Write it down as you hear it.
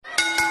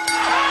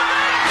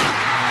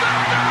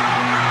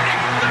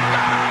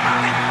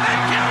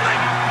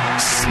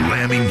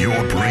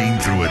your brain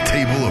through a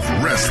table of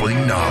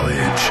wrestling knowledge.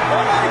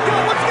 Oh my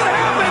God, what's going to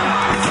happen?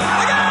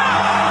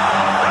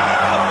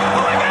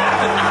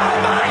 Oh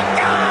my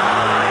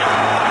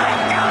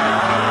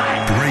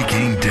God!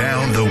 Breaking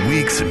down the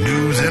week's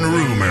news and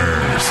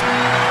rumors.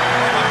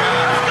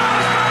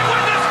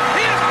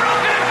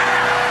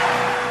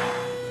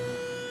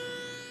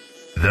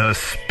 The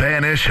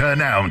Spanish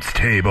Announce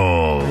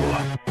Table.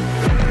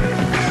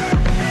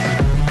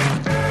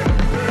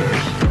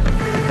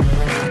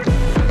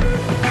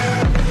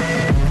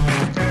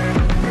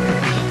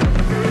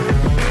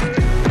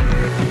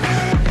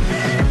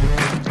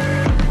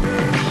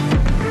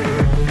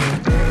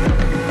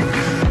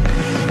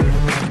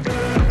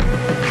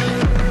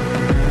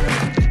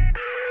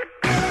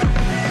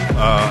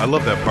 I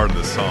love that part of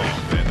the song,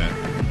 man.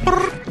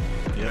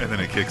 And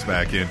then it kicks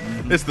back in.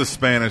 It's the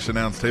Spanish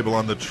Announce Table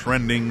on the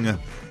Trending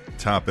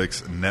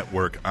Topics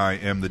Network. I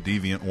am the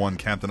Deviant One,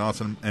 Captain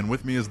Awesome, and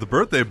with me is the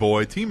birthday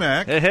boy,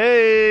 T-Mac.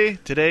 Hey!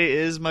 Today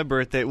is my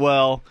birthday.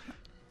 Well,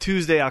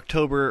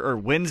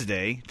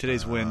 Wednesday.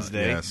 Today's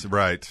Wednesday. Yes,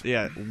 right.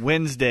 Yeah,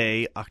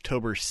 Wednesday,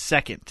 October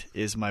 2nd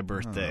is my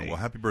birthday. Well,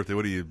 happy birthday.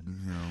 What are you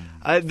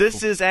know?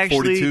 This is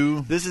actually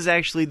 42? This is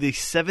actually the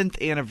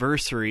 7th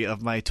anniversary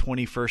of my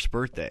 21st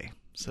birthday.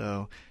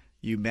 So,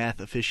 you math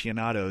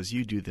aficionados,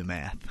 you do the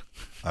math.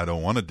 I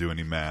don't want to do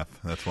any math.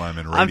 That's why I'm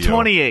in radio. I'm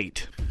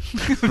 28.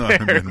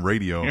 I'm in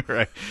radio.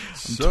 Right. I'm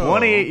So,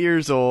 28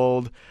 years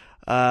old.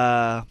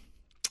 I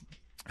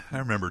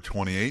remember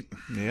 28.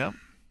 Yep.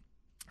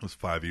 It was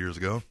 5 years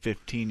ago.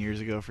 15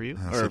 years ago for you.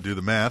 So do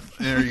the math.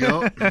 There you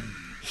go.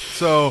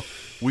 So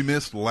we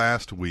missed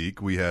last week.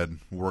 We had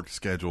work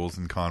schedules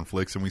and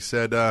conflicts, and we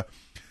said,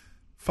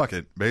 fuck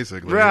it,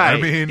 basically. Right.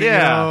 I mean,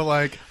 yeah. you know,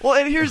 like... Well,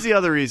 and here's the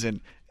other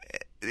reason.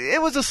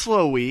 It was a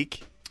slow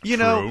week. You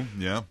know,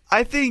 yeah.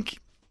 I think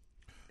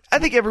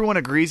everyone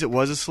agrees it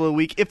was a slow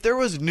week. If there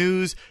was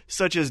news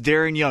such as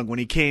Darren Young when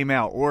he came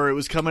out, or it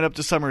was coming up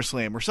to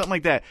SummerSlam, or something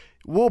like that,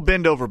 we'll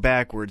bend over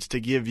backwards to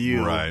give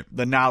you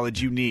the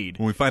knowledge you need.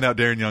 When we find out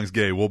Darren Young's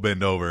gay, we'll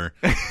bend over.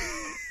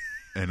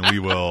 And we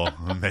will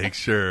make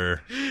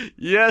sure.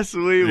 Yes,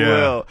 we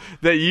will.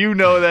 That you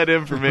know that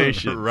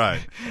information.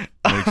 Right.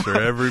 Make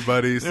sure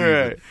everybody sees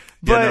it.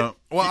 But, no.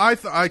 Well,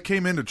 I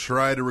came in to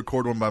try to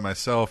record one by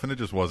myself, and it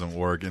just wasn't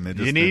working. It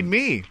just you need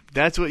me.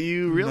 That's what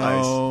you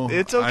realize. No,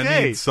 it's okay.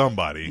 I need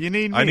somebody. You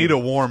need me. I need a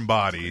warm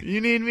body.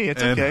 You need me.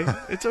 It's okay.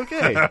 It's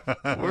okay.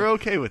 We're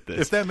okay with this.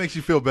 If that makes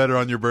you feel better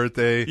on your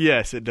birthday,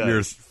 yes, it does.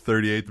 Your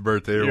 38th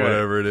birthday or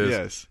whatever it is,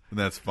 yes,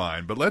 that's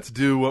fine. But let's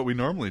do what we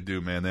normally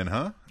do, man. Then,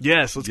 huh?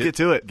 Yes, let's get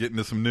to it. Get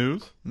into some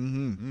news.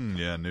 Mm-hmm.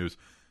 Yeah, news.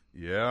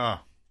 Yeah.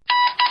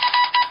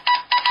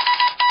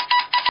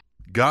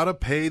 Gotta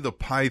pay the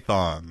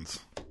pythons.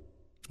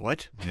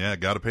 What? Yeah,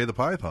 gotta pay the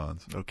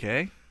pythons.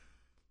 Okay.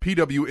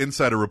 PW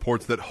Insider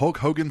reports that Hulk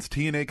Hogan's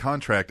TNA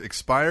contract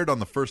expired on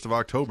the 1st of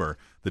October.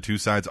 The two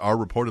sides are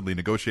reportedly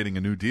negotiating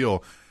a new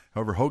deal.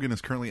 However, Hogan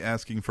is currently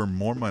asking for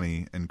more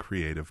money and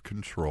creative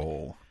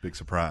control. Big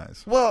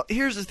surprise. Well,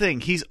 here's the thing.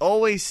 He's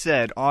always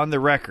said on the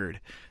record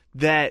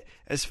that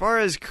as far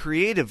as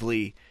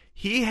creatively,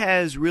 he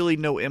has really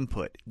no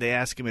input. They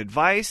ask him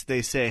advice.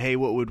 They say, hey,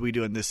 what would we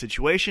do in this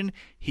situation?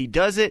 He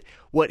does it.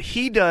 What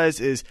he does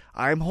is,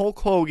 I'm Hulk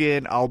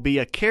Hogan. I'll be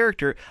a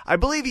character. I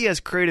believe he has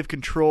creative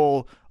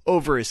control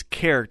over his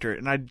character,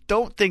 and I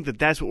don't think that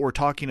that's what we're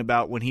talking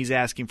about when he's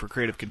asking for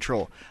creative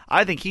control.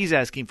 I think he's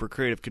asking for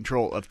creative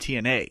control of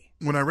TNA.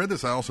 When I read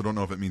this, I also don't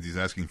know if it means he's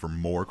asking for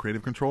more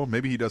creative control.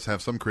 Maybe he does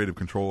have some creative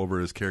control over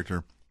his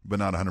character, but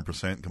not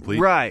 100% complete.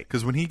 Right.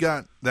 Because when he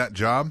got that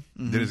job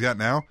that he's got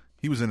now,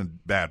 he was in a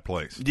bad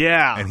place.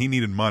 Yeah. And he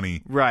needed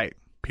money. Right.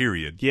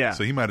 Period. Yeah.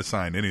 So he might have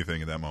signed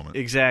anything at that moment.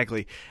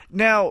 Exactly.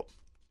 Now,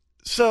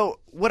 so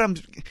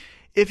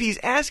if he's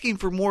asking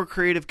for more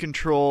creative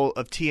control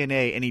of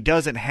TNA and he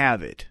doesn't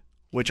have it,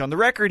 which on the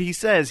record he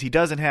says he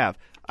doesn't have,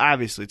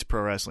 obviously it's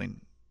pro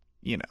wrestling,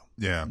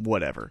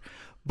 whatever.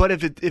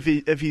 But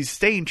if he's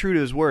staying true to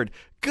his word,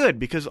 good,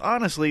 because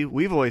honestly,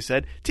 we've always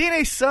said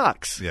TNA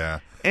sucks.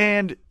 Yeah.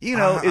 And,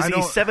 is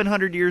he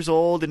 700 years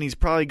old and he's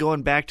probably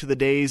going back to the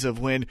days of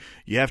when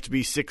you have to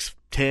be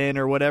 6'10"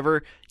 or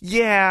whatever?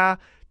 Yeah,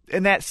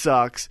 and that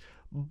sucks.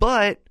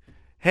 But,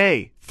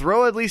 hey,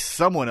 throw at least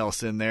someone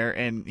else in there,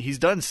 and he's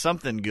done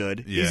something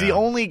good. Yeah. He's the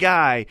only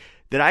guy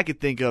that I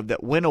could think of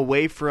that went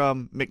away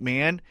from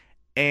McMahon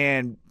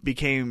and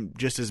became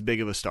just as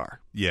big of a star.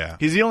 Yeah.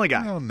 He's the only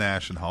guy. Well,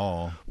 Nash and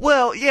Hall.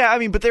 Well, yeah, I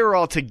mean, but they were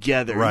all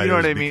together. Right, You know it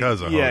what was I mean?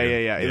 because of yeah,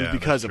 Hogan. yeah. It was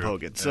because of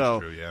Hogan. That's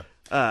so, true, yeah.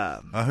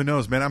 Who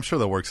knows, man? I'm sure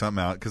they'll work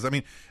something out. Because, I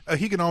mean,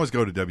 he can always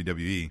go to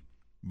WWE,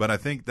 but I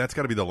think that's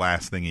got to be the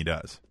last thing he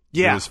does.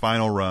 Yeah. His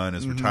final run,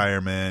 his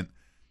retirement.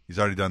 He's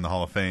already done the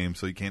Hall of Fame,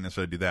 so he can't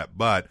necessarily do that.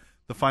 But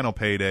the final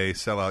payday,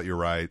 sell out your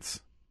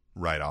rights,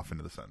 right off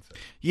into the sunset.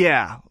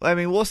 Yeah. I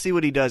mean, we'll see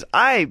what he does.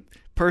 I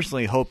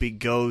personally hope he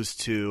goes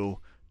to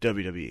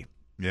WWE.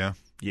 Yeah?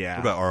 Yeah.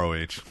 What about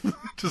ROH?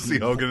 Just see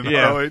Hogan in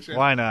yeah, ROH? Yeah.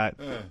 Why not?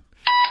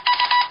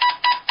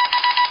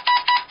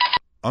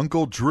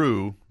 Uncle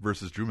Drew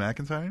versus Drew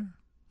McIntyre?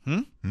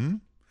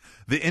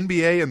 The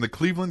NBA and the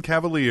Cleveland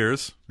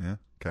Cavaliers,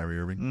 Kyrie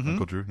Irving,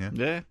 Uncle Drew,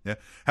 yeah,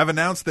 have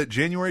announced that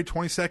January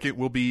 22nd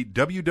will be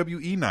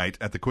WWE night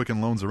at the Quicken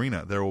Loans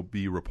Arena. There will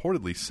be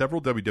reportedly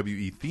several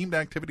WWE-themed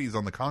activities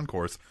on the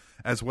concourse,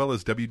 as well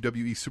as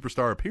WWE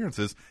superstar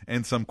appearances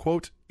and some,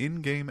 quote,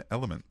 in-game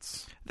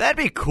elements. That'd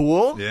be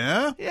cool.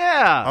 Yeah?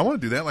 Yeah. I want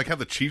to do that, like have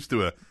the Chiefs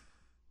do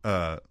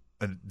a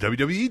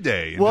WWE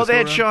day. Well, they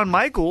had Shawn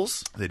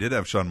Michaels. They did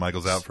have Shawn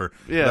Michaels out for,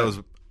 Yeah. that was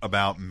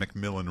about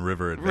McMillan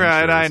River Adventures.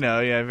 Right, I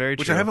know. Yeah, very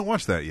true. Which I haven't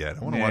watched that yet. I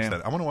want to Yeah. watch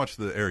that. I want to watch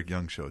the Eric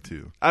Young show,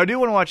 too. I do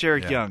want to watch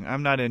Eric Yeah. Young.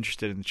 I'm not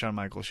interested in the Shawn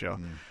Michaels show.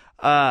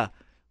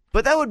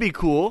 But that would be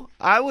cool.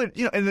 I would,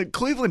 and the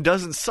Cleveland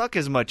doesn't suck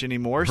as much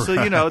anymore, so,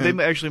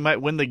 they actually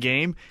might win the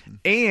game,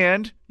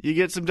 and you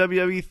get some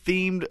WWE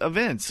themed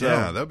events. So.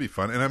 Yeah, that would be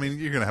fun. And I mean,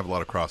 you're going to have a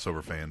lot of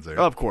crossover fans there.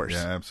 Of course.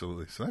 Yeah,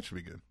 absolutely. So that should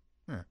be good.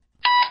 Yeah.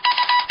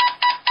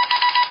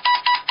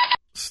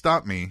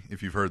 Stop me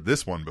if you've heard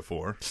this one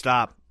before.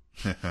 Stop.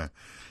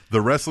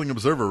 The Wrestling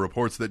Observer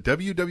reports that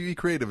WWE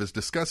Creative is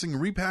discussing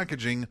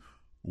repackaging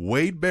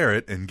Wade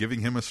Barrett and giving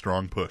him a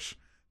strong push.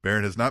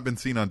 Barrett has not been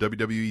seen on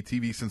WWE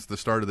TV since the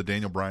start of the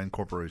Daniel Bryan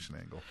Corporation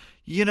angle.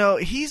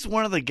 He's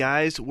one of the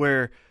guys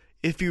where,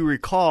 if you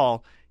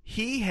recall,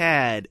 he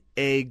had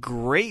a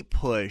great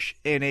push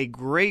and a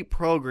great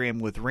program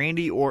with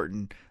Randy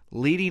Orton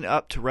leading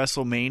up to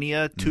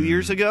WrestleMania 2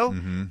 years ago,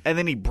 and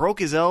then he broke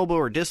his elbow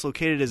or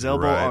dislocated his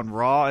elbow on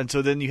Raw, and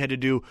so then you had to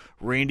do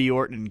Randy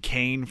Orton and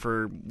Kane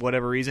for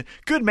whatever reason.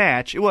 Good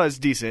match. It was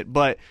decent,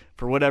 but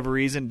for whatever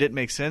reason, didn't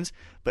make sense.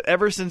 But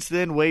ever since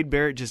then, Wade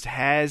Barrett just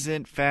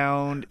hasn't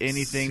found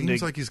anything.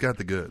 Seems like he's got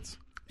the goods.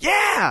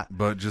 Yeah!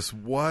 But just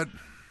what?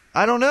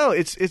 I don't know.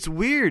 It's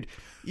weird.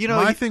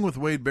 My thing with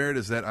Wade Barrett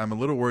is that I'm a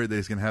little worried that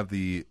he's going to have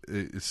the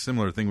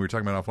similar thing we were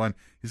talking about offline.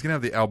 He's going to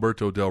have the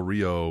Alberto Del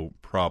Rio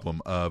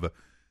problem of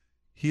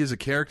he is a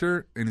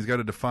character and he's got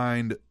a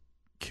defined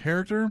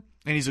character.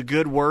 And he's a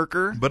good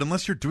worker. But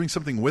unless you're doing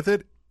something with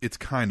it, it's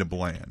kind of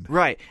bland.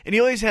 Right. And he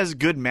always has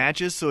good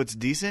matches, so it's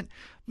decent.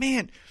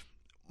 Man,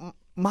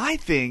 my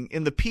thing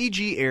in the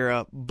PG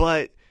era,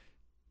 but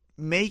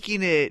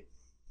making it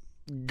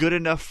good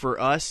enough for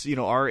us,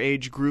 our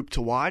age group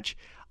to watch,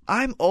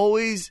 I'm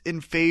always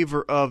in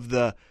favor of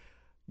the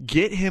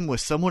get him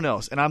with someone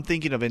else. And I'm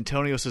thinking of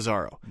Antonio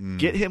Cesaro.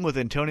 Get him with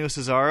Antonio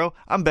Cesaro.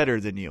 I'm better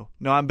than you.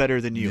 No, I'm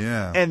better than you.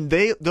 Yeah. And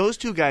those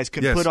two guys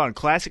can put on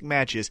classic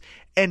matches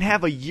and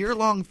have a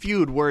year-long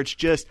feud where it's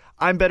just,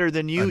 I'm better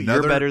than you,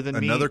 you're better than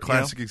me. Another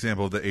classic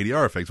example of the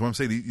ADR effects. What I'm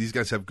saying, these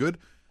guys have good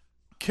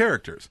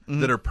characters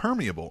that are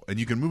permeable, and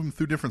you can move them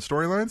through different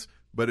storylines,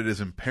 but it is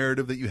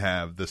imperative that you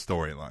have the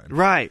storyline.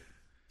 Right.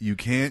 You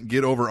can't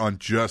get over on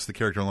just the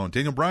character alone.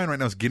 Daniel Bryan right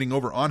now is getting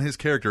over on his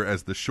character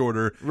as the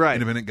shorter,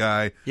 independent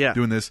guy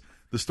doing this.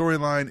 The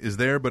storyline is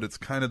there, but it's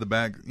kind of the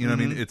back. You know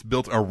what I mean? It's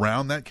built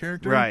around that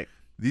character. Right.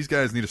 These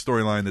guys need a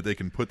storyline that they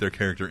can put their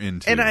character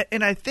into.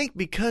 And I think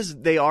because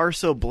they are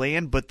so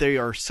bland, but they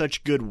are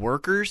such good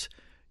workers,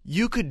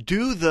 you could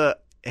do the,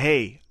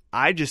 hey,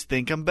 I just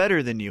think I'm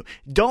better than you.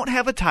 Don't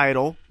have a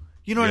title.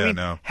 You know what I mean?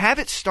 No. Have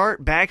it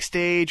start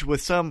backstage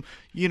with some,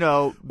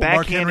 Mark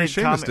backhanded Henry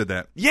Sheamus comment. did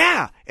that.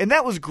 Yeah, and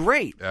that was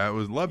great. I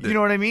loved it. You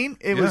know what I mean?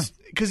 It was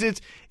because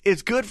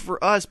it's good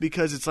for us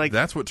because it's like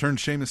that's what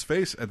turned Sheamus'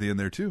 face at the end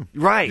there too.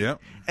 Right. Yeah.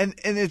 And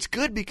it's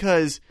good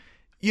because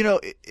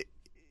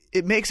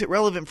it makes it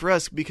relevant for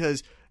us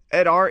because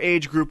at our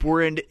age group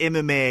we're into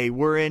MMA,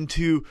 we're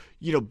into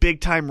big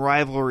time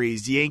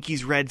rivalries,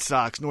 Yankees, Red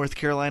Sox, North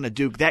Carolina,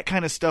 Duke, that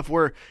kind of stuff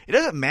where it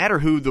doesn't matter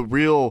who the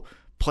real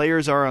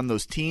players are on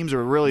those teams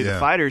or really the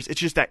fighters.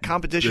 It's just that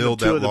competition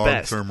Build of two that of the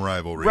best. long-term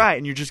rivalry. Right,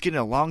 and you're just getting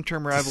a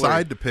long-term rivalry.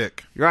 Side to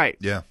pick. Right.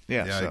 Yeah.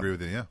 Yeah, I agree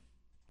with you, yeah.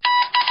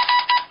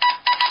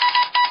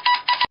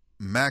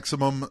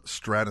 Maximum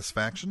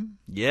Stratisfaction.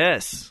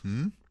 Yes.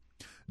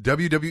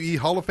 WWE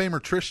Hall of Famer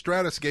Trish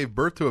Stratus gave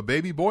birth to a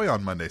baby boy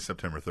on Monday,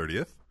 September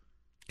 30th.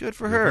 Good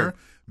for her.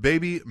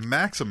 Baby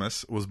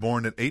Maximus was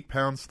born at 8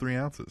 pounds 3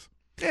 ounces.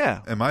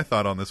 Yeah. And my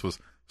thought on this was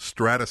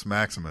Stratus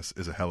Maximus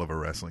is a hell of a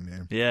wrestling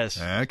name. Yes.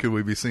 Could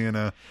we be seeing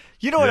a...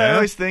 You know what I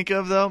always think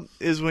of, though,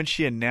 is when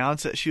she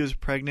announced that she was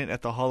pregnant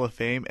at the Hall of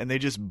Fame and they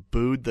just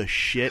booed the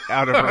shit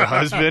out of her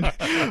husband.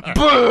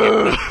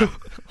 Boo!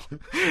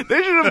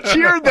 They should have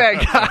cheered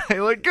that guy.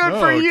 Like, good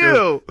for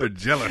you. They're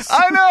jealous.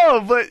 I know,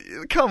 but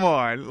come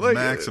on. Like,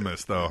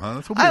 Maximus, though, huh?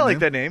 That's a I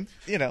weird like name.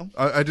 that name,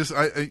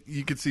 I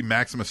you could see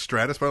Maximus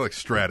Stratus, but I like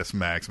Stratus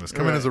Maximus.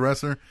 Come in as a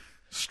wrestler,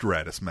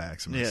 Stratus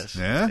Maximus. Yes.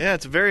 Yeah? Yeah,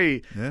 it's a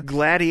very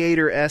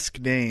gladiator-esque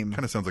name.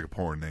 Kind of sounds like a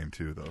porn name,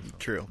 too, though. So.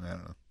 True. I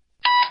don't know.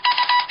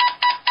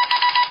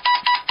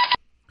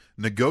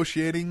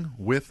 Negotiating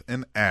with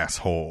an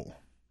asshole.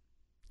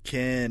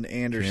 Ken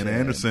Anderson. Ken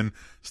Anderson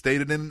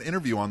stated in an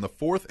interview on the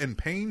Fourth and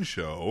Payne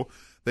show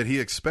that he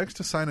expects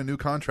to sign a new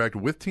contract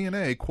with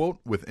TNA, quote,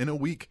 within a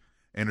week.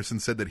 Anderson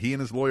said that he and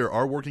his lawyer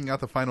are working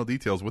out the final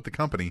details with the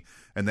company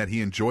and that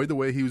he enjoyed the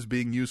way he was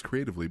being used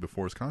creatively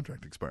before his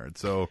contract expired.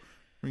 So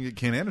we're going to get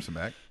Ken Anderson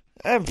back.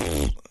 I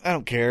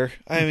don't care.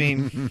 I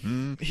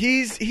mean,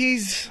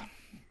 he's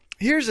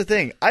Here's the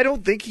thing. I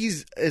don't think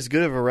he's as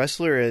good of a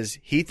wrestler as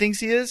he thinks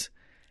he is.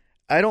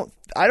 I don't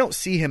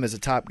see him as a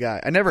top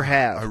guy. I never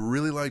have. I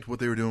really liked what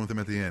they were doing with him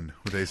at the end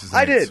with Aces.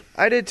 I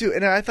did too,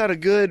 and I thought a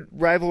good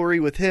rivalry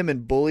with him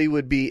and Bully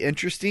would be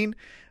interesting.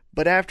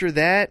 But after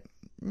that,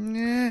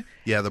 yeah.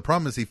 The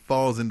problem is he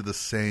falls into the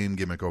same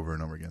gimmick over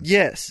and over again.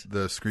 Yes,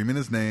 the screaming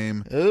his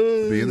name,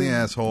 oh, being the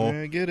asshole.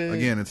 I get it.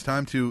 Again, it's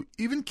time to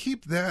even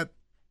keep that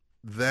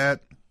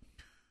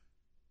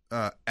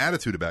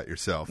attitude about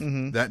yourself,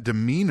 that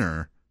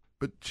demeanor,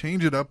 but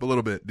change it up a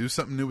little bit. Do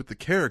something new with the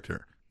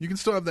character. You can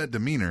still have that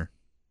demeanor,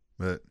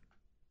 but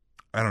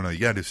I don't know. You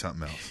got to do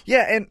something else.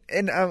 Yeah,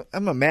 and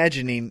I'm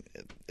imagining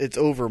it's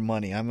over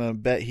money. I'm gonna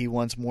bet he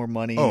wants more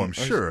money. Oh, I'm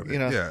sure.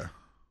 Yeah.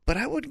 But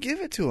I wouldn't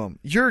give it to him.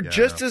 You're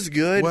just as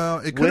good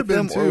it could with have been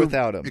him too, or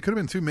without him. It could have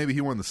been too. Maybe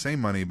he wanted the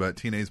same money, but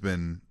TNA's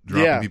been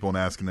dropping people and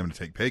asking them to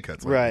take pay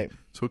cuts. Lately. Right.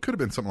 So it could have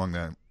been something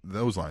along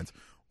those lines,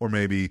 or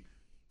maybe,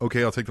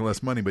 okay, I'll take the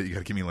less money, but you got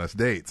to give me less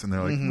dates, and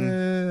they're like,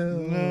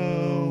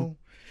 no.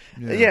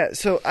 Yeah.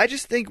 So I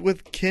just think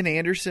with Ken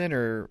Anderson,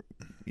 or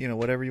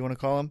whatever you want to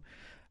call him,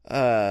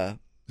 is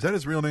that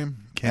his real name?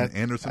 Ken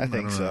Anderson? I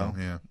think so.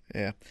 Know.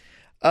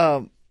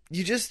 Yeah.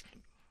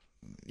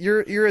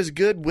 You're as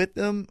good with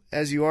them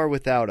as you are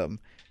without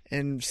them,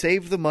 and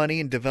save the money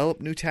and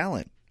develop new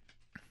talent.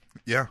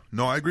 Yeah,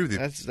 no, I agree with you.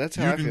 That's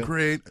how I feel. You can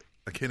create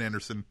a Ken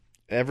Anderson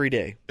every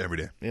day.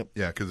 Yep.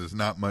 Yeah, because there's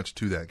not much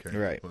to that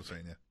character. Right. I'm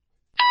saying,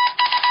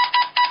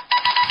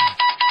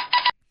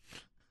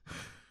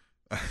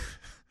 yeah.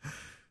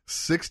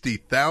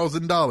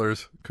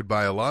 $60,000 could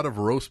buy a lot of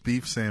roast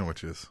beef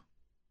sandwiches.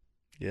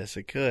 Yes,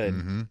 it could.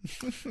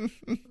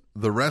 Mm-hmm.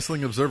 The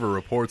Wrestling Observer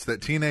reports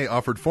that TNA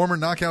offered former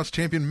Knockouts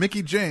champion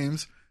Mickie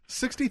James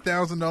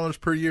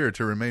 $60,000 per year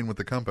to remain with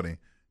the company.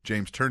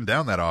 James turned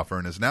down that offer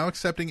and is now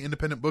accepting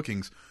independent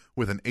bookings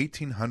with an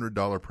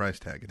 $1,800 price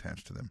tag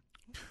attached to them.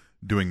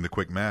 Doing the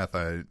quick math,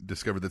 I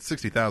discovered that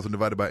 $60,000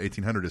 divided by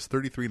 1,800 is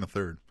 33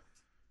 1/3.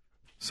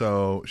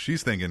 So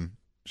she's thinking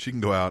she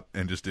can go out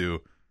and just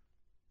do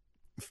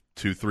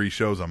 2-3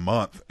 shows a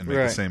month and make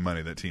the same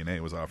money that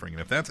TNA was offering.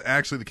 And if that's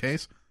actually the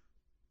case,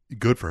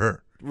 good for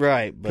her.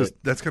 Right, but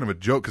that's kind of a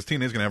joke because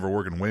TNA's going to have her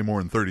working way more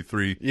than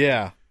 33.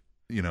 Yeah,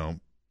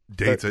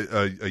 dates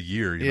a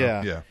year.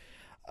 Yeah.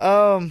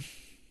 And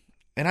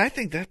I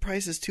think that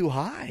price is too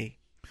high.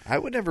 I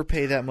would never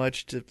pay that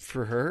much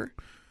for her.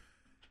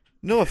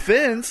 No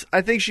offense,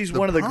 I think she's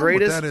one of the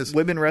greatest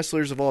women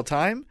wrestlers of all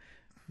time.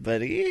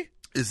 But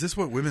is this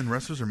what women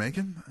wrestlers are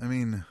making? I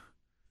mean,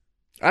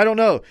 I don't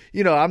know.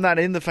 I'm not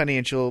in the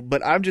financial,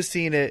 but I'm just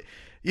seeing it.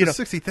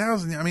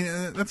 $60,000. I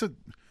mean, that's a.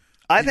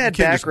 I've had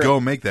you can't just go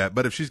make that,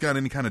 but if she's got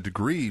any kind of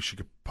degree, she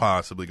could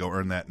possibly go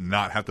earn that and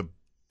not have to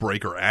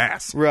break her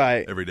ass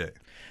every day.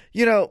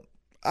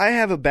 I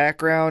have a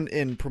background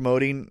in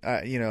promoting.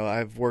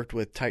 I've worked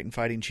with Titan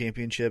Fighting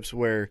Championships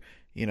where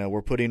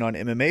we're putting on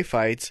MMA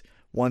fights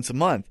once a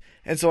month,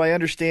 and so I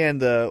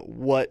understand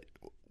what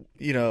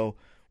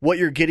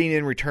you're getting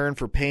in return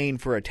for paying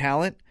for a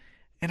talent,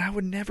 and I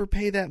would never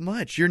pay that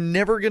much. You're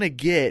never gonna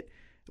get.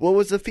 What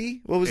was the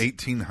fee? What was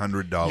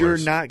 $1,800? You're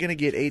not going to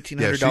get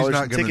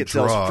 $1,800 in ticket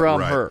sales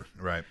from her.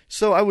 Right.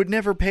 So I would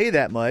never pay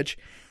that much.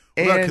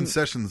 What about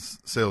concessions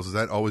sales? Does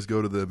that always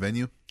go to the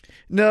venue?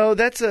 No,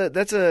 that's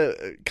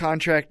a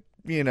contract,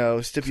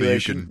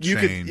 stipulation. So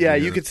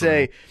you could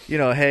say,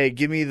 hey,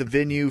 give me the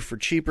venue for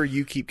cheaper.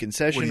 You keep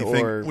concession or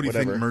whatever. What do you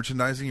think?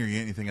 Merchandising? Or you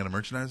get anything out of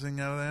merchandising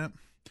out of that?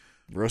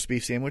 Roast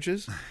beef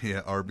sandwiches.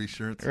 Yeah, RB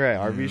shirts. Right,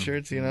 RB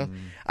shirts.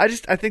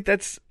 I think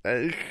that's.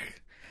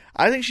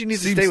 I think she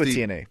needs to stay with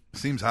TNA.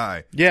 Seems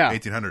high. Yeah.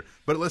 1,800.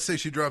 But let's say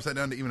she drops that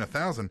down to even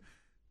 1,000.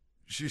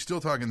 She's still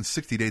talking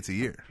 60 dates a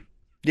year.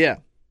 Yeah.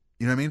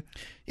 You know what I mean?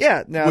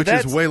 Yeah. Now which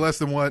is way less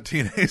than what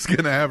TNA is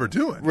going to have her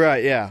doing.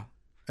 Right, yeah.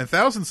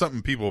 1,000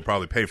 something people will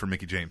probably pay for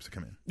Mickie James to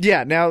come in.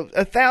 Yeah. Now,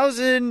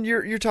 1,000,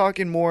 you're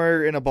talking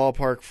more in a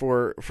ballpark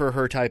for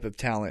her type of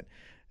talent,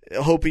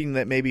 hoping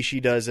that maybe she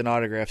does an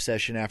autograph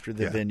session after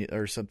the venue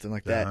or something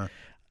like that.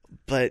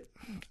 But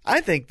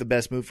I think the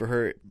best move for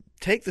her,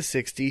 take the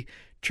 60,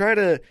 try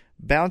to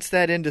bounce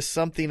that into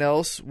something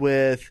else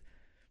with,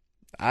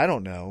 I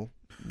don't know,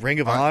 Ring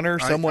of Honor,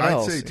 someone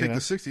else. I'd say take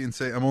the 60 and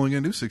say, I'm only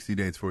going to do 60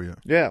 dates for you.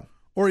 Yeah.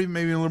 Or even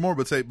maybe a little more,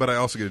 but I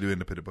also got to do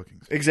independent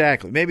bookings.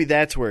 Exactly. Maybe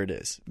that's where it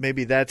is.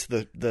 Maybe that's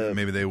the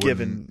maybe they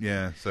given.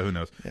 Yeah, so who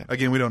knows. Yeah.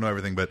 Again, we don't know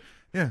everything, but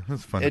yeah,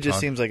 that's fun. It just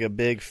seems like a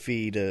big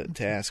fee to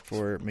ask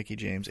for Mickie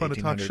James. Fun to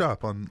talk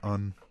shop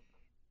on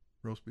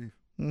roast beef.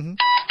 Mm-hmm.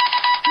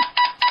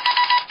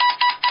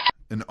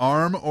 An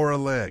arm or a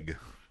leg?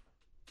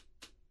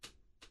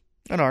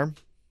 An arm.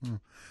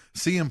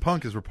 CM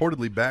Punk is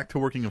reportedly back to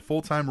working a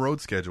full-time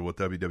road schedule with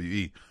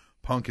WWE.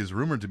 Punk is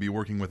rumored to be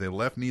working with a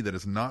left knee that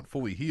is not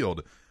fully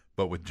healed,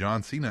 but with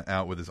John Cena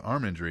out with his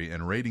arm injury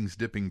and ratings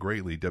dipping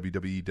greatly,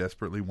 WWE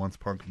desperately wants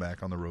Punk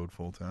back on the road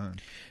full-time.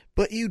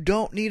 But you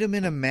don't need him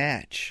in a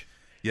match.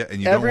 Yeah,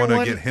 and you don't want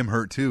to get him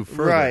hurt too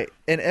further. Right,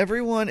 and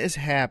everyone is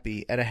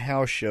happy at a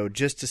house show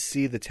just to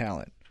see the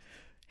talent.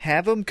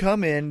 Have him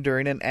come in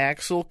during an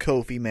Axel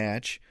Kofi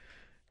match.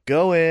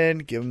 Go in,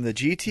 give him the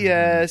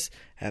GTS,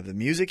 have the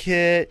music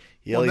hit,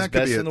 yell he's that could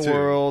best be in it, the too.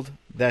 world.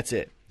 That's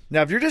it.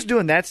 Now, if you're just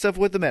doing that stuff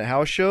with them at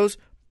house shows,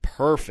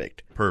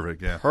 perfect.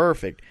 Perfect, yeah.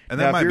 Perfect. And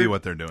Now, that if might be you're-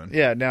 what they're doing.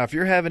 Yeah, now if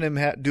you're having him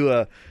do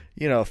a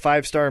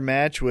 5-star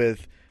match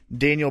with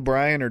Daniel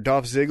Bryan or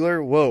Dolph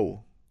Ziggler,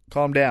 whoa,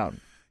 calm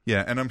down.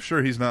 Yeah, and I'm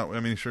sure he's not. I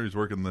mean, sure he's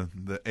working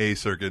the A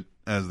circuit,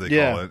 as they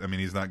Yeah. call it. I mean,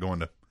 he's not going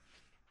to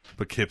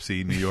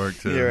Poughkeepsie, New York,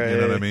 to You're right, you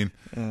know what I yeah.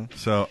 mean.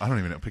 So I don't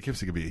even know.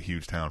 Poughkeepsie could be a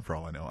huge town for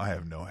all I know. I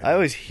have no idea. I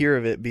always hear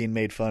of it being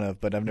made fun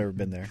of, but I've never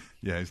been there.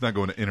 Yeah, he's not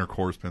going to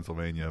Intercourse,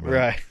 Pennsylvania. But,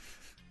 Right.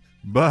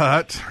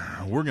 But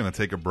we're going to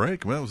take a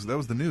break. Well, that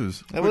was the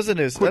news. That was the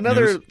news. Quick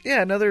Another news.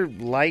 another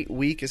light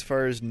week as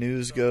far as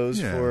news goes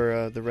Yeah.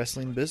 for the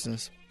wrestling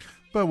business.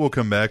 But we'll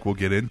come back. We'll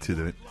get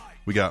into it.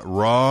 We got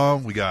Raw.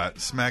 We got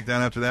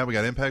SmackDown after that. We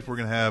got Impact. We're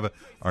going to have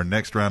our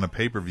next round of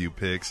pay-per-view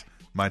picks.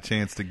 My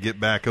chance to get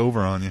back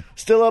over on you.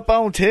 Still up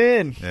on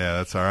 10. Yeah,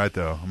 that's all right,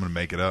 though. I'm going to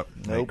make it up.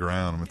 Make Nope.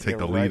 ground. I'm going to take Yeah,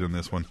 the lead right. on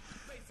this one.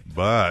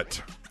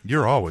 But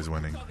you're always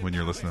winning when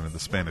you're listening to the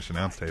Spanish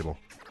Announce Table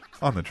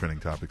on the Trending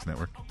Topics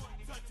Network.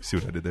 See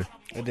what I did there?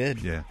 I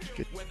did. Yeah.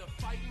 Good. Whether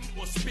fighting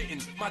or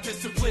spitting, my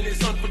discipline is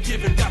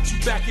unforgiving. Got you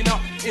backing up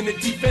in a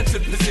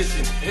defensive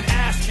position. An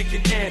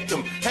ass-kicking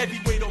anthem,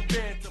 heavyweight or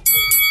bantam.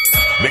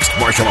 Mixed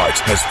martial arts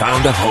has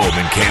found a home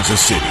in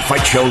Kansas City.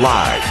 Fight Show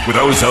Live with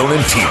Ozone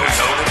and Tina.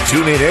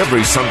 Tune in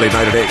every Sunday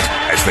night at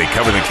 8 as they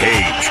cover the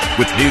cage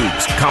with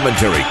news,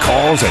 commentary,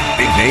 calls, and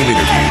big-name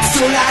interviews.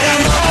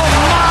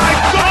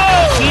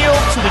 Heel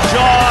to the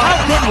jaw. How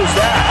good was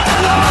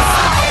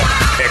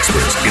that?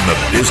 Experts in the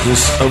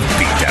business of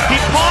beatdown. He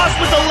paused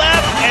with the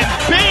left and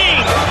bing!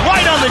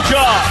 Right on the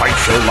jaw. Fight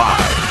Show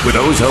Live with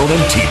Ozone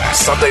and Tina.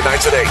 Sunday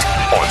nights at 8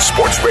 on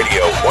Sports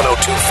Radio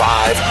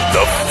 102.5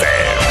 The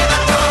Fan.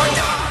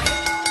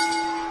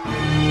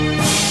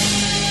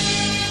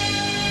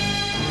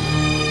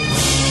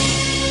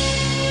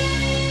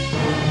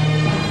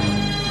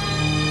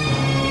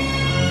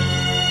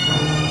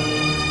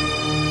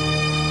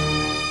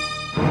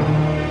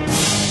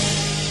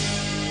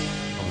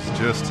 I was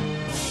just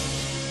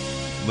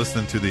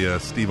listening to the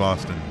Steve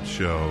Austin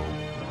show,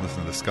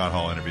 listening to the Scott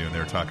Hall interview, and they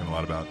were talking a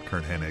lot about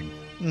Kurt Hennig.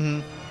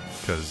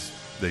 Because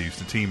they used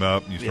to team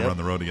up and used to Yep. run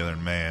the road together,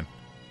 and man,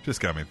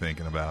 just got me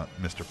thinking about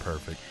Mr.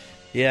 Perfect.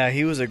 Yeah,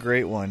 he was a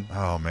great one.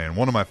 Oh, man,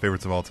 one of my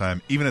favorites of all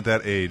time. Even at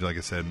that age, like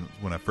I said,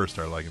 when I first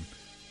started liking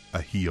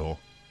a heel.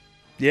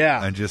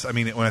 Yeah. And just, I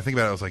mean, when I think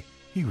about it, I was like,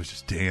 he was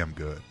just damn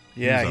good.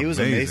 Yeah, he was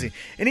amazing.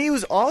 And he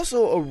was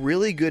also a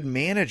really good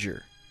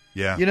manager.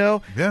 Yeah. You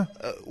know? Yeah.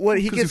 What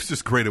he 'Cause gets he's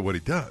just great at what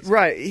he does.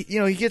 right. He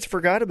gets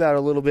forgot about a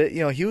little bit.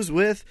 He was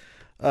with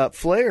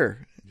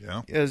Flair.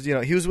 Yeah. As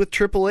he was with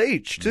Triple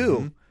H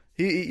too.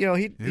 He He was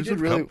did with a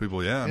really couple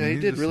people, yeah. I mean, he he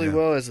did just- really yeah.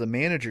 well as the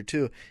manager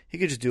too. He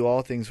could just do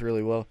all things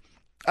really well.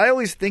 I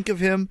always think of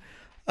him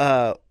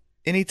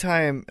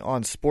anytime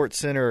on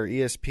SportsCenter or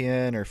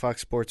ESPN or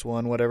Fox Sports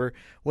 1, whatever,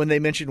 when they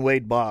mention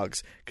Wade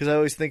Boggs, because I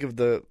always think of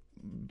the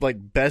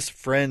best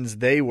friends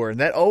they were, and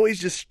that always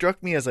just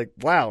struck me as like,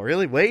 wow,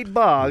 really, Wade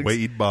Boggs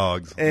Wade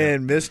Boggs.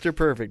 and Mr.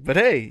 Perfect. But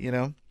hey,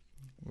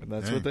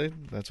 that's Hey.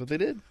 what they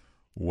did.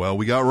 Well,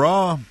 we got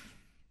Raw.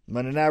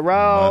 Monday Night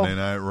Raw. Monday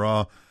Night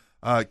Raw.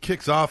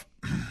 Kicks off.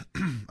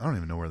 I don't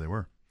even know where they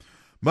were.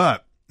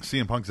 But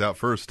CM Punk's out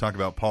first. Talk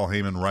about Paul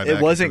Heyman right back.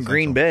 It wasn't into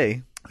Green Central.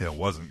 Bay. Yeah, it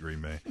wasn't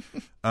Green Bay.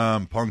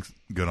 Punk's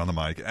good on the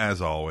mic,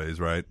 as always,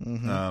 right?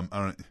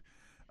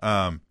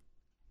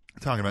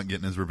 Talking about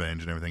getting his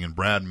revenge and everything. And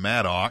Brad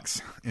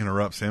Maddox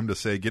interrupts him to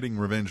say getting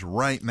revenge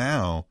right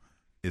now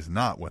is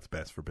not what's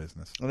best for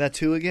business. And that's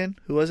who again?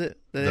 Who was it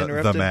that The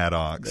interrupted?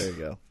 Maddox. There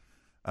you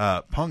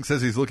go. Punk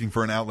says he's looking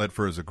for an outlet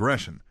for his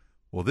aggression.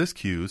 Well, this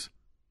cues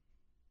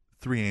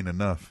 3 ain't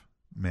enough.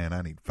 Man,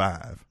 I need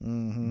 5.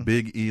 Mm-hmm.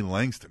 Big E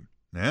Langston.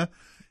 Yeah?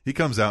 He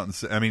comes out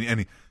and and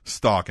he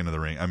stalk into the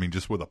ring. I mean,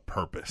 just with a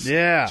purpose.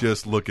 Yeah.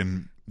 Just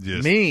looking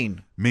just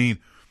Mean.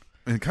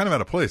 and kind of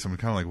out of place. I'm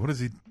kind of like, what is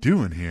he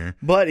doing here?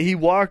 But he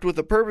walked with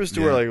a purpose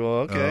to where, like,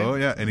 well, okay. Oh,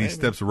 yeah. And he Maybe.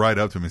 steps right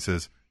up to him and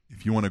says,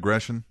 if you want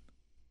aggression,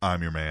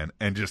 I'm your man.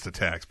 And just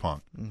attacks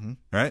Punk. Mm-hmm.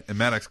 Right? And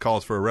Maddox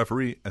calls for a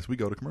referee as we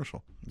go to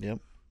commercial. Yep.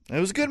 It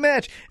was a good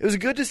match. It was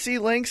good to see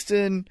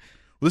Langston.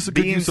 Well, this is a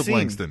good being use of seen.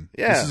 Langston.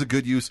 Yeah. This is a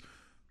good use.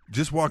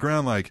 Just walk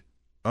around like,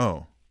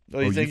 oh,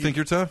 you think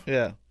you're tough?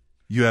 Yeah.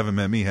 You haven't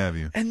met me, have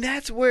you? And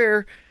that's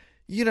where,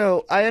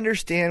 I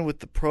understand with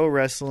the pro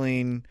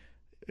wrestling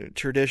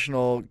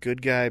traditional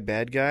good guy,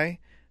 bad guy,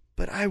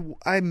 but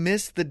I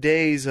miss the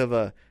days of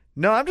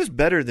no, I'm just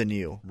better than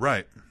you.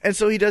 Right. And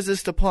so he does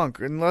this to Punk.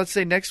 And let's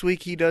say next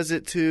week he does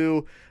it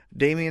to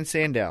Damian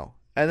Sandow.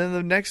 And then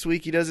the next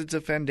week he does it to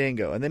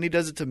Fandango. And then he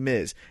does it to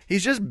Miz.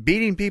 He's just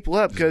beating people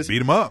up because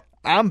Beat him up.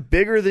 I'm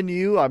bigger than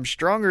you. I'm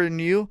stronger than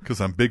you. Because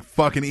I'm big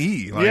fucking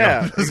E. Like, Yeah,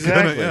 I'm just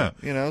exactly.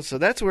 yeah. So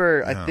that's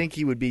where I think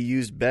he would be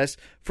used best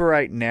for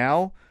right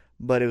now.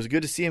 But it was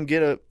good to see him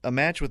get a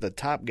match with a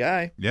top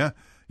guy. Yeah.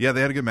 Yeah, they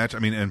had a good match. I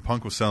mean, and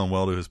Punk was selling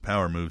well to his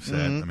power move set.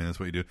 Mm-hmm. I mean, that's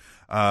what you do.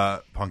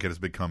 Punk had his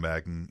big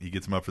comeback, and he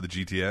gets him up for the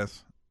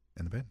GTS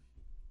and the pin.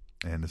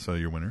 And so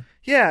your winner?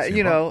 Yeah, CM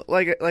you Punk. know,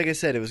 like I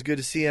said, it was good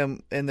to see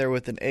him in there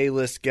with an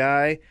A-list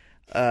guy.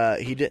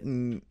 He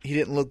didn't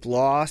look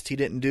lost. He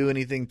didn't do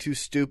anything too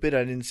stupid.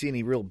 I didn't see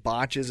any real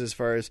botches as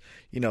far as,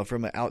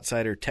 from an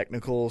outsider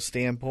technical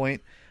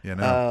standpoint. Yeah,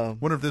 no.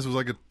 Wonder if this was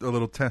like a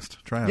little test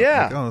tryout.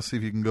 Yeah. Like, let's see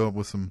if you can go up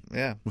with some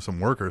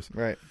workers.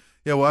 Right.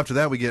 Yeah, well, after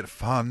that, we get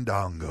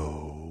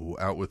Fandango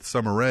out with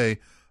Summer Rae.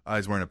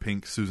 He's wearing a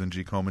pink Susan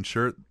G. Komen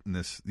shirt. And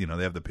this, they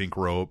have the pink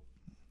rope,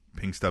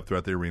 pink stuff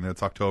throughout the arena.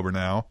 It's October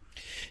now.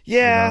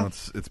 Yeah.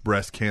 It's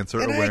breast cancer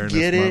and awareness I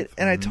get it, month.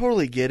 and I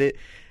totally get it.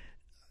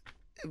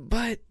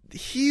 But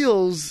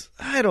heels,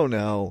 I don't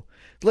know.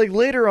 Like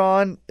later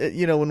on,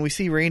 when we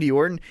see Randy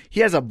Orton,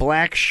 he has a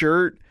black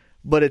shirt,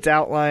 but it's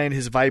outlined,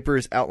 his Viper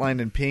is outlined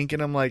in pink,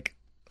 and I'm like,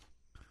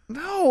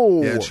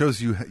 no. Yeah, it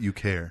shows you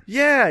care.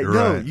 Yeah, You're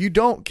no, right. you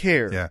don't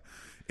care. Yeah.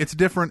 It's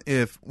different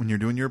if when you're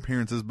doing your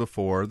appearances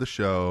before the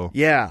show.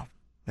 Yeah.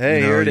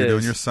 Hey, here it you're is.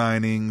 doing your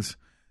signings,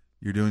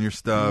 you're doing your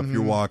stuff,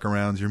 your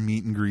walk-arounds, your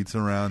meet and greets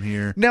around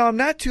here. Now, I'm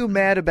not too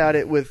mad about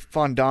it with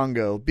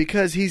Fandango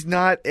because he's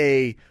not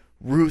a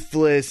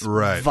ruthless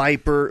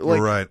Viper.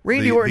 Like right.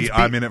 Randy Orton's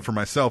I'm in it for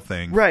myself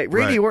thing. Right.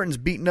 Randy Orton's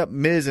beating up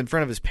Miz in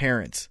front of his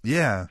parents.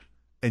 Yeah.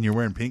 And you're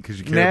wearing pink because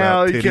you care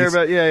now about titties. You care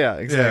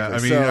about,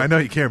 exactly. Yeah, I mean, I know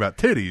you care about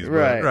titties,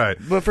 but, right.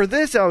 But for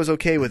this, I was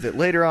okay with it.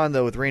 Later on,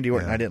 though, with Randy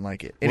Orton, I didn't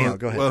like it. Anyhow,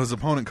 go ahead. Well, his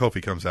opponent,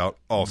 Kofi, comes out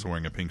also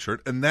wearing a pink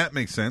shirt, and that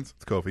makes sense.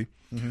 It's Kofi.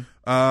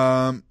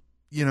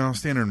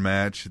 Standard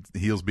match.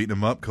 Heels beating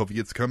him up. Kofi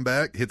gets to come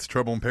back, hits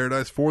Trouble in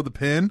Paradise for the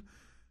pin.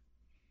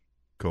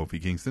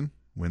 Kofi Kingston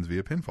wins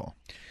via pinfall.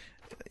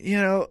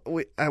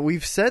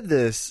 We've said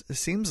this, it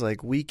seems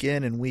like week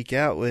in and week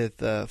out with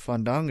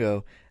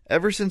Fandango.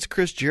 Ever since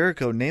Chris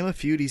Jericho, name a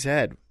feud he's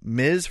had.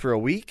 Miz for a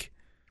week?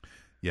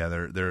 Yeah,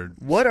 they're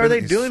what are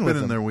they doing with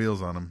him? Spinning their wheels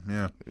on him,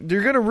 yeah.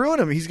 They're going to ruin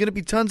him. He's going to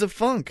be tons of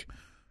funk.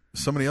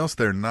 Somebody else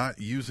they're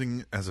not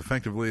using as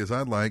effectively as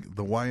I'd like,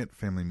 the Wyatt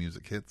family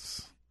music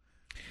hits.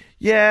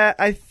 Yeah,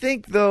 I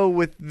think, though,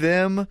 with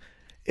them,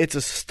 it's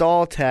a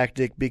stall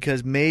tactic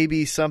because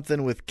maybe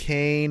something with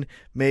Kane,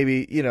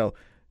 maybe,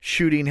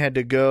 shooting had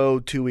to go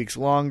 2 weeks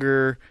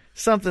longer,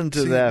 something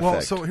to that effect.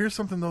 Well, so here's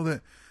something, though,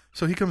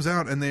 so he comes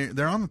out, and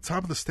they're on the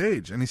top of the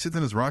stage, and he sits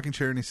in his rocking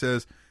chair, and he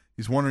says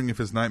he's wondering if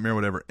his nightmare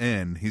would ever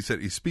end. He said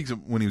he speaks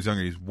of when he was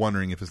younger, he's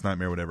wondering if his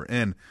nightmare would ever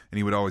end, and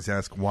he would always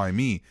ask, why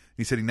me?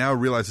 He said he now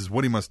realizes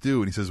what he must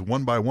do, and he says,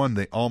 one by one,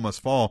 they all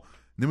must fall.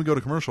 And then we go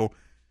to commercial,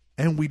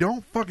 and we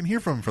don't fucking hear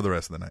from him for the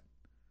rest of the night.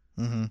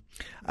 Mm-hmm.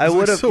 I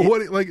would have. So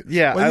what? Like,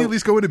 why don't you at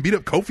least go in and beat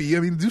up Kofi? I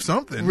mean, do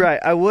something. Right.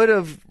 I would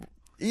have.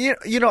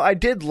 I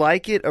did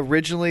like it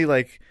originally.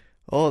 Like,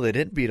 oh, they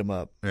didn't beat him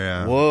up.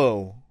 Yeah.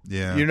 Whoa.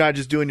 Yeah. You're not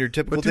just doing your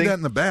typical But do thing. that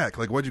in the back.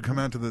 Like, why'd you come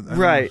out to the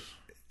right?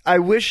 I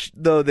wish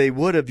though they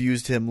would have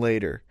used him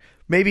later.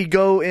 Maybe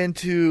go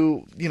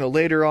into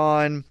later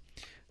on.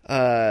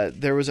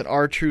 There was an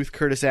R-Truth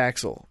Curtis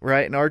Axel,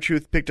 right? And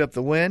R-Truth picked up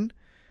the win.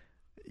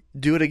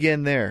 Do it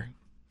again there.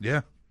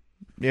 Yeah.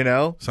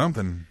 Something.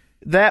 Something.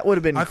 That would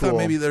have been I cool. thought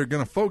maybe they're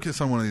going to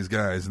focus on one of these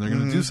guys and they're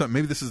going to do something.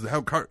 Maybe this is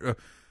how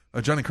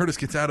Johnny Curtis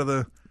gets out of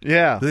the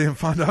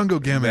Fandango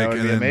gimmick. That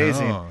would be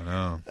amazing.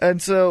 No.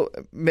 And so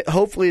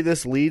hopefully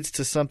this leads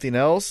to something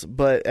else.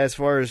 But as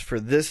far as for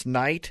this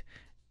night,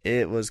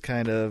 it was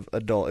kind of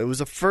adult. It was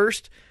a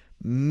first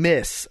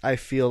miss, I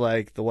feel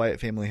like, the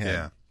Wyatt family had.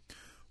 Yeah.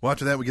 Well,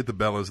 after that, we get the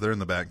Bellas. They're in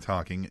the back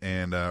talking,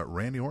 and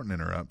Randy Orton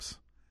interrupts.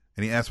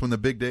 And he asks when the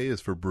big day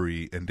is for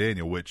Brie and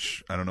Daniel,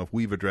 which I don't know if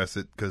we've addressed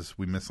it because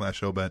we missed last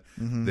show, but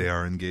they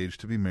are engaged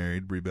to be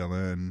married, Brie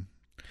Bella and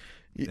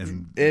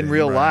in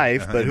real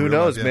life, but who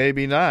knows?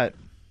 Maybe not.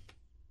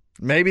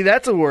 Maybe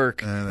that's a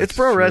work. It's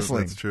pro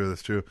wrestling.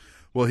 That's true.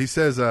 Well, he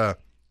says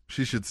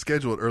she should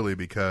schedule it early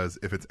because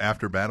if it's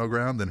after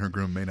Battleground, then her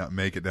groom may not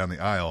make it down the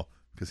aisle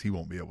because he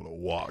won't be able to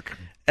walk.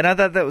 And I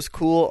thought that was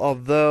cool,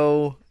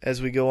 although,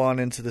 as we go on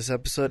into this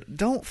episode,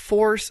 don't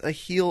force a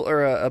heel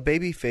or a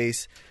baby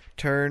face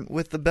turn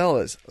with the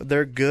Bellas.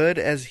 They're good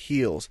as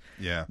heels.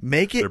 Yeah.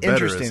 Make it They're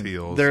better interesting. as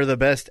heels. They're the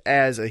best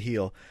as a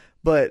heel.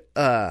 But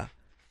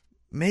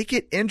make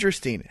it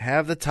interesting.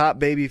 Have the top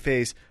baby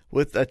face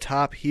with a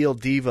top heel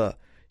diva.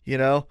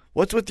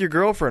 What's with your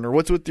girlfriend or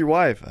what's with your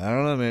wife? I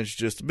don't know, man. She's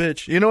just a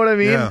bitch. You know what I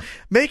mean? Yeah.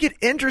 Make it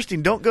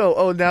interesting. Don't go,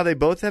 oh, now they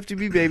both have to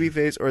be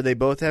babyface or they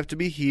both have to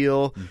be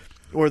heel.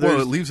 Or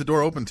Well, it leaves the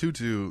door open, too,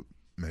 to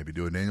maybe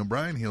do a Daniel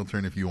Bryan heel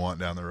turn if you want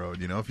down the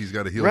road. If he's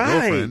got a heel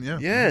girlfriend. Yeah.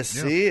 Yes.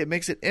 Yeah. See, it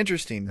makes it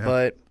interesting. Yeah.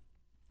 But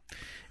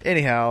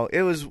anyhow,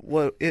 it was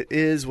what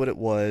it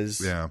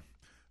was. Yeah.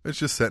 It's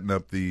just setting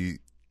up the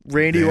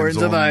Randy Orton's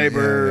a damsel and-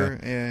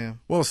 Viber. yeah. Yeah.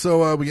 Well,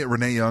 so we get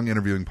Renee Young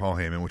interviewing Paul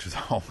Heyman, which is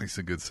always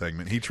a good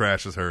segment. He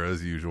trashes her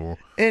as usual.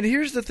 And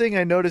here's the thing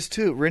I noticed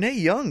too. Renee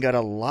Young got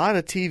a lot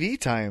of TV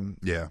time.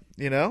 Yeah.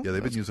 Yeah,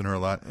 they've been using her a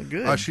lot.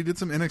 Good. She did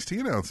some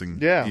NXT announcing.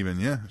 Yeah. Even,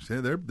 yeah.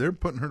 They're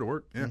putting her to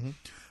work.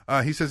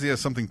 Yeah. He says he has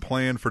something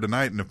planned for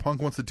tonight, and if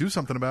Punk wants to do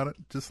something about it,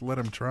 just let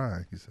him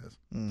try, he says.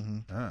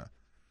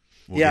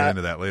 We'll Yeah. get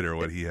into that later,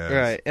 what he has.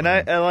 Right, and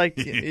I like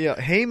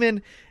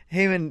Heyman.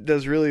 Heyman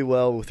does really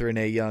well with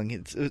Renee Young.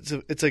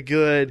 It's a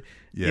good,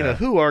 Yeah.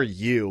 who are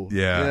you?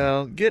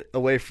 Yeah. Get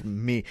away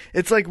from me.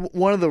 It's like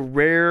one of the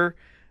rare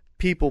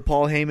people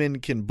Paul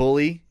Heyman can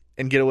bully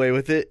and get away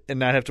with it and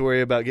not have to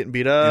worry about getting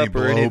beat up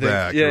or anything.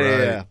 blowback, Yeah.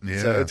 right.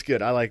 So Yeah. it's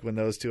good. I like when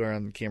those two are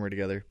on camera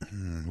together.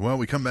 Well,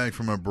 we come back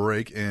from a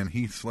break, and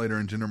Heath Slater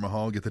and Jinder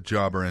Mahal get the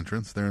jobber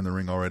entrance. They're in the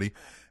ring already.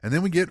 And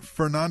then we get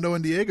Fernando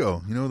and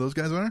Diego. You know who those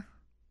guys are?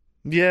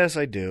 Yes,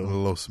 I do.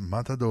 Los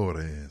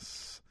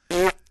Matadores.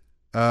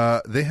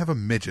 They have a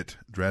midget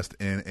dressed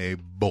in a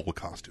bull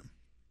costume.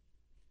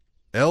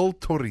 El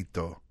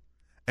Torito.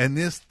 And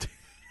this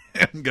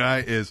damn guy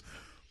is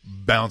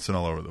bouncing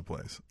all over the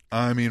place.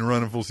 I mean,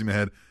 running full steam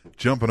ahead,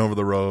 jumping over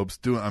the ropes,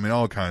 doing,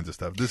 all kinds of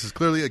stuff. This is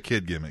clearly a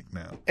kid gimmick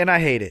now. And I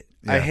hate it.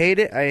 Yeah. I hate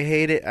it. I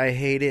hate it. I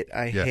hate it.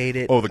 I Yeah. hate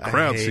it. Oh, the I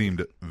crowd hate it.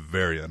 seemed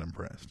very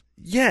unimpressed.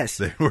 Yes.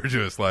 They were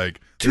just like,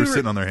 they were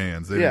sitting on their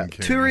hands. They didn't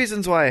care. 2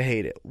 reasons why I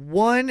hate it.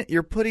 One,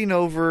 you're putting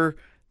over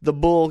the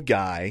bull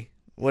guy,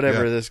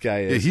 whatever Yeah. this guy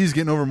Yeah, is. he's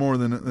getting over more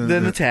than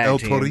the tag El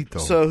team. Torito.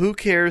 So who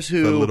cares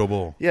who? The little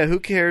bull. Yeah, who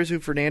cares who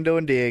Fernando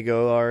and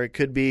Diego are? It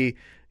could be,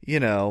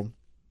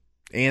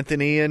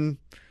 Anthony and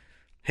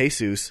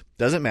Jesus.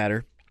 Doesn't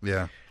matter.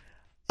 Yeah.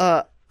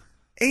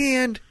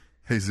 And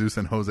Jesus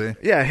and Jose.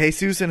 yeah,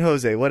 Jesus and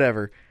Jose,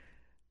 whatever.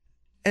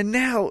 And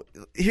now,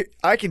 here,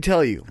 I can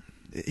tell you,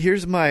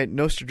 here's my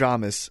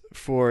Nostradamus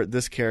for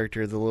this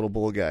character, the little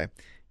bull guy.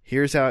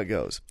 Here's how it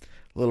goes.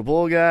 Little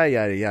bull guy,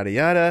 yada, yada,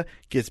 yada,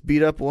 gets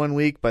beat up 1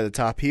 week by the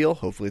top heel.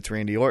 Hopefully it's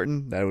Randy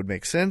Orton. That would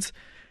make sense.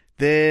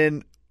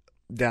 Then,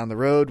 down the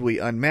road, we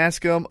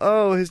unmask him.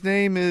 Oh, his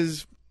name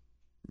is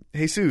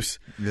Jesus.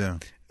 Yeah.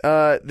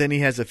 Then he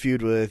has a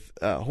feud with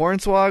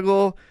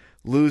Hornswoggle.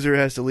 Loser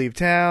has to leave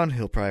town.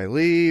 He'll probably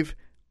leave.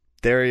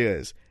 There he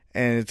is.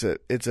 And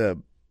it's a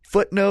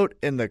footnote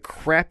in the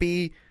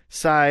crappy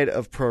side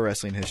of pro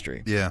wrestling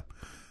history. Yeah.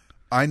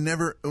 I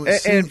never...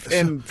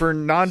 And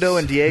Fernando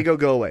and Diego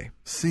go away.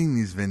 Seeing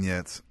these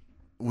vignettes,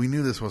 we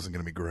knew this wasn't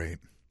going to be great.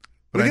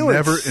 But We I knew it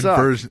never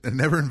sucked.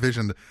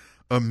 envisioned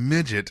a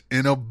midget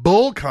in a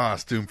bull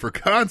costume. For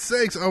God's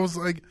sakes, I was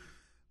like...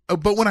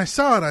 but when I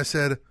saw it, I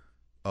said,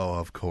 oh,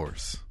 of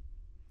course.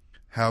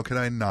 How could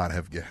I not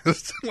have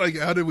guessed? Like,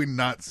 how did we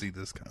not see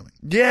this coming?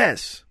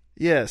 Yes.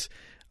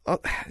 Oh,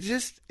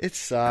 it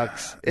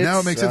sucks. Now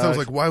it makes sense. I was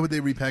sucks. like, why would they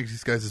repackage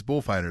these guys as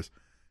bullfighters?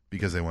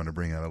 Because they wanted to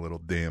bring out a little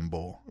damn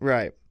bull.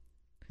 Right.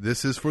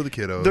 This is for the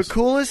kiddos. The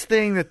coolest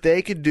thing that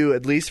they could do,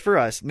 at least for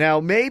us, now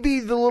maybe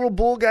the little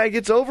bull guy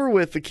gets over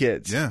with the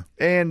kids. Yeah.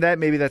 And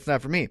maybe that's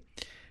not for me.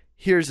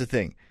 Here's the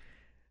thing.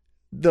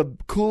 The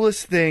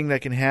coolest thing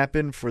that can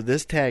happen for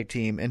this tag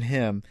team and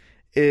him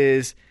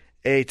is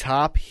a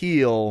top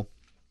heel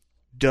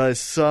does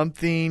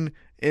something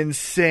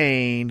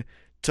insane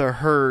to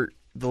hurt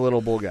the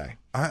little bull guy.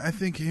 I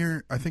think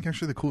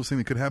actually the coolest thing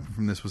that could happen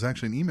from this was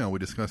actually an email we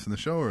discussed in the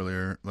show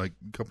earlier, like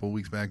a couple of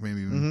weeks back,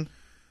 maybe even.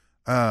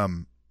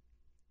 Mm-hmm.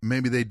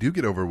 Maybe they do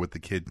get over with the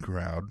kid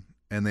crowd,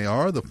 and they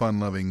are the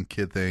fun-loving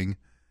kid thing,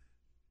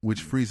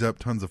 which frees up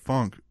tons of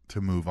funk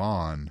to move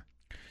on.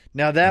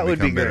 Now that And would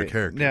be become better great.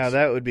 characters. Now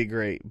that would be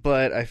great.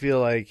 But I feel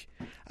like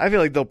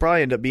they'll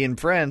probably end up being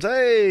friends.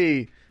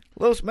 Hey,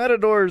 Los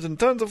Matadors and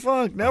tons of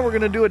funk. Now we're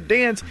gonna do a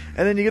dance,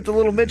 and then you get the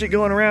little midget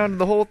going around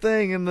the whole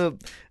thing, and the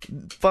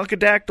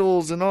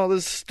Funkadactyls and all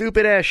this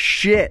stupid ass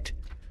shit.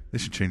 They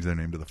should change their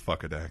name to the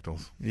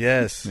Fuckadactyls.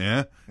 Yes.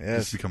 Yeah? Yes.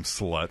 Just become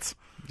sluts.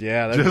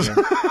 Yeah. That'd Just,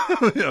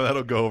 be yeah,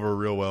 that'll go over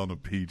real well in a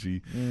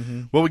PG.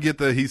 Mm-hmm. Well, we get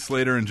the Heath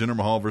Slater and Jinder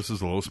Mahal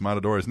versus Los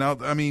Matadores. Now,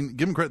 I mean,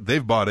 give them credit.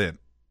 They've bought in.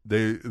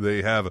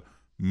 They have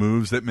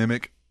moves that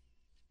mimic,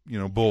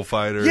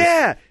 bullfighters.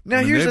 Yeah. Now I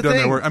mean, here's they've the done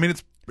thing. their work. I mean,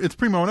 it's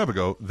Primo and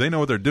Epico. They know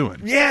what they're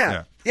doing.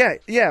 Yeah.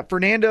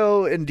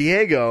 Fernando and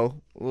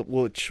Diego,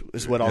 which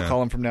is what I'll Yeah. call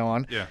them from now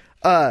on.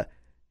 Yeah.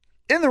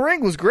 In the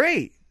ring was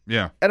great,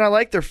 Yeah. and I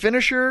like their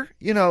finisher.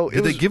 Did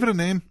they give it a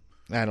name?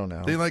 I don't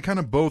know. They kind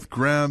of both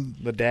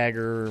grabbed The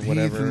dagger or Heath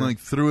whatever. and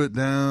threw it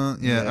down.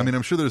 Yeah. Yeah. I mean,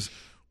 I'm sure there's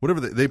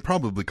whatever they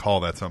probably call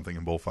that something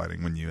in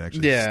bullfighting when you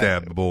actually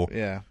stab the bull.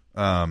 Yeah.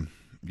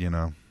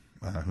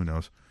 Who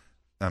knows?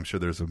 I'm sure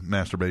there's a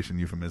masturbation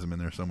euphemism in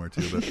there somewhere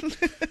too.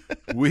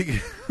 But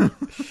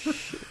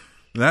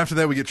and after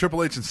that, we get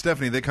Triple H and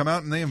Stephanie. They come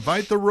out and they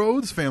invite the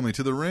Rhodes family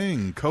to the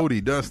ring.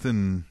 Cody,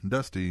 Dustin,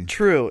 Dusty.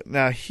 True.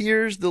 Now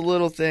here's the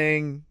little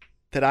thing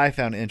that I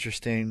found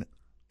interesting,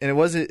 and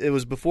it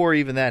was before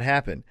even that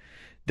happened.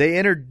 They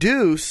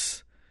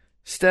introduce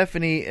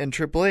Stephanie and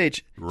Triple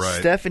H. Right.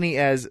 Stephanie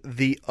as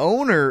the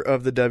owner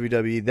of the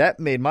WWE. That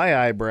made my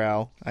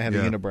eyebrow. I have a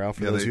Yeah. unibrow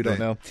for Yeah, those who don't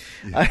know.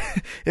 yeah.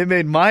 It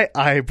made my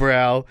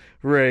eyebrow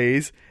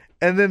raise.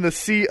 And then the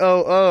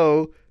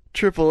COO,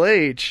 Triple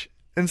H.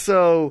 And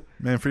so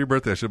Man, for your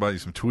birthday, I should have bought you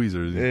some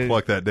tweezers. You Uh,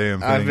 pluck that damn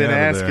thing I've been out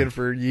of asking there.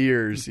 for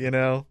years,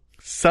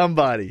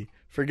 somebody,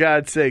 for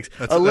God's sakes,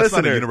 That's a not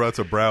listener. a unibrow, it's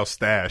a brow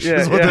stash.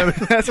 Yeah, is what yeah,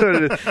 that is. that's what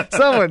it is.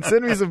 Someone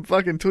send me some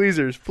fucking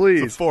tweezers, It's a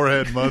please.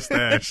 forehead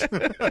mustache.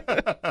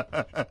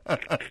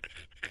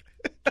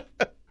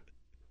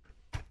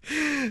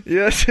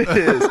 Yes, it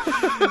is.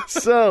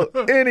 So,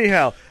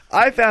 anyhow,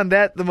 I found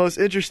that the most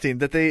interesting,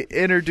 that they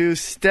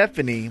introduced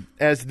Stephanie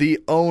as the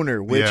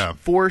owner, which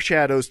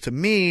foreshadows to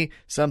me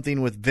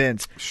something with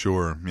Vince.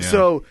 Sure, yeah.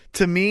 So,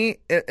 to me,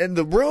 and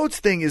the Rhodes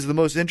thing is the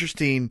most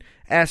interesting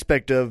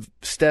aspect of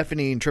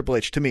Stephanie and Triple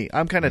H to me.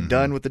 I'm kind of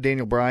done with the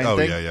Daniel Bryan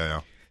thing.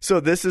 Yeah. So,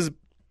 this is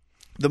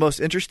the most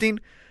interesting.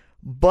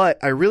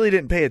 But I really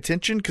didn't pay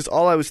attention because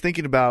all I was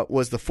thinking about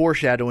was the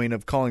foreshadowing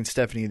of calling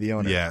Stephanie the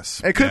owner.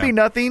 Yes. It could be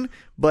nothing,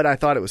 but I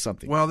thought it was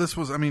something. Well, this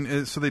was,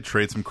 so they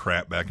trade some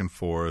crap back and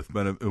forth,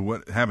 but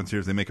what happens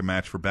here is they make a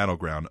match for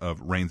Battleground of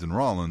Reigns and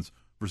Rollins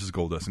versus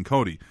Goldust and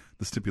Cody.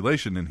 The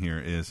stipulation in here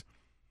is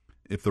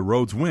if the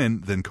Rhodes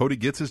win, then Cody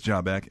gets his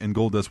job back and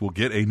Goldust will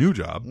get a new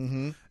job.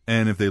 Mm-hmm.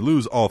 And if they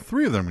lose, all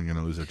three of them are going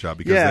to lose their job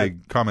because they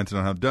commented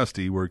on how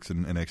Dusty works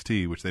in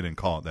NXT, which they didn't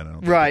call it that. I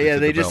don't right, yeah.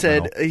 They just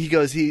said, he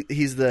goes,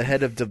 he's the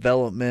head of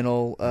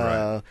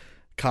developmental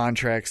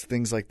contracts,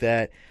 things like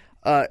that.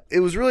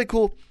 It was really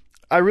cool.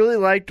 I really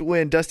liked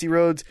when Dusty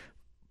Rhodes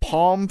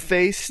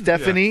palm-faced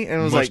Stephanie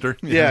and was like,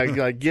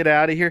 like, get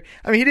out of here.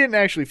 I mean, he didn't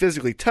actually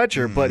physically touch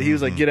her, but he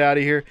was like, get out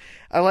of here.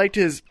 I liked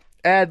his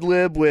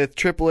ad-lib with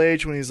Triple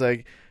H when he's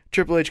like,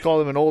 Triple H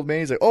called him an old man.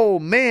 He's like, "Oh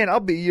man, I'll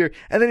be your."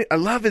 And then I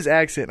love his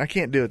accent. I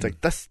can't do it. It's like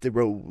Dusty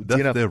Rhodes,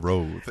 Dusty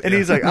Rhodes, and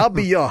he's like, "I'll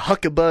be your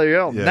huckleberry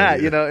all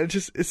night." You know,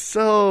 it's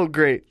so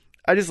great.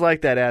 I just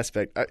like that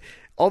aspect.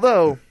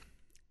 Although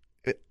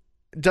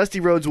Dusty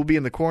Rhodes will be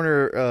in the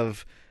corner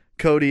of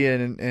Cody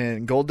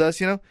and Goldust,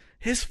 you know,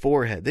 his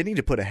forehead. They need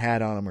to put a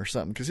hat on him or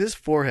something because his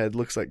forehead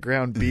looks like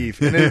ground beef,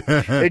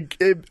 and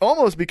it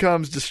almost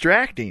becomes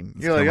distracting.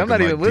 You're like, I'm not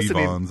even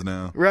listening. Devons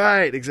now.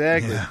 Right?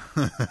 Exactly.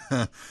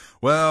 Yeah.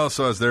 Well,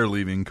 so as they're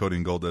leaving, Cody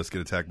and Goldust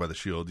get attacked by the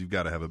Shield. You've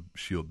got to have a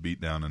Shield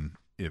beatdown, and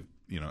if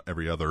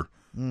every other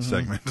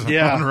segment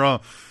on Raw.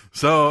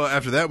 So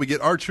after that, we get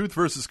R-Truth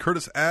versus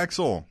Curtis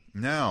Axel.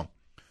 Now,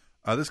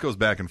 this goes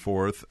back and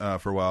forth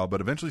for a while,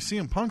 but eventually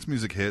CM Punk's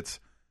music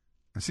hits,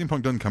 and CM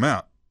Punk doesn't come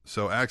out.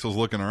 So Axel's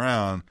looking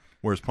around.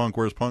 Where's Punk?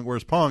 Where's Punk?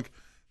 Where's Punk?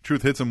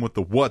 Truth hits him with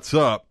the "What's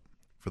up"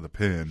 for the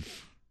pin.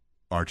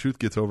 R-Truth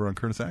gets over on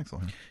Curtis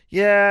Axel.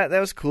 Yeah, that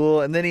was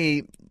cool. And then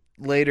he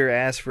later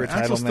asked for a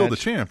title match. Axel's still the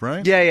champ,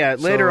 right? Yeah.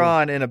 Later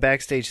on in a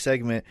backstage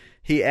segment,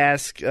 he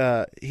asked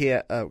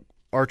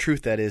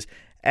R-Truth, that is,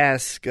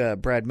 asked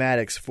Brad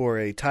Maddox for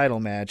a title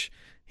match.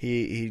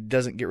 He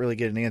doesn't really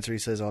get an answer. He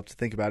says, I'll have to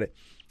think about it.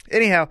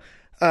 Anyhow,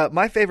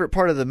 my favorite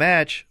part of the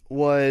match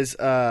was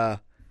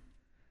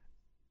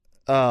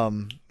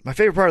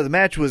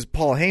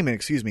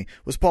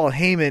was Paul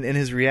Heyman and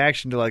his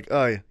reaction to like,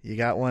 oh, you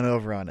got one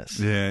over on us.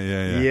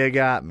 Yeah. You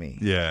got me.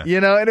 Yeah. You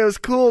know, and it was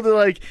cool to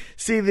like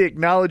see the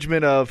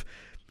acknowledgement of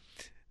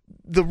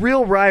the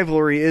real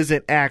rivalry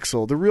isn't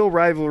Axel. The real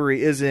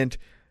rivalry isn't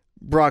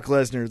Brock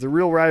Lesnar. The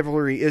real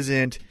rivalry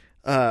isn't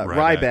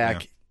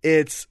Ryback. Yeah.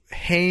 It's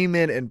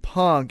Heyman and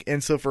Punk.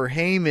 And so for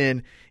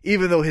Heyman,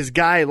 even though his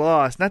guy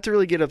lost, not to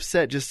really get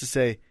upset, just to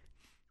say,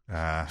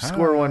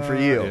 score one for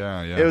you.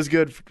 Yeah. It was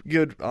good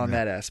on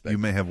that aspect. You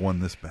may have won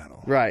this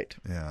battle. Right.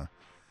 Yeah.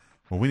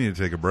 Well, we need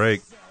to take a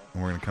break,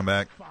 and we're going to come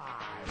back.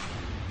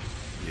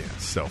 Yeah,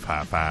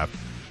 self-high five.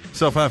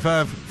 Self-high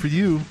five for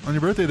you on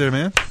your birthday there,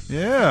 man.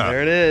 Yeah.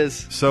 There it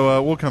is.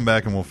 So we'll come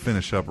back, and we'll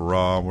finish up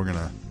Raw. We're going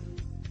to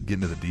get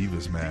into the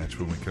Divas match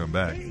when we come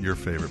back. Your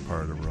favorite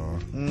part of Raw.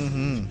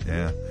 Mm-hmm.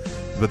 Yeah.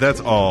 But that's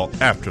all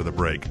after the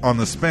break on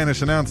the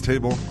Spanish Announce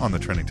Table on the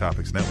Trending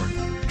Topics Network.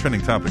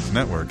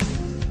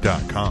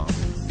 TrendingTopicsNetwork.com.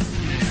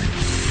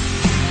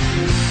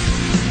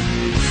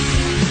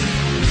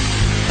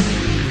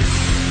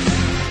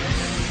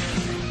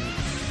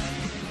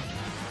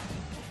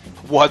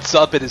 What's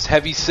up? It is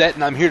Heavy Set,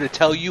 and I'm here to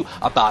tell you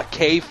about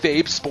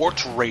Kayfabe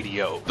Sports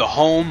Radio, the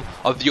home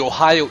of the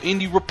Ohio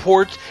Indie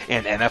Report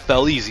and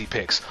NFL Easy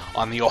Picks.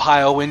 On the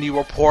Ohio Indie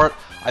Report,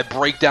 I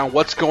break down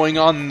what's going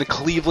on in the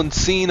Cleveland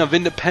scene of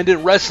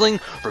independent wrestling,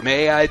 from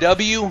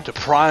AIW to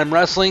Prime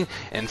Wrestling,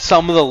 and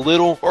some of the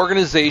little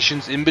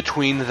organizations in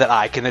between that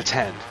I can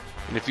attend.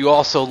 And if you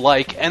also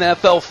like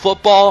NFL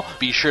football,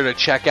 be sure to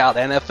check out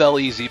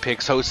NFL Easy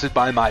Picks, hosted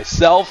by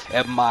myself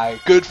and my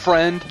good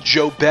friend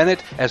Joe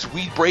Bennett, as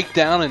we break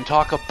down and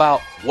talk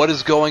about what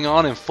is going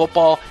on in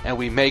football, and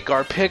we make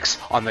our picks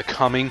on the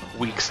coming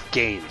week's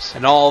games.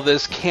 And all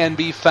this can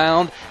be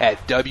found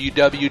at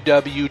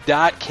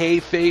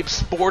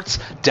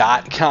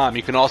www.kayfabesports.com.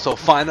 You can also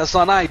find us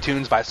on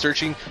iTunes by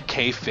searching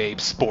Kayfabe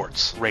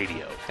Sports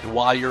Radio. And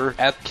while you're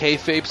at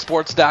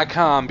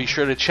kayfabesports.com, be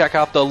sure to check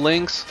out the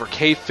links for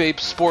Kayfabe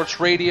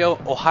Sports Radio,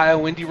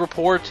 Ohio Indie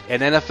Report,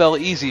 and NFL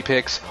Easy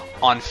Picks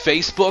on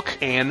Facebook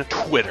and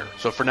Twitter.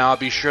 So for now,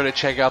 be sure to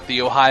check out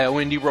the Ohio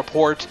Indie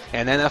Report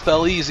and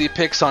NFL Easy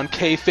Picks on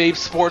Kayfabe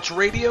Sports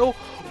Radio,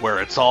 where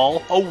it's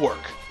all a work.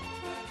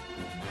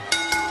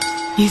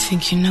 You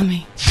think you know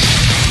me?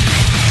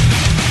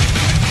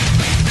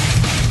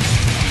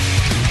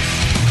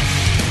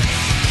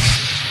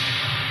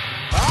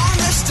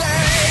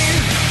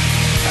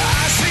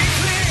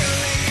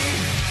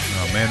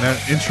 Oh man,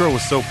 that intro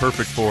was so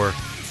perfect for.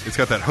 It's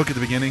got that hook at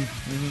the beginning,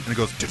 and it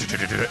goes,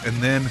 and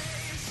then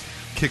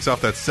kicks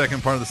off that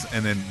second part of this,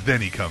 and then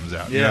he comes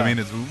out. You know what I mean?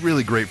 It's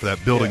really great for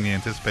that building the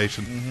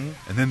anticipation,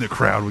 and then the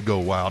crowd would go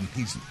wild, and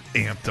he's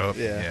amped up.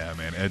 Yeah,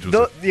 man. Edge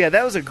was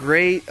that was a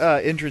great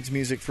entrance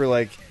music for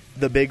like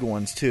the big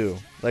ones too,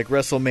 like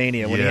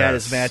WrestleMania when he had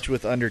his match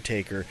with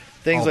Undertaker,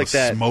 things all like the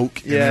that.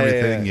 Smoke and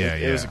everything.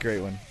 It was a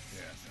great one.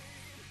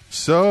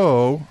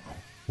 So,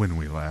 when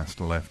we last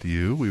left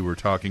you, we were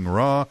talking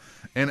Raw,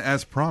 and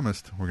as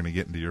promised, we're going to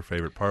get into your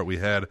favorite part. We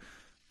had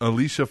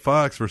Alicia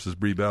Fox versus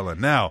Brie Bella.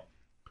 Now,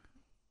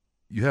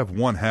 you have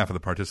one half of the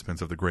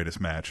participants of the greatest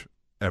match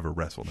ever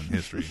wrestled in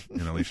history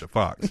in Alicia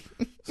Fox,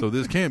 so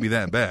this can't be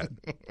that bad,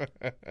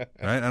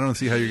 right? I don't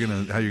see how you're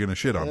gonna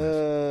shit on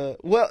this.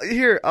 Well,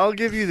 here I'll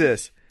give you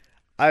this.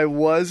 I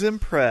was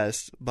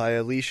impressed by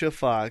Alicia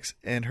Fox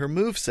and her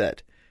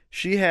moveset.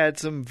 She had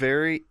some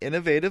very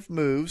innovative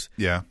moves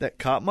that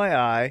caught my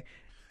eye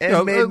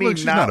and made me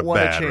not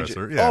want to change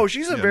it. Yeah. Oh,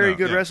 she's a very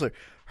good wrestler.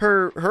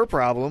 Her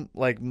problem,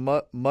 like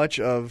much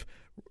of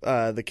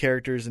the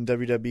characters in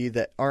WWE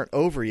that aren't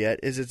over yet,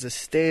 is it's a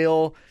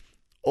stale,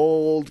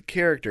 old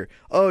character.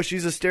 Oh,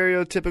 she's a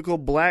stereotypical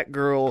black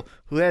girl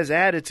who has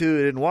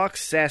attitude and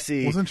walks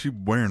sassy. Wasn't she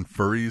wearing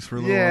furries for a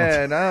little while?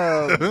 Yeah,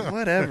 no,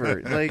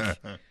 whatever. Like,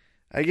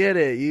 I get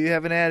it. You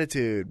have an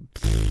attitude.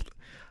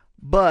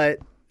 But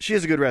she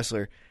is a good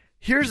wrestler.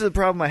 Here's the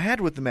problem I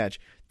had with the match.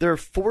 They're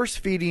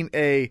force-feeding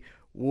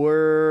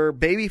we're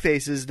baby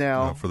faces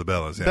now. For the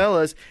Bellas, yeah.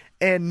 Bellas.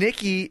 And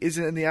Nikki is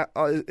on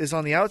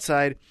the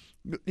outside,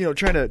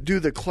 trying to do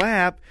the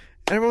clap.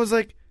 And everyone's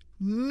like,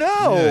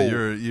 no.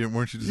 Yeah,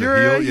 weren't you just you're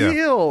a heel? A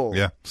heel.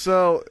 Yeah.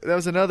 So that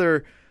was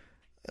another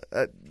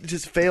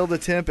just failed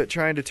attempt at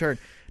trying to turn.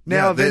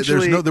 Now,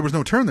 eventually, there was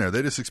no turn there.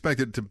 They just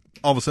expected to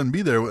all of a sudden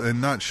be there and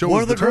not show one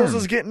us of the turn. girls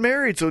is getting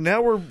married, so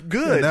now we're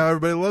good. Yeah, now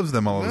everybody loves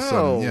them all of a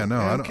sudden. Yeah, no,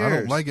 I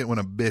don't like it when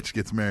a bitch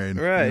gets married.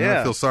 Right,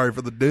 I feel sorry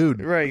for the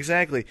dude. Right,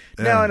 exactly.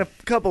 Yeah. Now, in a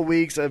couple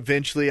weeks,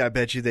 eventually, I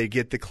bet you they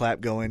get the clap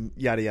going,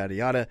 yada, yada,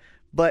 yada.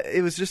 But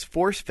it was just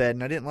force-fed,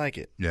 and I didn't like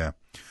it. Yeah.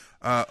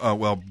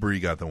 Well, Brie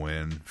got the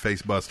win.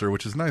 Face buster,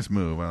 which is a nice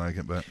move. I like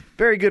it, but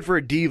very good for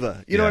a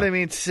diva. You know what I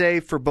mean?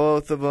 Safe for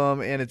both of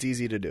them, and it's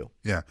easy to do.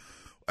 Yeah.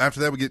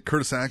 After that, we get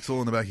Curtis Axel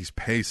in the back. He's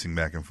pacing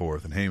back and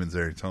forth, and Heyman's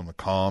there. He's telling him to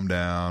calm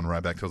down.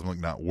 Ryback tells him like,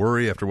 not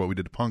worry after what we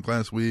did to Punk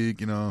last week.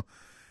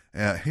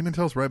 Heyman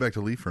tells Ryback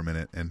to leave for a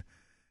minute, and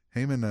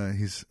Heyman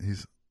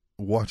he's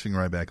watching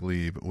Ryback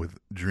leave with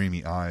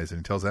dreamy eyes, and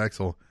he tells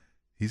Axel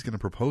he's going to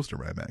propose to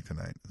Ryback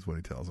tonight. Is what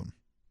he tells him,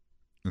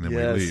 and then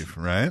we leave.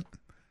 Right?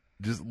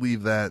 Just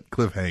leave that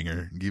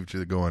cliffhanger and keep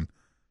you going.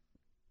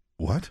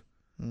 What?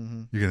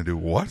 Mm-hmm. You're going to do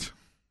what?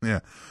 Yeah.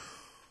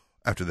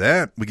 After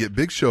that, we get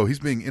Big Show. He's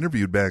being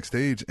interviewed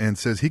backstage and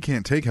says he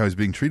can't take how he's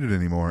being treated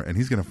anymore, and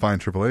he's going to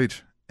find Triple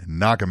H and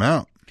knock him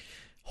out.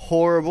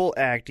 Horrible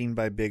acting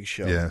by Big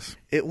Show. Yes.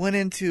 It went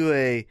into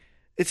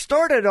it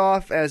started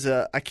off as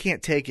I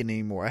can't take it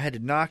anymore. I had to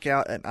knock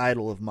out an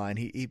idol of mine.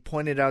 He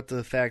pointed out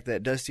the fact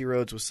that Dusty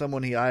Rhodes was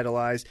someone he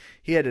idolized.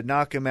 He had to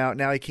knock him out.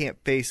 Now he can't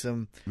face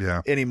him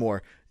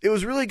anymore. It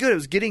was really good. It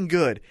was getting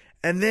good.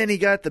 And then he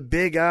got the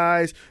big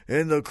eyes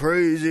and the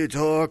crazy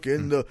talk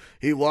and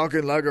he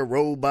walking like a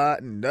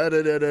robot and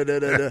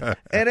da-da-da-da-da-da.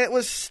 And it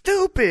was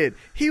stupid.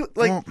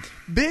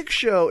 Big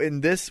Show in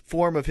this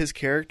form of his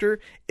character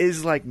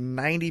is like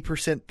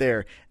 90%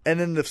 there. And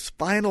then the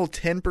final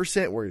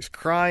 10% where he's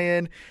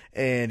crying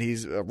and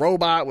he's a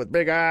robot with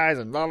big eyes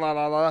and la la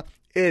la la.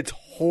 It's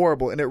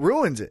horrible and it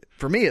ruins it,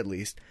 for me at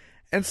least.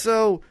 And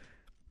so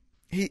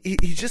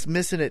he's just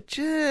missing it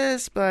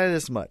just by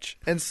this much.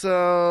 And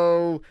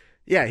so...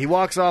 yeah, he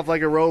walks off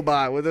like a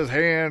robot with his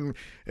hand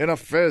in a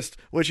fist,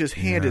 which his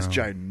hand is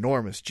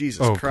ginormous.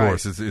 Jesus Christ! Of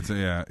course,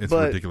 it's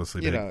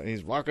ridiculously big.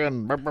 He's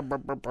walking.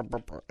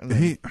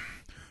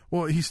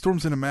 He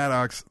storms into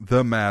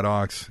the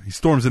Maddox. He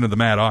storms into the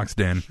Maddox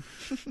den,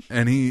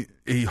 and he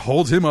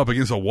holds him up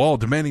against a wall,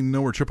 demanding to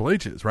know where Triple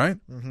H is. Right?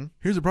 Mm-hmm.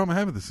 Here's the problem I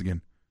have with this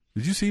again.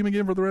 Did you see him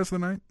again for the rest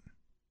of the night?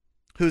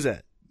 Who's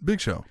that?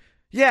 Big Show.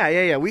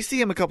 Yeah. We see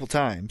him a couple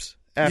times.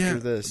 After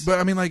this. But,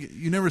 I mean, like,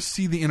 you never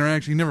see the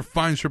interaction. You never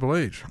find Triple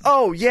H.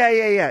 Oh,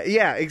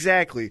 yeah,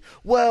 exactly.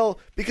 Well,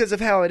 because of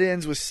how it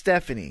ends with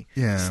Stephanie.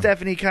 Yeah.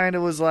 Stephanie kind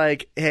of was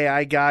like, hey,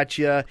 I got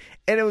you. And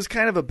it was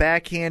kind of a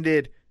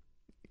backhanded,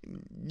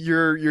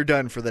 you're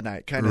done for the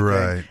night kind of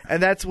thing.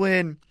 And that's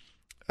when,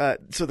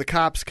 so the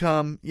cops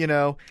come,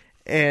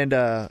 and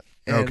okay,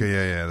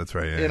 that's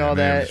right. Yeah, and all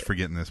that. I'm just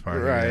forgetting this part.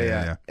 Right,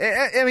 yeah.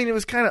 I mean, it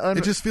was kind of...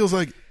 it just feels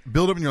like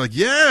build up and you're like,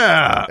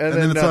 yeah! And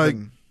then it's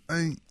nothing. like...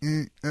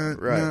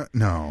 right.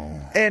 No.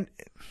 And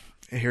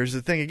here's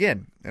the thing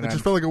again. And it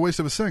just felt like a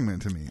waste of a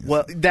segment to me.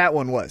 Well, that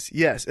one was,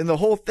 yes. And the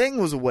whole thing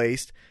was a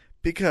waste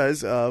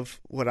because of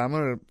what I'm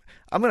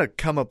gonna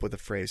come up with a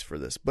phrase for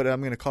this, but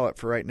I'm gonna call it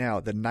for right now,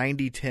 the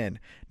 90-10.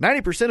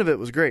 90% of it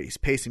was great. He's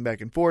pacing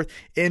back and forth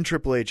in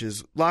Triple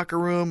H's locker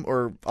room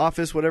or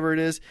office, whatever it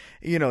is.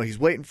 He's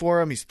waiting for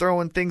him. He's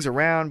throwing things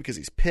around because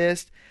he's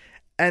pissed.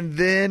 And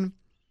then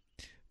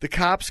the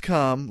cops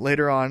come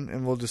later on,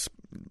 and we'll just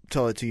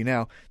tell it to you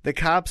now. The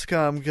cops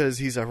come because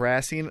he's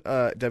harassing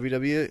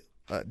WWE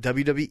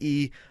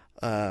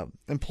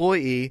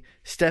employee.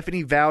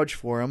 Stephanie vouched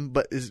for him,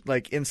 but is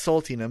like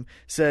insulting him.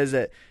 Says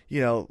that,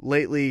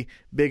 lately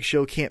Big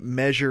Show can't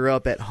measure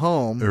up at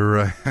home.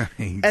 Right.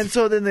 And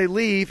so then they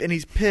leave, and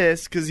he's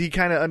pissed because he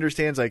kind of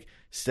understands, like,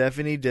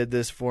 Stephanie did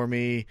this for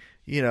me.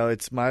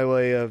 It's my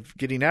way of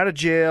getting out of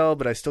jail,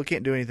 but I still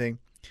can't do anything.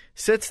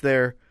 Sits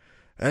there,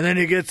 and then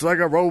he gets like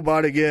a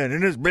robot again,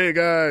 and his big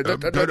eyes.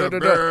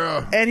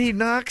 And he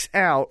knocks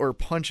out, or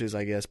punches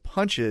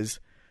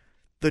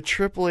the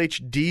Triple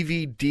H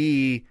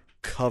DVD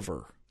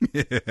cover.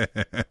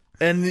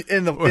 And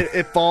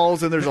it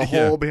falls, and there's a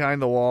hole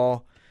behind the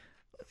wall.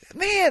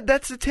 Man,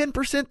 that's the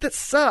 10% that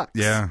sucks.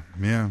 Yeah.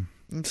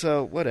 And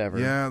so, whatever.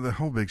 Yeah, the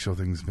whole Big Show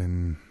thing's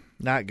been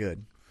not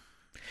good.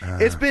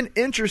 It's been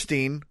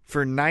interesting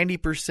for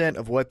 90%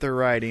 of what they're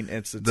writing.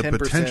 It's the 10%.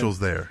 Potential's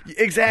there.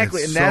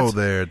 Exactly. It's and that's so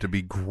there to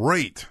be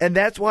great. And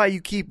that's why you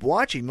keep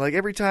watching. Like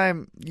every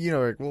time,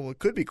 it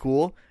could be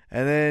cool.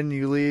 And then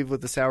you leave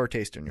with a sour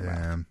taste in your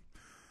mouth.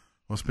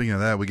 Well, speaking of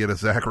that, we get a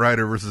Zack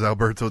Ryder versus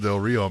Alberto Del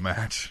Rio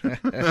match.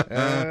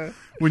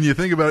 When you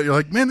think about it, you're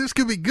like, man, this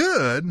could be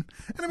good. And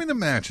I mean, the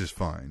match is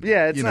fine.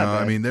 Yeah, it's not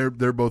bad. I mean,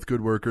 they're both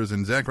good workers,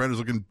 and Zack Ryder's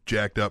looking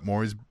jacked up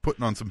more. He's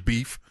putting on some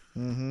beef,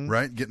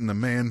 right? Getting the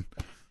man.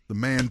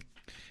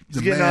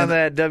 He's getting on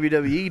that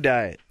WWE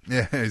diet.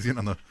 Yeah, he's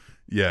getting on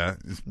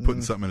he's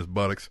putting something in his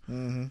buttocks.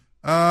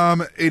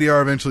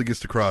 ADR eventually gets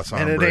to cross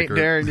arm breaker. And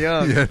it ain't Darren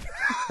Young.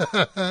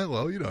 Yeah.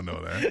 Well, you don't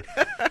know that.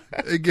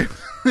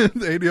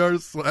 ADR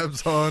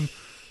slaps on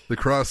the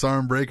cross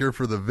arm breaker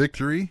for the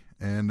victory,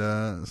 and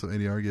so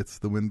ADR gets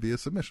the win via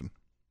submission.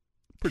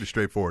 Pretty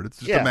straightforward. It's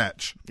just a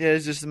match. Yeah,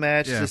 it's just a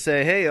match to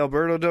say, hey,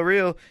 Alberto Del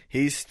Rio,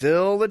 he's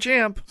still the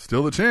champ.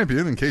 Still the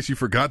champion, in case you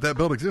forgot that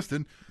belt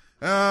existed.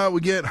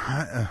 We get,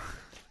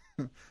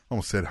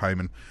 almost said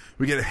Hyman.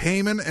 We get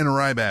Heyman and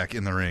Ryback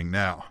in the ring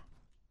now.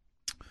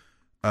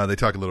 They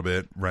talk a little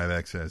bit.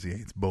 Ryback says he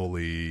hates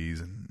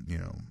bullies, and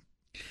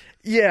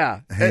yeah,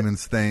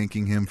 Heyman's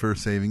thanking him for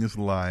saving his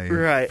life,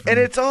 right? And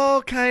it's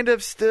all kind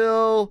of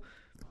still,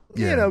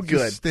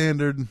 good,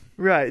 standard,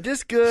 right?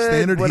 Just good,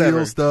 standard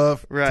heel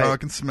stuff, right?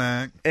 Talking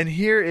smack. And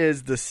here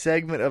is the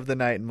segment of the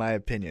night, in my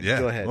opinion. Yeah.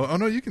 Go ahead. Well,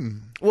 no, you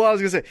can. Well, I was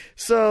gonna say.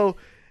 So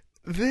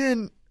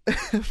then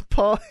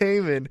Paul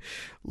Heyman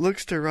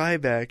looks to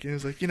Ryback and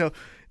is like,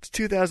 it's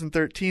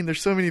 2013.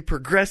 There's so many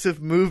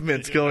progressive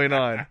movements going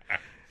on.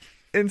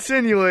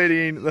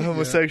 Insinuating the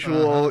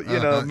homosexual,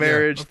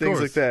 marriage, things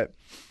like that.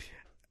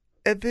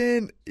 And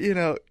then,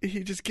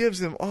 he just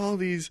gives him all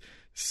these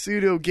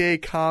pseudo-gay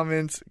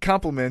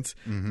compliments,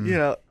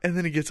 and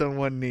then he gets on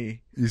one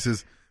knee. He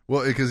says,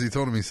 well, because he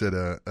told him, he said,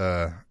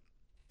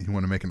 he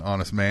wanted to make an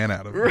honest man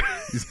out of him.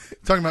 He's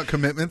talking about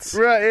commitments.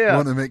 Right, yeah. He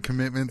wanted to make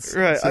commitments.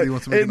 Right. He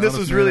wants to make and this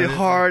was really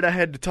hard. I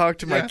had to talk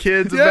to my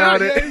kids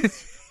about it.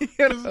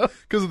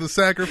 Because of the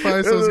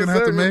sacrifice I was going to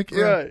have to make.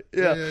 Yeah. Right,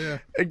 yeah.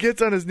 It gets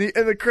on his knee,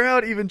 and the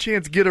crowd even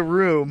chants, get a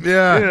room.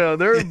 Yeah.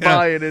 They're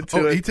buying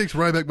into it. He takes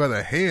Ryback by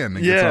the hand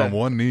and gets on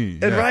one knee.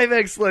 And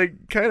Ryback's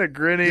like kind of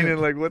grinning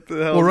and like, what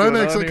the hell? Well,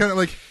 Ryback's like, kind of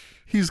like,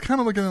 he's kind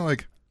of looking at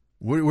like,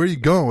 where are you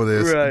going with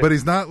this? Right. But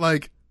he's not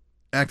like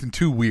acting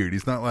too weird.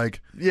 He's not like,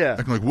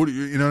 acting like, what do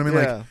you know what I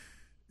mean? Like,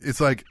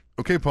 it's like,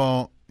 okay,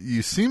 Paul,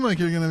 you seem like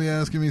you're going to be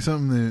asking me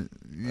something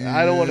that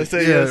I don't want to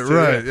say yes to.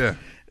 Right, yeah.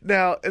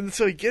 Now, and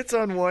so he gets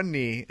on one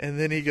knee, and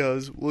then he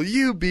goes, will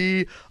you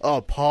be a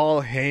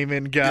Paul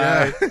Heyman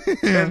guy?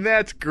 Yeah. And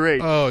that's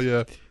great. Oh,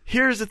 yeah.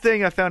 Here's the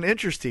thing I found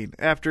interesting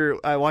after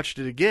I watched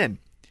it again.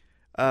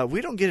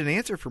 We don't get an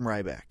answer from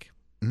Ryback.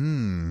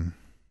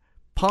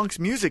 Punk's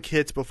music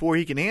hits before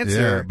he can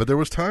answer. Yeah, but there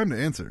was time to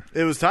answer.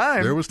 It was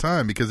time. There was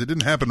time, because it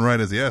didn't happen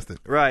right as he asked it.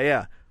 Right,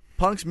 yeah.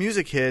 Punk's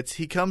music hits.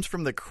 He comes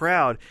from the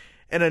crowd.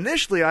 And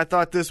initially, I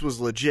thought this was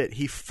legit.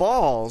 He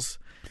falls.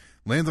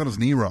 Lands on his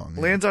knee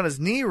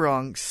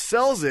wrong.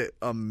 Sells it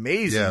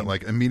amazing. Yeah,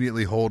 like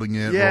immediately holding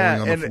it,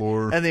 rolling on the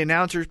floor. And the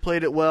announcers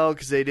played it well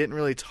because they didn't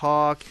really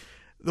talk.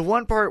 The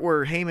one part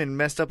where Heyman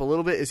messed up a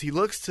little bit is he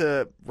looks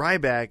to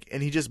Ryback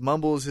and he just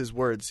mumbles his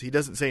words. He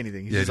doesn't say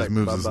anything. He just like,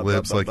 moves his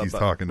lips like he's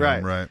talking to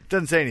him. Right.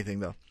 Doesn't say anything,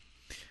 though.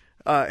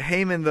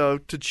 Heyman, though,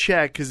 to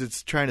check because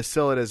it's trying to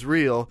sell it as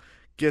real,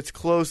 gets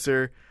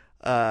closer.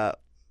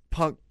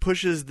 Punk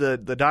pushes the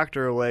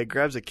doctor away,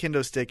 grabs a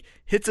kendo stick,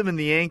 hits him in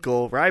the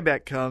ankle.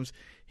 Ryback comes.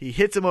 He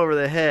hits him over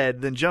the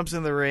head, then jumps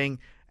in the ring.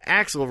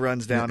 Axel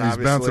runs down, He's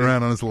obviously. bouncing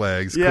around on his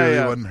legs.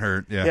 Clearly wasn't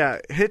hurt. Yeah,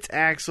 hits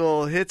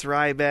Axel, hits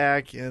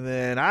Ryback, and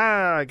then,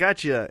 I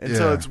got you. And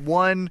so it's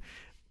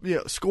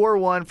score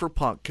one for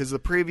Punk because the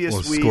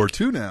previous week. Score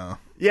two now.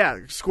 Yeah,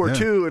 score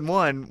 2 in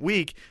 1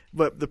 week,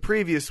 but the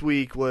previous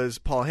week was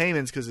Paul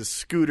Heyman's because his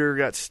scooter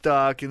got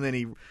stuck, and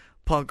then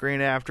Punk ran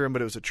after him,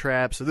 but it was a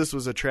trap. So this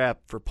was a trap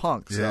for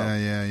Punk. So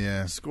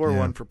yeah. Score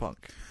 1 for Punk.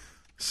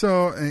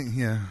 So,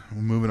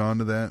 moving on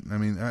to that. I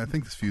mean, I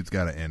think this feud's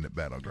got to end at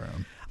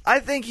Battleground. I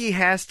think he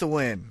has to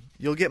win.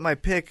 You'll get my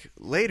pick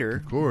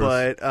later, of course.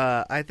 But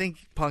I think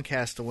Punk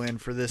has to win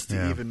for this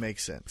to even make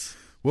sense.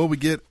 Well, we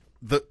get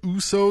the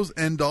Usos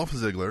and Dolph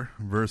Ziggler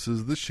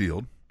versus The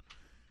Shield.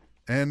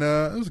 And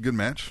it was a good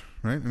match,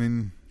 right? I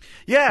mean,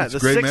 Yeah, It's the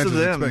great 6 match of as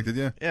them. expected,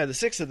 yeah. Yeah, the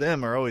 6 of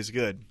them are always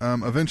good.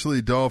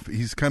 Eventually, Dolph,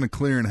 he's kind of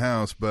clearing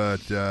house, but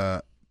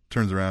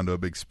turns around to a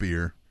big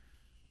spear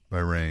by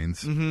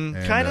Reigns.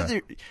 Mm-hmm. Kind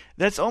of.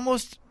 That's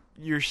almost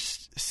your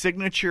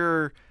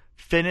signature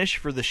finish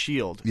for the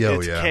Shield. Yeah,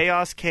 it's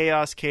chaos,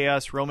 chaos,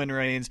 chaos. Roman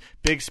Reigns,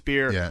 big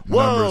spear. Yeah,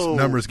 whoa,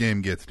 numbers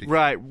game gets to you.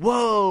 Right.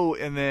 Whoa,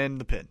 and then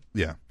the pin.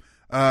 Yeah.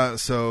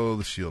 So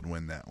the Shield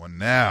win that one.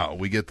 Now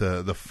we get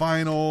the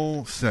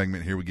final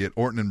segment here. We get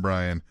Orton and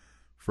Bryan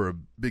for a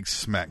big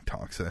smack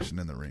talk session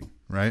in the ring,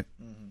 right?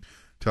 Mm-hmm.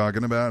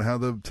 Talking about how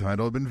the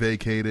title had been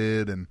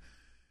vacated and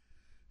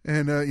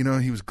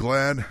he was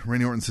glad.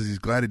 Randy Orton says he's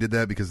glad he did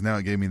that because now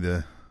it gave me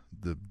the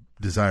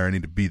desire I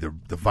need to be the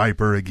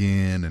Viper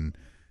again. And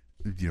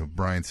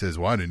Bryan says,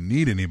 "Well, I didn't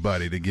need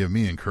anybody to give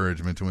me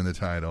encouragement to win the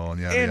title." And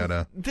yada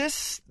yada.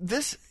 This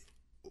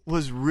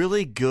was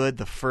really good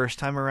the first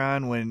time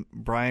around when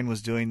Bryan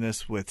was doing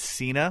this with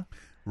Cena.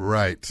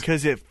 Right.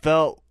 Because it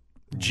felt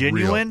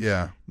genuine. Real,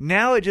 yeah.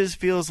 Now it just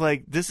feels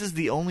like this is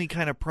the only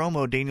kind of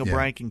promo Daniel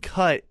Bryan can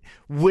cut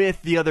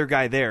with the other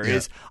guy there. Yeah.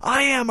 Is,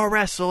 I am a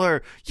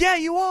wrestler. Yeah,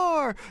 you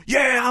are.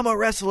 Yeah, I'm a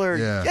wrestler.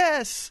 Yeah.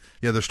 Yes.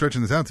 Yeah, they're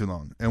stretching this out too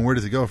long. And where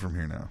does it go from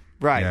here now?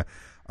 Right. Yeah.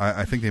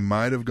 I think they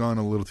might have gone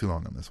a little too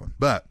long on this one.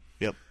 But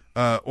yep.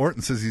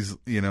 Orton says he's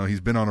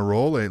been on a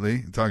roll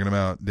lately, talking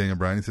about Daniel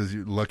Bryan. He says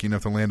you're lucky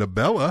enough to land a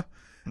Bella.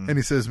 And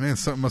he says, man,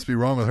 something must be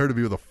wrong with her to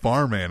be with a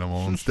farm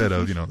animal instead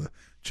of, the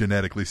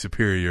genetically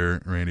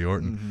superior Randy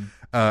Orton. Mm-hmm.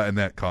 And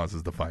that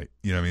causes the fight.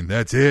 You know what I mean?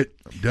 That's it.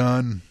 I'm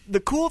done.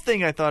 The cool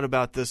thing I thought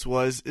about this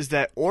is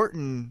that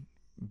Orton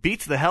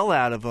beats the hell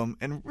out of him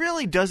and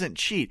really doesn't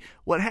cheat.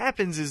 What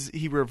happens is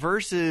he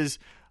reverses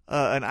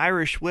an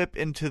Irish whip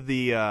into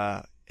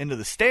the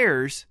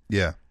stairs.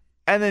 Yeah.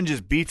 And then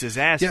just beats his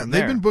ass from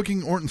there. They've been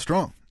booking Orton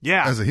strong.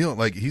 Yeah. As a heel.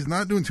 Like, he's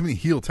not doing too many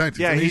heel tactics.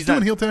 Yeah, I mean, he's doing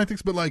not- heel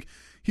tactics, but, like,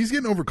 he's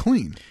getting over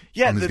clean.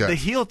 Yeah, on these the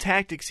guys. heel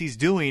tactics he's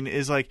doing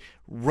is like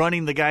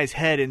running the guy's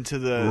head into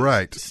the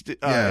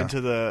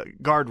into the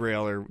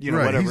guardrail or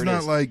right. whatever He's it not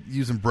is. like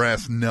using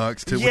brass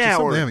knucks which is Yeah,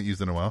 something or- they haven't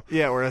used in a while.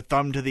 Yeah, or a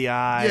thumb to the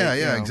eye.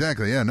 Yeah,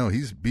 exactly. Yeah, no,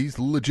 he's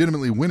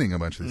legitimately winning a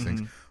bunch of these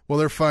things. Well,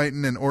 they're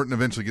fighting, and Orton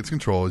eventually gets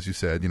control, as you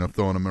said,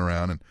 throwing him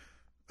around,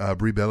 and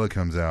Brie Bella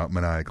comes out,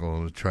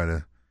 maniacal, to try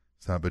to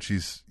stop, but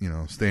she's,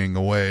 staying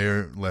away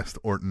or lest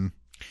Orton.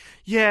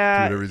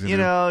 Yeah, Do whatever he's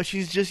gonna do.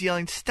 she's just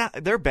yelling, stop.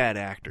 They're bad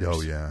actors.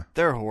 Oh, yeah.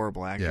 They're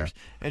horrible Yeah. actors.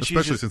 And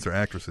Especially she's just, since they're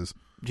actresses.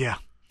 yeah.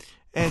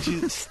 And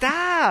she's,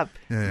 stop.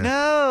 Yeah.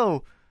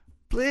 No,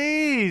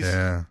 please.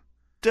 Yeah.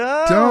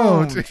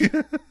 Don't.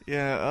 Don't.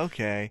 Yeah,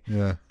 okay.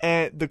 Yeah.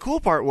 And the cool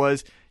part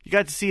was you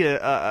got to see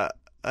an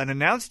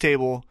announce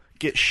table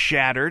get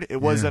shattered.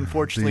 It was Yeah,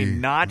 unfortunately the-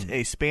 not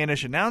a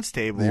Spanish announce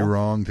table. The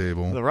wrong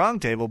table. The wrong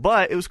table.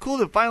 But it was cool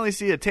to finally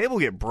see a table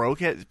get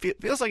broke.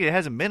 It feels like it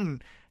hasn't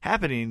been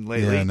happening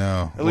lately. Yeah,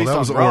 no. At least that on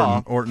was Raw.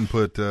 Orton. Orton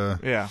put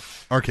Yeah.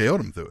 RKO'd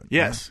him through it.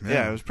 Yes.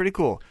 Yeah, it was pretty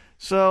cool.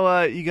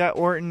 So you got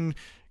Orton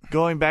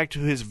going back to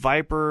his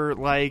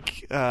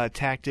Viper-like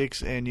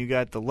tactics, and you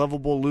got the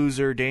lovable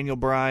loser, Daniel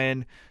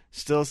Bryan,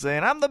 still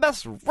saying, I'm the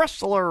best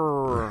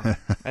wrestler.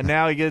 And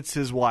now he gets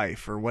his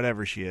wife, or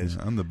whatever she is.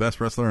 I'm the best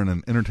wrestler in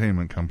an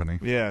entertainment company.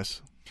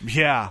 Yes.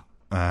 Yeah.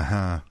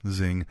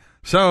 Zing.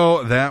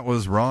 So that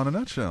was Raw in a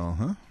nutshell,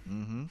 huh?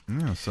 Mm-hmm.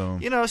 Yeah. So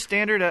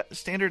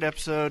Standard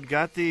episode.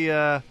 Got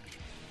the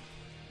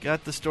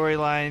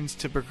storylines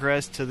to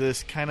progress to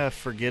this kind of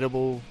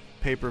forgettable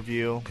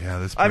pay-per-view. yeah,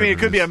 this. I mean, it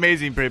could be is-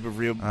 amazing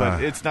pay-per-view,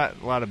 but it's not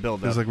a lot of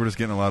build-up. Feels like we're just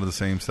getting a lot of the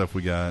same stuff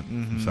we got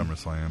from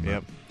SummerSlam.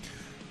 Yep.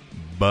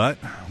 But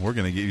we're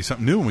going to give you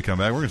something new when we come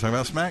back. We're going to talk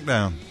about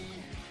SmackDown.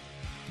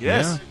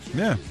 Yes.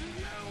 Yeah.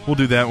 We'll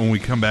do that when we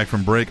come back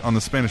from break on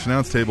the Spanish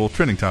Announce Table,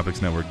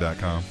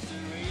 TrendingTopicsNetwork.com.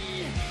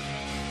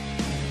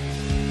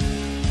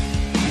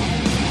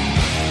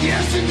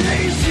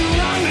 Yesterday's too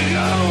long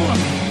ago.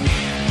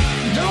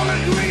 Don't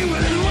agree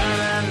with what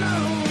I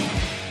know.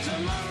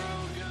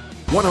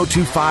 Tomorrow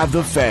 102.5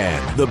 The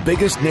Fan, the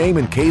biggest name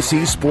in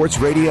KC Sports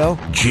Radio,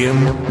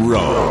 Jim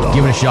Rome.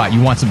 Give it a shot.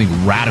 You want something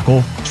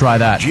radical? Try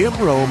that. Jim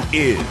Rome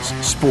is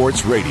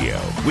Sports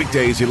Radio.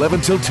 Weekdays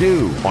 11 till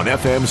 2 on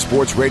FM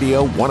Sports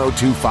Radio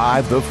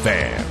 102.5 The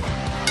Fan.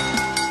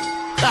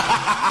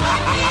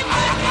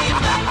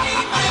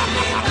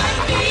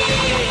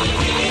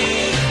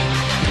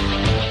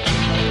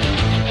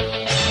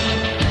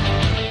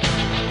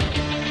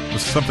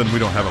 This is something we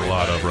don't have a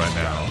lot of right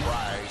now.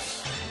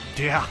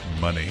 Yeah.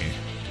 Money.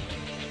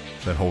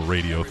 That whole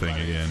radio thing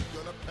again.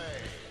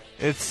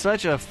 It's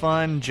such a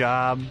fun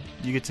job.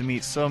 You get to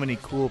meet so many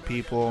cool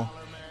people.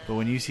 But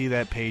when you see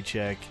that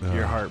paycheck,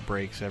 your heart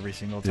breaks every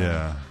single time.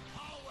 Yeah.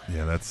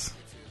 Yeah, that's...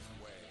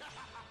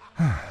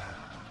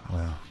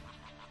 Well,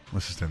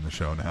 let's just end the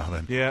show now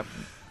then. Yep.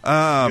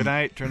 Good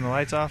night. Turn the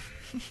lights off.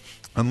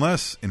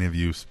 Unless any of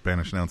you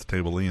Spanish Announce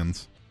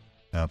Table-ians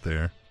out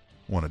there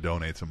want to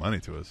donate some money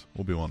to us,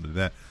 we'll be willing to do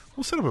that.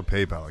 We'll set up a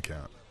PayPal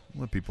account.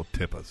 Let people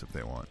tip us if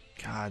they want.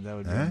 God, that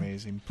would be Eh?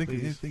 amazing. Think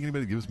Please.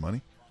 anybody give us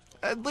money?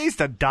 At least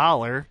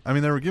 $1. I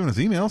mean, they were giving us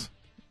emails.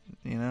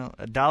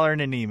 $1 in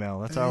an email.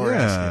 That's all we're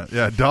asking.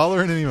 Yeah,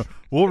 $1 in an email.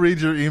 We'll read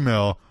your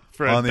email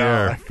For on the $1.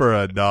 air for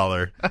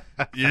 $1.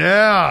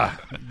 Yeah.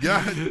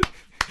 God.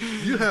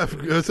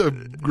 That's a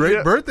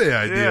great birthday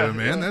idea,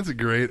 man. That's a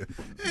great.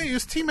 Hey,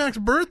 it's T-Mac's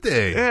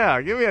birthday.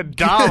 Yeah, give me $1.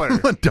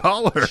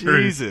 $1.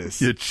 Jesus.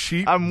 You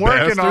cheap I'm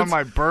working on bastards.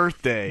 my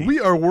birthday.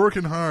 We are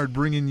working hard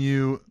bringing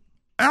you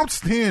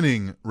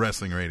outstanding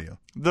wrestling radio.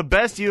 The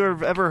best you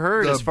have ever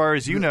heard, as far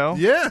as you know.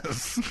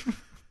 Yes.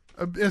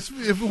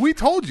 If we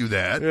told you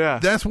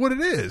that, that's what it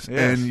is.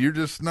 Yes. And you're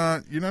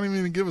not even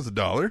going to give us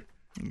 $1.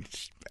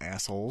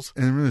 Assholes.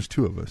 And there's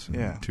two of us.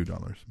 Yeah.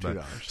 $2. But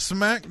 $2.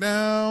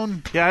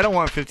 SmackDown. Yeah, I don't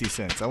want 50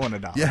 cents. I want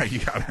 $1. Yeah, you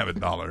got to have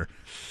 $1.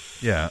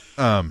 Yeah.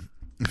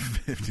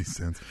 50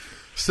 cents.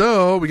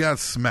 So we got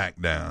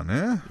SmackDown,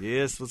 yeah?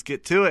 Yes, let's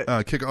get to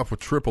it. Kick off with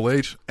Triple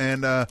H,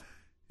 and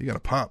you got to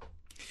pop.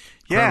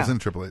 Yeah. Crowd's in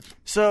Triple H.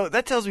 So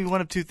that tells me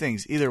one of two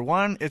things. Either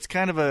one, it's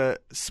kind of a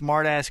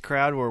smart-ass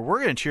crowd where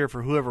we're going to cheer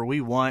for whoever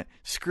we want,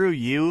 screw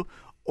you,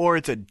 or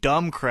it's a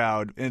dumb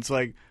crowd, and it's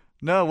like,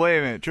 no, wait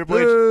a minute, Triple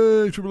H.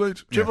 Hey, Triple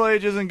H. Triple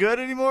H isn't good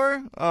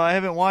anymore? Oh, I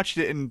haven't watched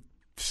it in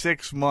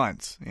 6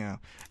 months.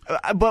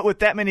 But with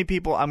that many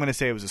people, I'm going to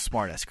say it was a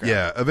smart-ass crowd.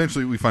 Yeah,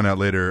 eventually we find out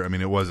later,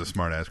 it was a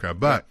smart-ass crowd.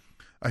 But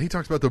he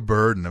talks about the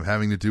burden of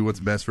having to do what's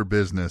best for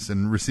business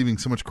and receiving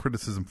so much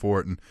criticism for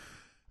it.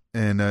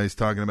 And he's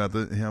talking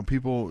about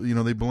people,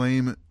 they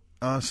blame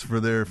us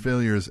for their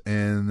failures,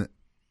 and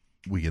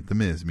we get the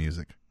Miz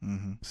music.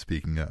 Mm-hmm.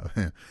 Speaking of.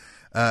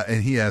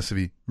 And he asks if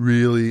he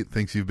really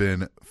thinks you've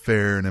been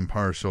fair and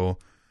impartial.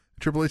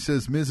 Triple H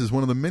says Miz is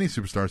one of the many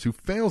superstars who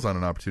fails on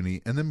an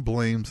opportunity and then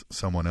blames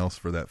someone else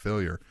for that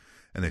failure.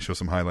 And they show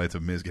some highlights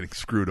of Miz getting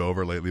screwed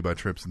over lately by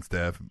Trips and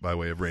Steph by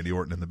way of Randy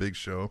Orton in the Big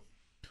Show.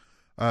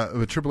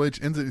 But Triple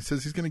H ends it. He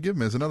says he's going to give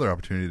Miz another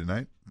opportunity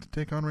tonight to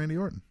take on Randy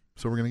Orton.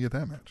 So we're going to get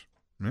that match.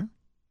 Yeah?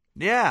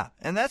 Yeah,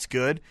 and that's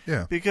good.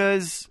 Yeah.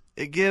 Because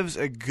it gives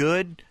a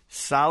good,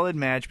 solid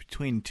match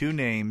between two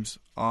names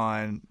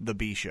on the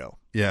B Show.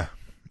 Yeah.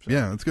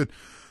 Yeah, that's good.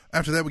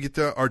 After that, we get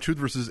R-Truth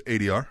versus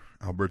ADR,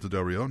 Alberto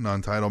Del Rio,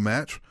 non-title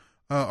match.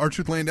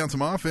 R-Truth laying down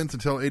some offense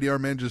until ADR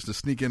manages to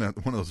sneak in one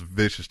of those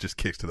vicious just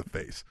kicks to the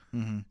face.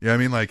 Mm-hmm.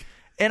 Yeah,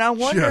 and I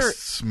wonder, just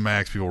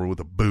smacks people with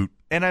a boot.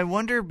 And I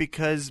wonder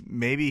because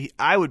maybe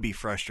I would be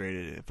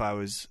frustrated if I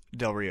was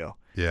Del Rio.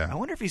 Yeah. I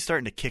wonder if he's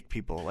starting to kick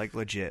people,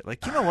 legit.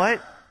 You know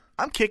what?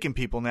 I'm kicking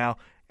people now,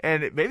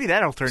 and maybe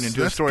that'll turn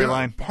into a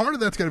storyline. Part of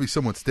that's got to be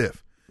somewhat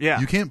stiff. Yeah.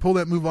 You can't pull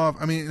that move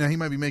off. Now he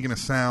might be making a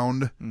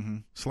sound,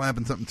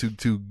 slapping something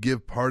to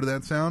give part of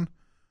that sound,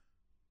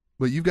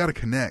 but you've got to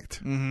connect.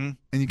 Mm-hmm.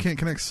 And you can't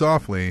connect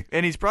softly.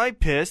 And he's probably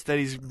pissed that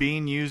he's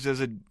being used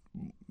as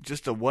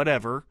just a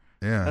whatever.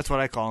 Yeah. That's what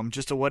I call him,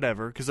 just a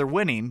whatever, because they're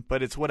winning,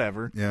 but it's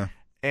whatever. Yeah.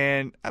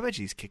 And I bet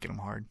he's kicking him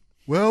hard.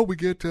 Well, we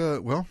get,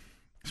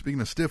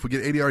 speaking of stiff, we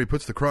get ADR. He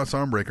puts the cross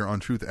arm breaker on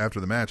Truth after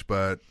the match,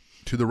 but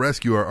to the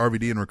rescue are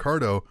RVD and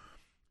Ricardo.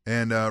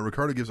 And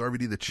Ricardo gives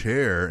RVD the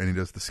chair, and he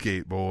does the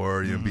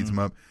skateboard, beats him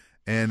up.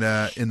 And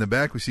in the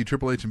back, we see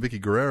Triple H and Vicky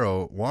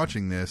Guerrero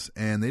watching this,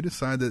 and they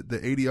decide that the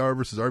ADR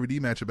versus RVD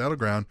match at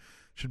Battleground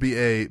should be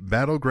a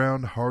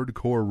Battleground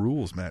Hardcore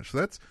Rules match. So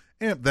that's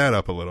amped that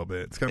up a little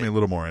bit. It's got me a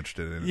little more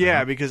interested in it.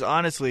 Yeah, because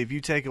honestly, if you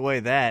take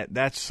away that,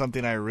 that's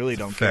something I really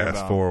don't care about.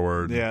 Fast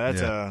forward. Yeah,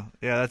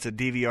 that's a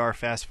DVR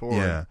fast forward.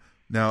 Yeah.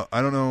 Now,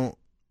 I don't know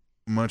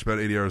much about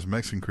ADR's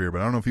Mexican career,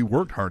 but I don't know if he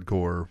worked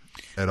hardcore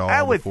at all.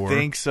 I would before.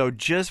 think so,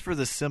 just for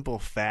the simple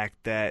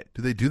fact that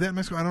do they do that in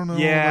Mexico? I don't know.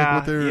 Yeah,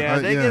 what they're,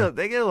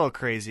 they get a little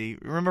crazy.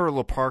 Remember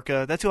La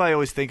Parka? That's who I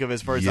always think of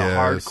as far as the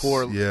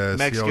hardcore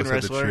Mexican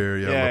wrestler.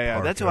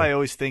 Yeah. That's who I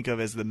always think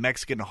of as the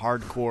Mexican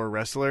hardcore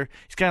wrestler.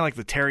 He's kind of like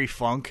the Terry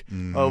Funk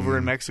over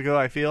in Mexico,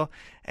 I feel.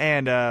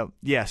 And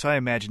so I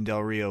imagine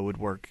Del Rio would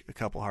work a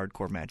couple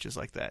hardcore matches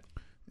like that.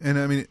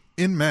 And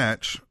in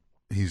match,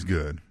 he's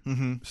good.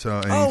 Mm-hmm.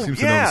 So he seems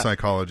to know the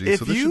psychology.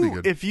 So this should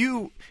be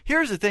good.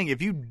 Here's the thing: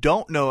 if you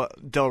don't know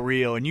Del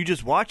Rio and you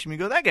just watch him, you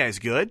go, "That guy's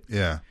good."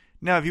 Yeah.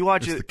 Now, if you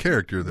watch the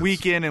character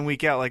week in and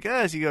week out like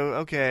us, you go,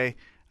 "Okay,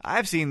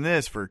 I've seen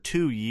this for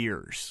 2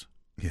 years."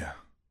 Yeah,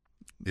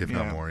 if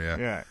not more. Yeah.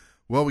 Yeah.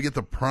 Well, we get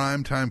the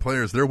prime-time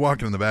players. They're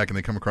walking in the back, and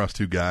they come across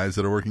two guys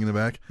that are working in the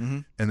back,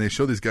 and they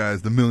show these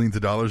guys the millions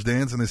of dollars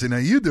dance, and they say, now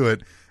you do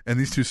it. And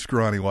these two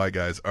scrawny white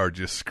guys are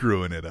just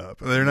screwing it up.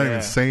 They're not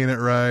even saying it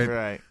right.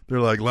 Right. They're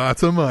like,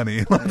 lots of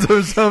money, lots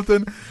of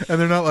something, and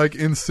they're not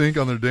in sync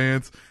on their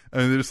dance.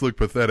 They just look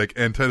pathetic.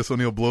 And Titus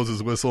O'Neil blows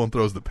his whistle and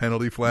throws the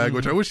penalty flag,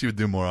 which I wish he would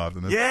do more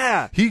often.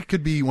 Yeah. He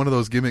could be one of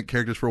those gimmick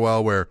characters for a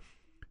while where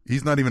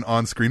he's not even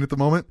on screen at the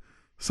moment.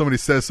 Somebody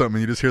says something,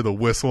 and you just hear the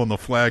whistle, and the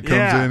flag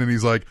comes in, and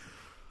he's like,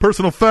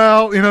 personal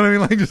foul, you know what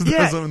I mean? Just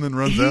does something and then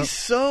runs out. He's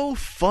so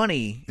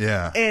funny.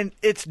 Yeah. And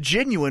it's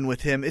genuine with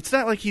him. It's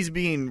not like he's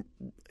being,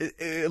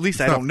 at least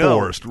it's I don't know.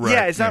 Forced, right.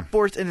 Yeah, it's not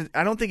forced, and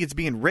I don't think it's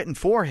being written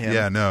for him.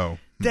 Yeah, no.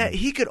 That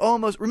he could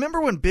almost, remember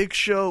when Big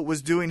Show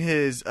was doing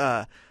his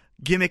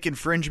gimmick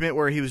infringement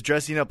where he was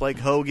dressing up like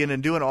Hogan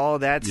and doing all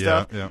of that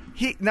stuff? Yeah.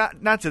 He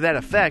not to that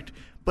effect,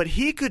 but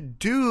he could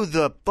do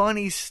the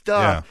funny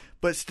stuff,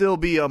 but still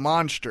be a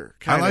monster.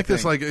 I like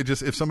this, like, it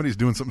just if somebody's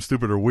doing something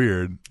stupid or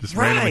weird, just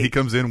Right. randomly he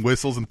comes in,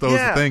 whistles, and throws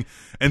Yeah. the thing,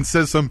 and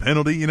says some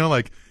penalty, you know,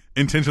 like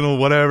intentional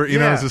whatever, you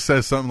know, Yeah. it just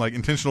says something like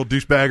intentional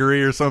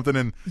douchebaggery or something,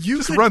 and You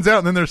just could- runs out,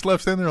 and then they're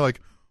left standing there like,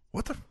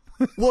 what the?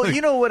 Well, Like-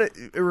 you know what it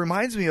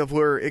reminds me of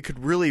where it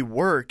could really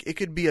work? It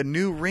could be a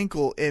new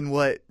wrinkle in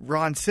what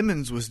Ron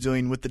Simmons was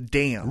doing with the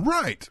dam.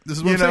 Right. This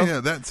is what You I'm saying. know? Yeah,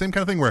 that same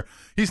kind of thing where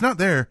he's not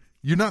there.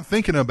 You're not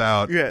thinking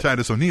about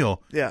Titus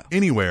O'Neil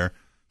anywhere.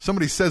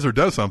 Somebody says or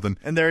does something,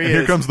 And there he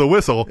here is. comes the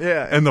whistle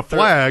and the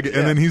flag,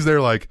 and then he's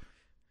there like,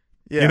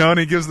 you know, and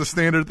he gives the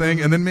standard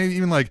thing, and then maybe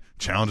even like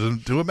challenges him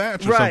to a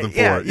match or something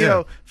for it. You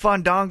know,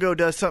 Fandango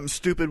does something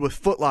stupid with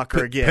Foot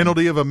Locker again.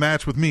 Penalty of a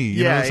match with me.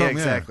 You know, something.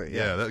 Exactly.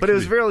 Yeah, that but could it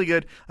was be- really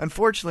good.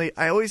 Unfortunately,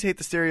 I always hate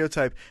the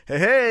stereotype.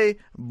 Hey,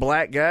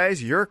 black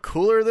guys, you're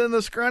cooler than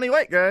the scrawny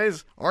white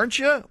guys, aren't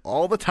you?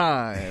 All the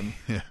time.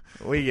 Yeah.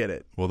 We get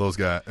it. Well, those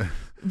guys.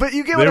 But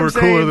you get They what I'm were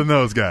saying. cooler than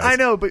those guys. I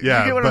know, but you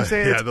get what I'm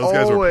saying. Yeah, It's those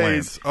guys were always,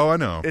 plants. Oh, I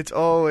know. It's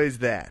always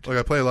that. Look,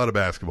 I play a lot of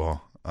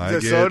basketball.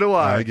 So do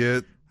I.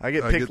 I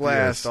get picked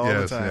last all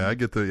the time. Yeah, I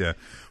get the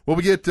Well,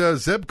 we get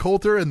Zeb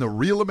Coulter and the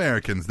Real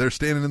Americans. They're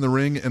standing in the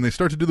ring and they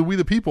start to do the We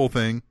the People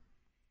thing,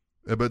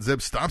 but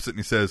Zeb stops it and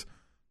he says,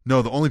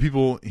 "No, the only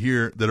people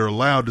here that are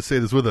allowed to say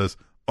this with us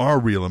are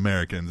Real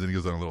Americans." And he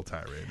goes on a little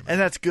tirade. And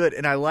that's good.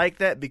 And I like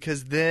that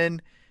because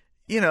then,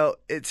 you know,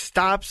 it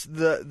stops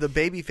the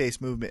babyface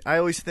movement. I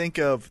always think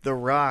of The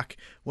Rock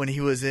when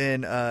he was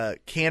in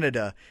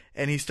Canada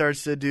and he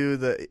starts to do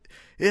the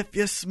 "if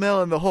you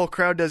smell," and the whole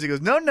crowd does. He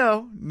goes, no.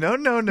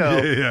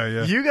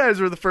 Yeah. You guys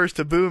were the first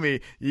to boo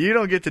me. You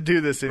don't get to do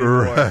this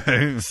anymore.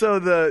 Right. So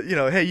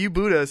hey, you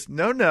booed us.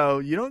 No,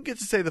 you don't get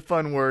to say the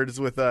fun words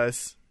with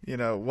us. You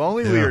know,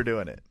 only we Yeah. are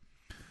doing it.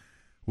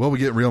 Well, we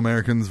get Real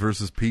Americans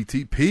versus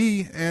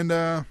PTP, and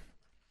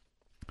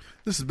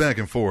this is back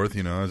and forth,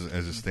 you know, as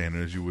a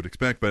standard, as you would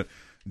expect. But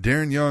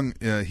Darren Young,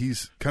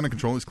 he's kind of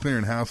controlling, he's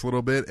clearing house a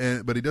little bit,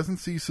 but he doesn't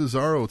see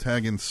Cesaro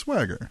tagging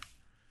Swagger.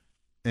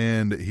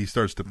 And he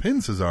starts to pin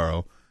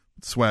Cesaro.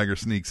 Swagger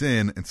sneaks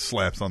in and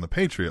slaps on the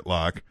Patriot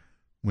lock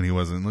when he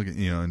wasn't looking,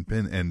 you know,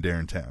 and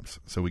Darren taps.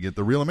 So we get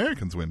the Real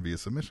Americans win via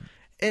submission.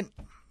 And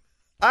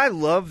I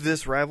love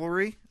this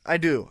rivalry. I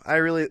do.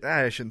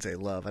 I shouldn't say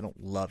love. I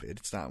don't love it.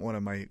 It's not one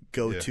of my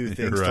go-to Yeah, things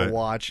you're right. to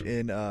watch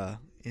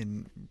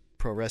in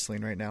pro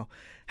wrestling right now.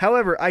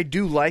 However, I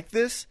do like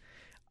this.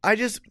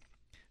 This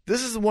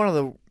is one of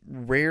the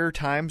rare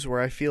times where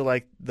I feel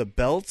like the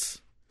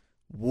belts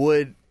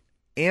would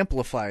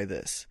amplify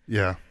this.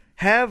 Yeah.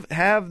 Have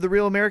the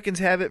Real Americans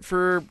have it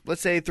for,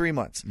 let's say, 3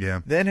 months.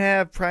 Yeah. Then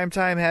have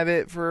Primetime have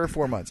it for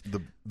 4 months.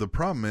 The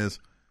problem is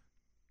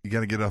you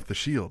got to get off the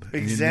Shield. And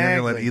you're not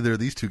Exactly. going to let either of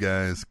these two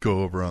guys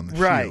go over on the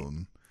Right. Shield.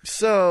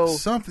 So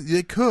Something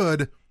they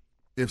could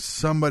if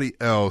somebody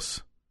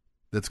else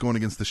that's going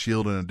against the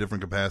Shield in a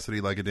different capacity,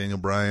 like a Daniel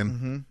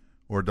Bryan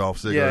or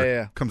Dolph Ziggler,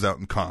 Yeah. comes out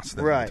and costs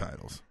them Right. the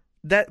titles.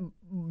 that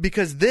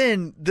because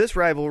then this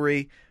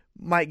rivalry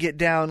might get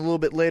down a little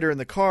bit later in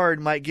the card,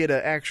 might get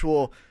an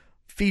actual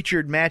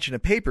featured match in a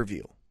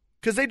pay-per-view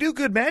because they do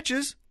good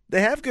matches.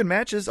 They have good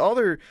matches. All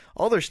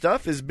their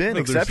stuff has been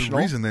Well, exceptional.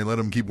 There's a reason they let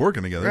them keep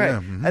working together. Right. Yeah.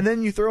 Mhm. And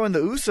then you throw in the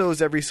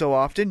Usos every so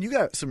often, you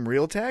got some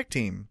real tag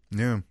team.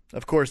 Yeah.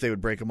 Of course, they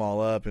would break them all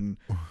up and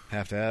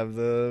have to have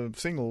the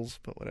singles,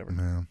 but whatever.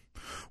 Yeah.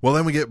 Well,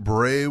 then we get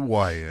Bray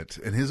Wyatt,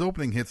 and his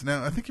opening hits.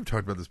 Now, I think you've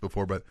talked about this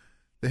before, but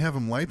they have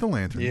him light the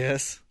lantern.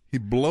 Yes. He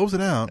blows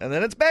it out, And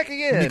then it's back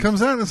again. and he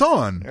comes out and it's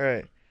on. All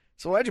right.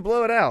 So why'd you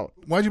blow it out?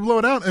 Why'd you blow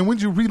it out, and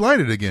when'd you relight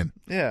it again?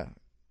 Yeah.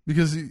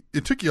 Because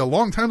it took you a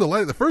long time to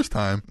light it the first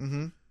time,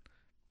 Mm-hmm.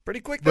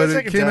 Pretty quick but that it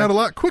second came time. out a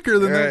lot quicker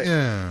than Right. that.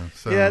 Yeah.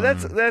 So, Yeah,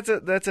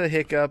 that's a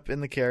hiccup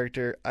in the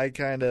character. I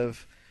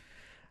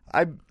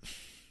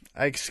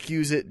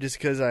excuse it just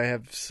because I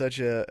have such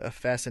a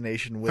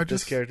fascination with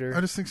this character.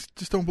 I just think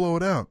just don't blow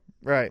it out.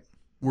 Right.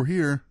 We're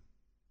here.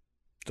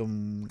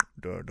 Dum,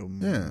 da, dum,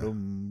 Yeah.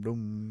 dum,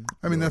 dum,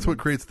 I mean, that's dum. what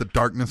creates the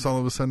darkness all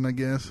of a sudden, I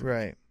guess.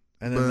 Right.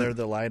 And then But- they're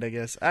the light, I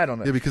guess. I don't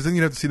know. Yeah, because then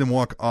you'd have to see them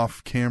walk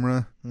off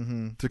camera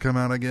Mm-hmm. to come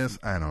out, I guess.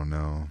 I don't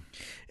know.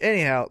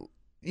 Anyhow,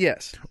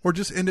 yes. Or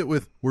just end it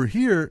with, we're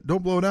here,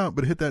 don't blow it out,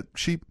 but hit that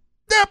sheep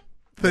yep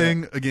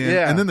thing again,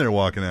 Yeah. and then they're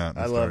walking out.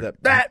 I and love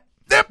start- that.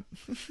 Yep.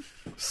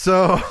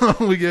 So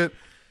we get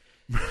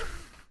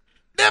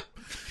yep.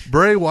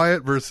 Bray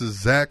Wyatt versus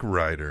Zack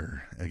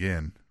Ryder.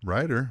 Again,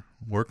 Ryder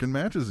working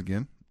matches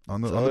again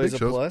on the Always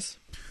big a shows.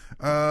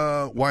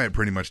 plus. Wyatt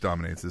pretty much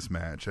dominates this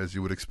match, as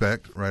you would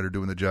expect. Ryder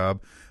doing the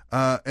job.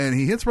 And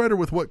he hits Ryder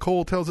with what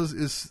Cole tells us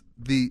is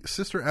the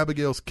Sister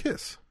Abigail's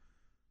kiss.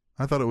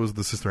 I thought it was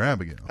the Sister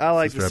Abigail. I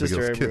like the Abigail's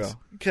Sister kiss.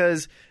 Abigail.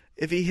 Because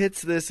if he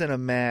hits this in a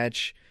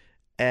match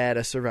at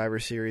a Survivor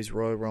Series,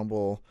 Royal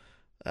Rumble,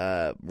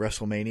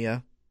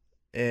 WrestleMania,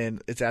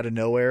 and it's out of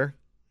nowhere,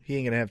 he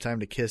ain't going to have time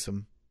to kiss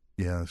him.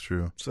 Yeah, that's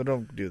true. So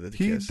don't do the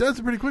He kiss. does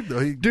it pretty quick,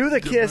 though. Do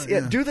the kiss.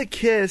 Yeah, do the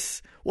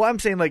kiss. Well, I'm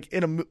saying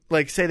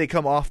like say they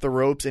come off the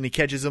ropes and he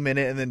catches them in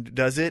it and then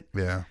does it.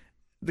 Yeah.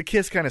 The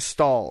kiss kind of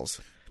stalls.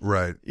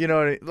 Right. You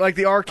know, like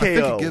the RKO.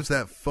 I think it gives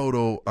that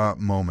photo op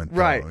moment, though,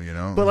 right? You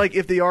know, but like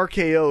if the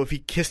RKO, if he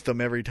kissed him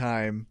every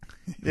time,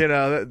 you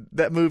know,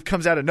 that move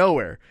comes out of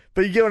nowhere.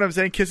 But you get what I'm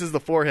saying? Kisses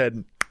the forehead.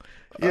 And,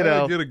 you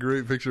know, I get a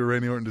great picture of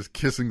Randy Orton just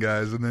kissing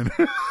guys and then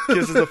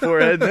kisses the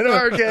forehead and then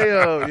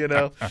RKO. You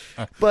know,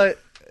 but.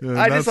 Yeah,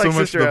 I not just like so much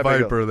Sister the Abigail.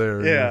 Viper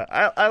there.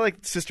 Yeah, I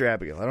like Sister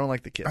Abigail. I don't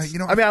like the kiss.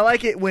 I mean, I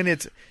like it when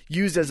it's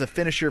used as a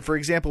finisher. For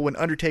example, when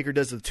Undertaker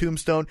does the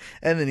tombstone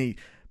and then he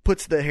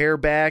puts the hair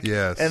back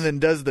Yes. and then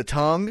does the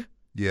tongue.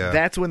 Yeah.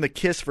 That's when the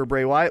kiss for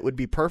Bray Wyatt would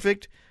be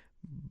perfect.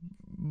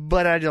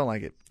 But I don't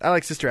like it. I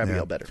like Sister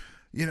Abigail better.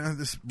 You know,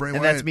 this Bray And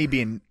Wyatt. that's me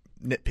being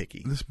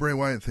nitpicky. This Bray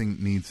Wyatt thing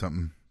needs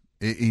something.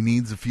 He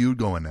needs a feud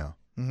going now.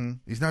 Mm-hmm.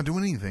 He's not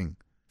doing anything.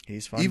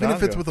 He's fun. Even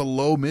if it's with a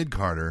low mid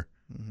Carter,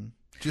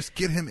 just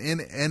get him in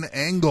an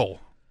angle.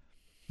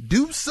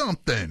 Do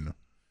something.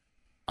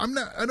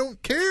 I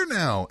don't care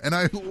now. And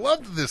I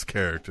loved this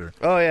character.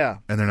 Oh, yeah.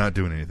 And they're not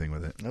doing anything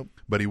with it. Nope.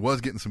 But he was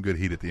getting some good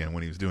heat at the end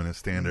when he was doing his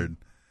standard,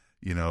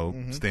 you know,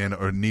 stand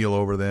or kneel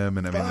over them.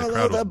 And I mean, the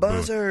crowd was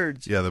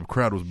buzzards. booing. Yeah, the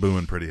crowd was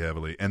booing pretty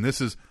heavily. And this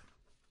is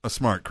a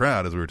smart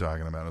crowd, as we were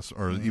talking about,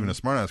 or even a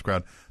smart ass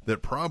crowd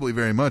that probably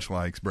very much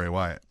likes Bray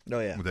Wyatt. Oh,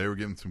 yeah. They were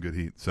getting some good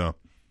heat. So,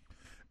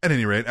 at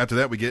any rate, after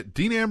that, we get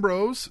Dean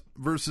Ambrose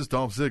versus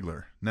Dolph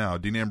Ziggler. Now,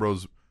 Dean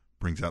Ambrose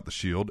brings out the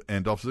Shield,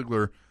 and Dolph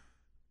Ziggler,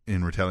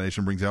 in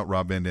retaliation, brings out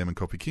Rob Van Dam and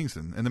Kofi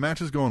Kingston. And the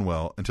match is going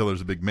well until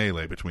there's a big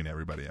melee between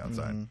everybody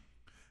outside.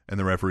 And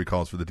the referee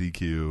calls for the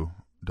DQ.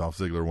 Dolph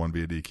Ziggler won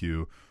via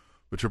DQ.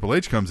 But Triple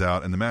H comes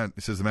out, and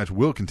says the match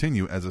will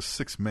continue as a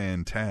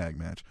 6-man tag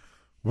match.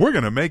 We're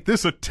going to make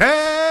this a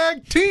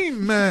tag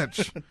team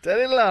match.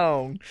 Teddy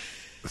Long.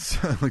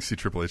 I like to see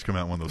Triple H come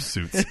out in one of those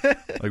suits,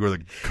 like where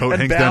the coat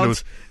And hangs bounce. down to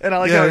his. And I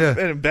like how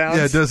it bounce.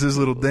 Yeah, it does his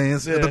little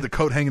dance. Yeah. The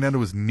coat hanging down to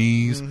his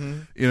knees. You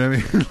know what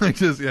I mean? Like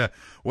just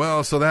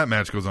Well, so that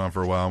match goes on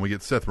for a while, and we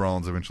get Seth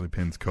Rollins eventually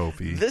pins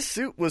Kofi. This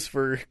suit was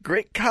for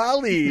Great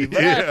Khali,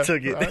 but I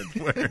took it.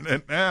 I'm wearing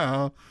it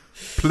now,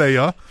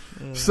 playa.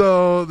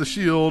 So the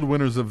Shield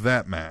winners of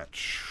that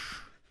match,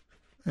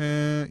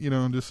 and you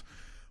know, just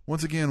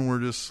once again, we're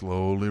just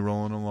slowly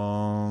rolling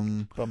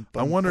along.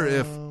 I wonder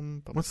if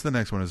what's the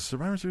next one? Is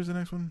Survivor Series the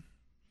next one,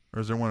 or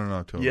is there one in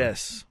October?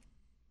 Yes.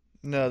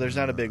 No, there's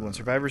not a big one.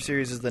 Survivor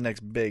Series is the next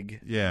big.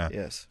 Yeah.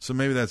 Yes. So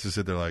maybe that's just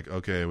it. They're like,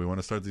 okay, we want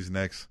to start these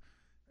next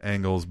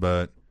angles,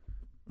 but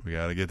we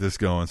got to get this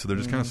going. So they're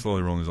just kind of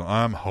slowly rolling these on.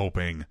 I'm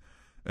hoping,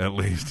 at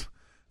least.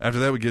 After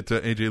that, we get to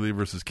AJ Lee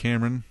versus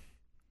Cameron.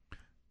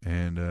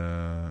 And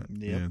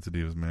yeah, it's a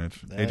Divas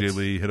match. AJ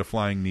Lee hit a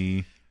flying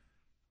knee.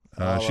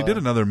 She did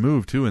another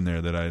move, too, in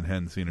there that I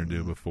hadn't seen her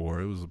do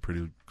before. It was a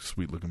pretty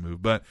sweet-looking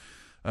move. But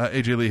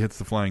AJ Lee hits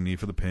the flying knee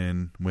for the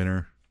pin.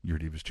 Winner, your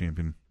Divas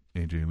champion,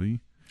 AJ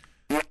Lee.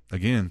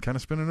 Again, kind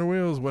of spinning her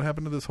wheels. What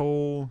happened to this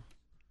whole...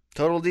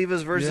 Total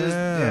Divas versus...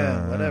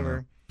 Yeah,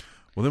 whatever.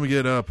 Well, then we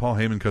get Paul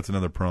Heyman cuts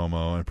another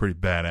promo, and a pretty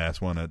badass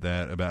one at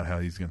that, about how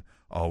he's going to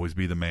always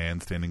be the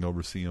man standing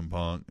over CM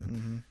Punk.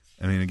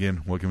 I mean,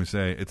 again, what can we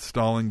say? It's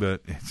stalling,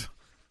 but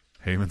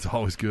Heyman's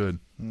always good.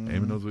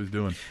 Heyman knows what he's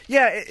doing.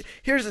 Yeah,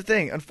 here's the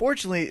thing.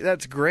 Unfortunately,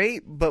 that's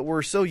great, but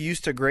we're so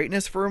used to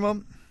greatness from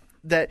him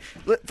that,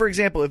 for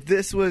example, if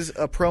this was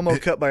a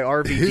promo cut by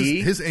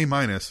RVD... His A-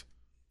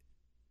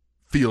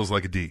 feels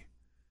like a D.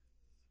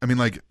 I mean,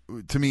 like,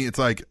 to me, it's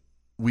like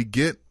we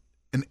get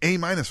an A-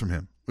 from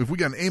him. If we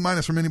got an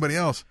A- from anybody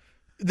else,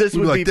 this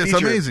would be be that's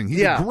featured. amazing. He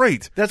did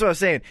great. That's what I was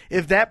saying.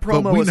 If that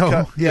promo was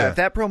cut, if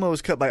that promo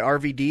was cut by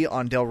RVD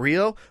on Del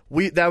Rio,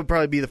 that would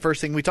probably be the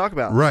first thing we talk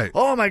about. Right.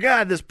 Oh my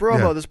God, this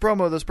promo, this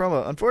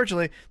promo.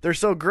 Unfortunately, they're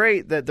so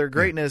great that their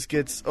greatness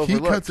gets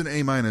overlooked. He cuts an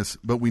A-,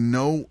 but we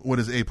know what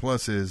his A+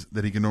 is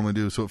that he can normally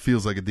do, so it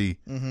feels like a D.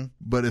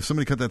 But if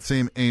somebody cut that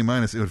same A-,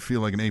 it would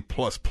feel like an A++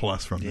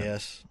 from them.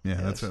 Yes.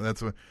 Yeah, yes.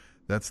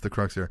 that's the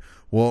crux here.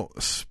 Well,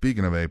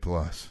 speaking of A+,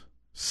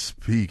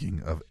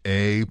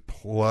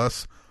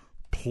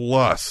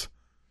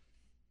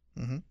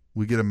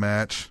 we get a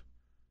match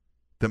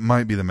that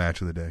might be the match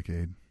of the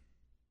decade.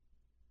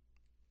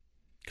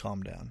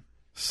 Calm down.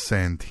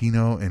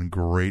 Santino and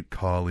Great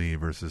Khali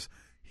versus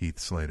Heath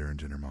Slater and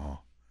Jinder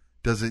Mahal.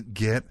 Does it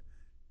get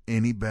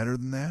any better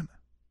than that?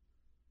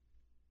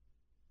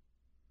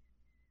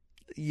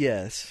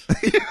 Yes.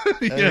 Yeah. I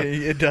mean,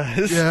 it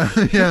does.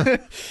 Yeah.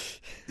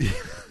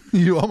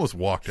 You almost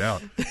walked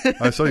out.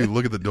 I saw you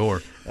look at the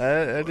door.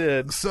 I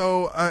did.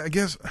 So I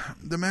guess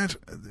the match,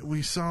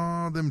 we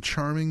saw them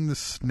charming the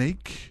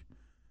snake,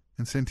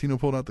 and Santino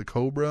pulled out the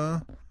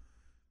cobra,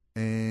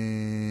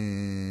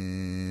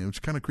 and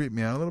which kind of creeped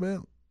me out a little bit.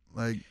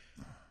 Like,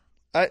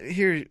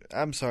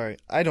 I'm sorry,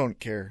 I don't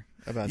care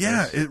about this.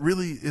 Yeah, it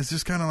really is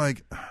just kind of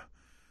like,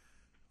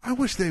 I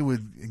wish they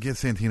would get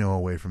Santino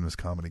away from this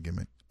comedy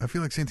gimmick. I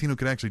feel like Santino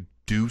could actually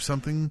do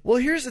something. Well,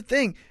 here's the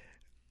thing.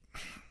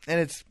 And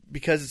it's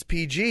because it's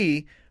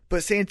PG,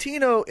 but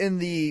Santino in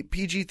the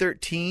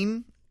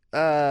PG-13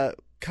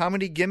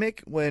 comedy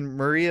gimmick when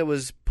Maria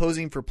was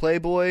posing for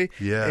Playboy,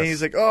 and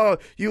he's like, "Oh,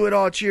 you would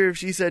all cheer if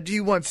she said, 'Do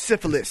you want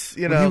syphilis?'"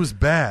 You know, he was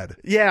bad,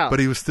 yeah, but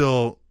he was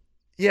still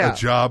a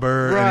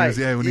jobber. Right.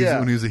 And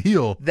when he was a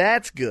heel.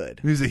 That's good.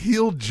 He was a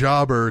heel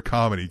jobber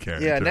comedy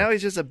character. Yeah, now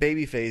he's just a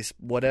babyface,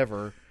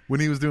 whatever. When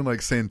he was doing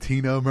like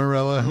Santino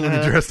Marella, when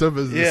he dressed up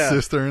as his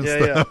sister and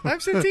stuff. Yeah. I'm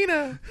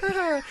Santina.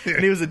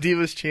 And he was a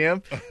Divas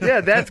champ.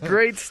 Yeah, that's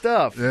great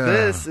stuff. Yeah.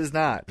 This is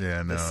not.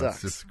 Yeah, no, this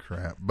sucks. it's just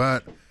crap.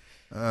 But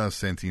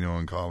Santino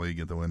and Khali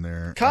get the win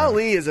there.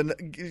 Khali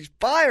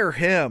fire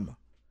him.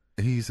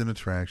 He's an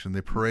attraction.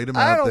 They parade him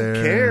I out don't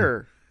there.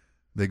 care.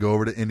 They go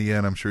over to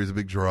Indiana. I'm sure he's a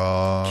big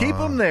draw. Keep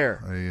him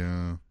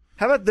there.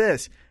 How about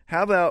this?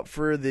 How about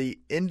for the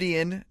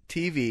Indian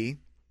TV?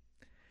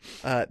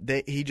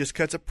 He just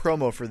cuts a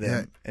promo for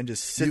them and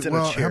just sits in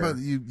a chair. How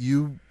about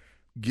you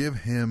give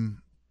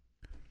him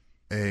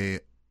a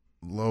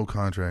low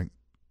contract,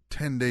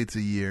 10 dates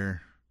a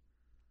year.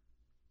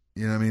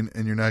 You know what I mean?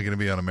 And you're not going to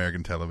be on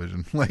American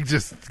television. Like,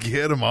 just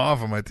get him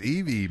off of my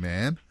TV,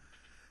 man.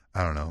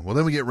 I don't know. Well,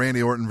 then we get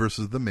Randy Orton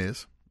versus The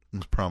Miz. It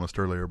was promised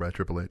earlier by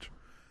Triple H.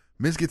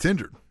 Miz gets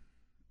injured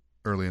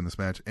early in this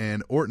match,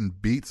 and Orton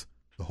beats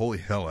the holy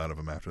hell out of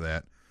him after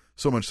that,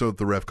 so much so that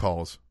the ref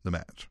calls the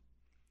match.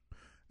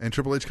 And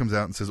Triple H comes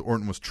out and says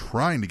Orton was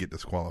trying to get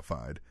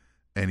disqualified,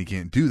 and he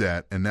can't do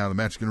that, and now the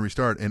match is going to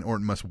restart, and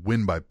Orton must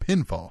win by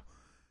pinfall.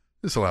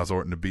 This allows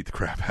Orton to beat the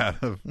crap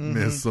out of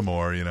Miz some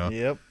more, you know?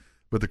 Yep.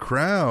 But the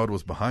crowd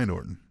was behind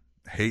Orton,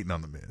 hating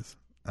on the Miz.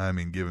 I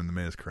mean, giving the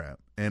Miz crap.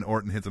 And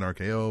Orton hits an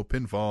RKO,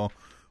 pinfall,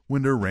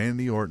 winner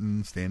Randy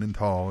Orton standing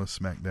tall as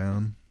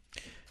SmackDown.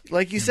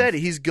 Like you said,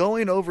 he's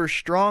going over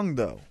strong,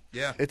 though.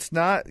 Yeah. It's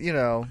not,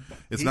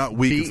 it's not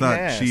weak. It's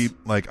not cheap.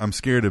 Like, I'm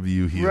scared of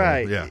you heel.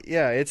 Right. Yeah.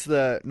 Yeah. It's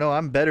no,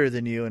 I'm better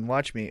than you and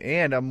watch me.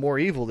 And I'm more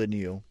evil than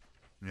you.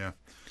 Yeah.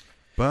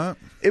 But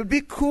it would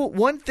be cool.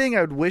 One thing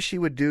I would wish he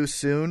would do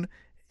soon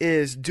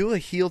is do a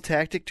heel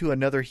tactic to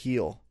another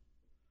heel.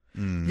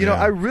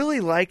 I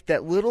really liked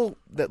that little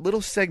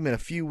segment a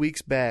few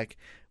weeks back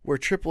where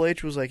Triple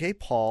H was like, "Hey,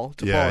 Paul,"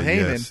 to Paul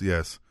Heyman.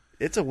 Yes.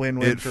 It's a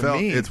win-win for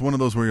me. It's one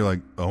of those where you're like,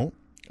 "Oh,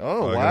 I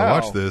wow, gotta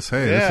watch this.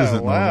 Hey, this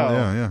isn't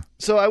normal." Yeah.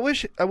 So I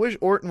wish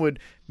Orton would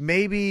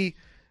maybe.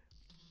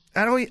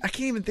 I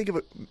can't even think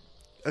of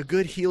a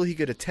good heel he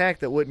could attack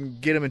that wouldn't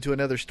get him into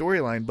another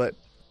storyline, but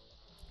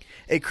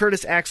a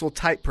Curtis Axel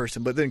type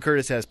person. But then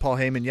Curtis has Paul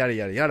Heyman, yada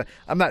yada yada.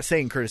 I'm not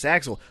saying Curtis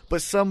Axel,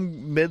 but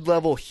some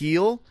mid-level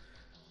heel.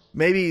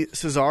 Maybe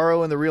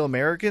Cesaro and the Real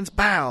Americans,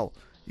 does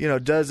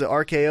the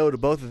RKO to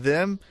both of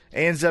them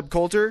and Zeb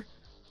Coulter,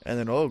 and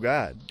then oh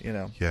god,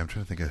 Yeah, I'm trying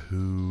to think of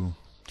who.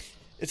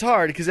 It's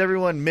hard because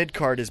everyone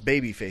mid-card is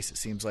babyface. It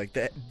seems like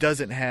that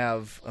doesn't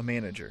have a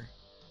manager.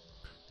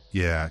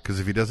 Yeah, because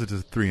if he does it to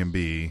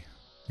 3MB,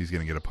 he's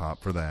gonna get a pop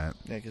for that.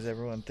 Yeah, because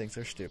everyone thinks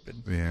they're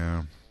stupid.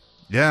 Yeah,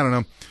 I don't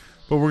know.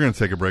 But we're going to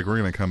take a break. We're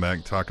going to come back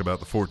and talk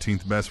about the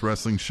 14th best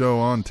wrestling show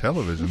on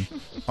television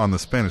on the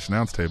Spanish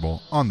Announce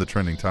Table on the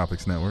Trending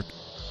Topics Network.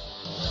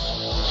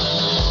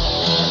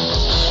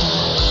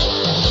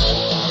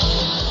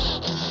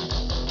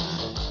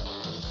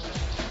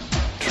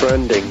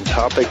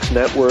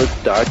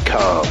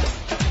 TrendingTopicsNetwork.com.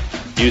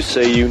 You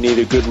say you need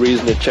a good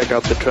reason to check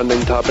out the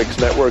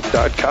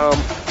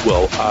TrendingTopicsNetwork.com?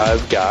 Well,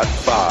 I've got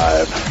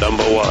 5.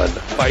 Number 1,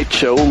 Fight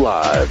Show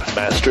Live.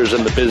 Masters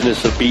in the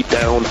business of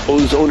beatdown,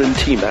 Ozone and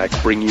T-Mac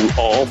bring you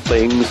all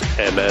things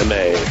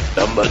MMA.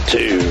 Number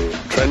 2,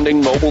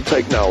 Trending Mobile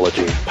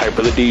Technology.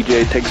 Piper the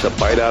DJ takes a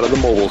bite out of the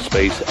mobile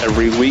space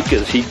every week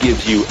as he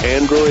gives you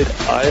Android,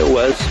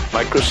 iOS,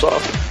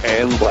 Microsoft,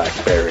 and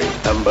BlackBerry.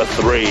 Number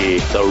 3,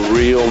 The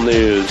Real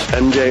News.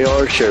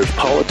 MJR shares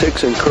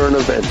politics and current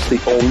events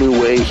the only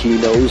way he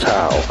knows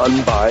how,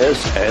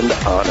 unbiased and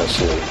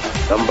honestly.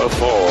 Number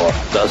 4,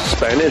 The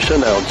Spanish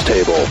Announce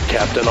Table.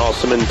 Captain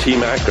Awesome and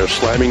T-Mac are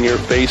slamming your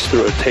face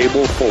through a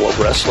table full of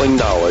wrestling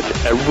knowledge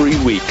every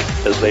week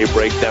as they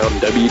break down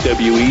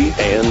WWE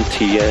and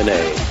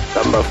TNA.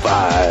 Number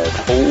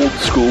 5, Old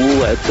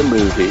School at the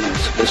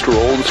Movies. Mr.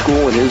 Old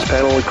School and his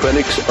panel of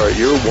critics are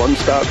your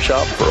one-stop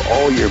shop for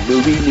all your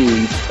movie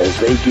needs as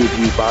they give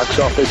you box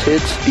office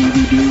hits,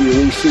 DVD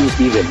releases,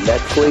 even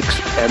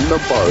Netflix, and the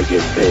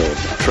bargain bin.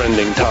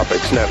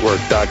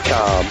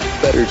 TrendingTopicsNetwork.com.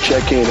 Better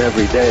check in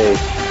every day,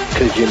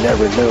 because you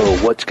never know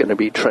what's going to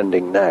be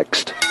trending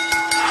next.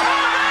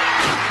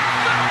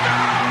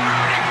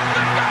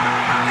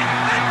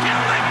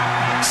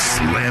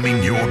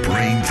 Slamming your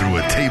brain through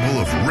a table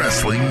of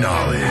wrestling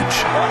knowledge. Oh my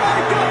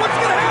God, what's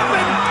going to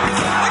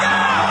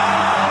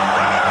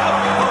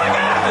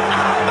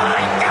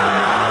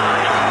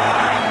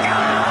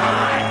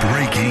happen?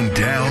 Breaking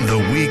down the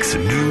week's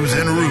news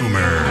and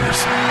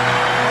rumors.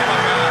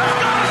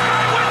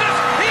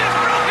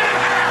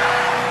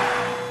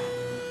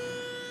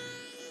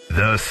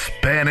 The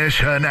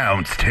Spanish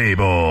Announce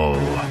Table.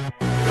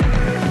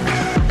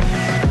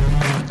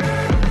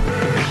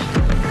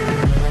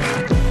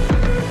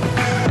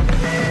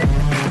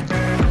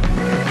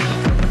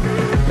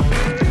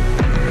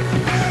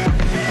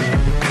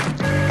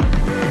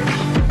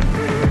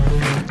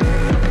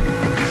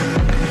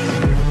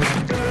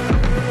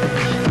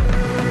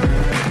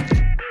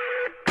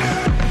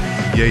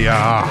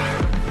 Yeah.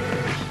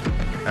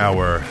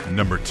 Our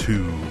number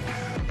 2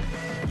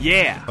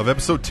 Yeah. of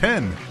episode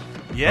 10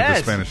 Yes.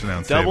 of the Spanish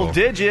Announce Double Table.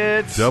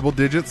 digits. Double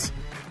digits.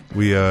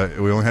 We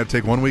only had to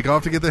take 1 week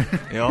off to get there.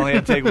 You only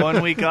have to take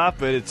 1 week off,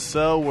 but it's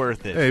so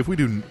worth it. Hey, if we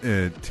do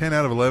 10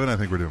 out of 11, I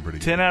think we're doing pretty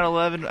good. 10 out of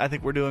 11, I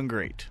think we're doing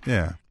great.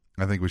 Yeah.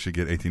 I think we should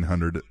get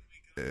 1,800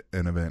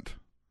 an event.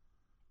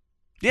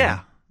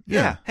 Yeah.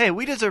 Yeah. Yeah. Hey,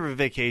 we deserve a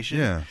vacation.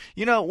 Yeah.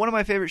 You know, one of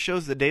my favorite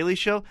shows, The Daily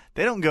Show,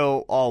 they don't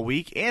go all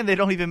week, and they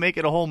don't even make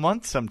it a whole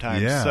month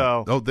sometimes. Yeah.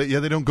 So,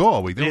 they don't go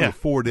all week. They only go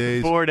 4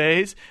 days. 4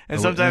 days. And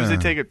sometimes they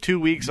take 2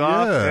 weeks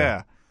off.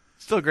 Yeah.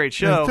 Still a great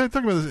show. Yeah,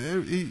 talk about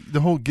this,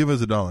 the whole give us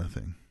 $1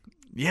 thing.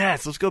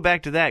 Yes, let's go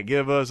back to that.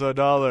 Give us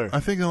 $1. I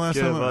think the last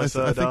time I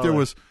think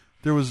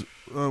there was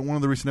one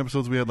of the recent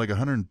episodes we had like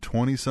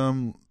 120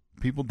 some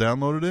people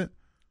downloaded it.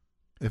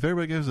 If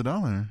everybody gives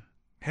 $1,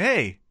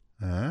 hey,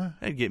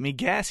 that'd get me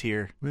gas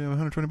here. We have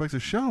 $120 a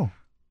show.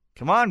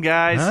 Come on,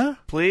 guys, Huh?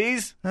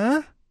 please.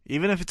 Huh?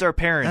 Even if it's our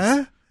parents.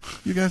 Huh?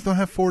 You guys don't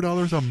have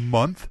 $4 a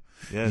month?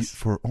 Yes.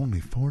 For only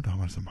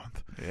 $4 a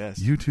month. Yes.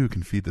 You too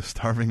can feed the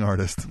starving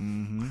artist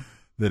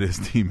that is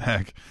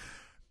T-Mac.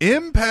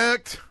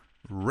 Impact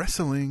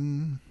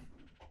Wrestling,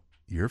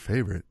 your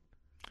favorite,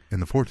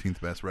 and the 14th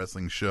best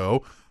wrestling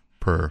show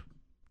per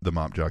the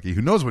Mop Jockey,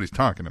 who knows what he's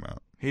talking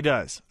about. He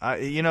does.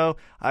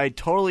 I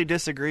totally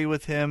disagree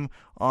with him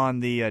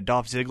on the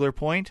Dolph Ziggler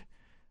point.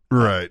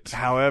 Right.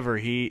 However,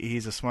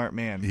 he's a smart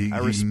man. He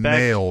respect,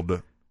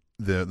 nailed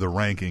the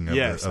ranking of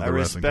the wrestling. I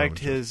respect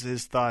commentary.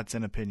 his thoughts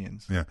and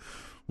opinions. Yeah.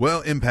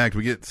 Well, Impact,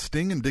 we get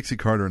Sting and Dixie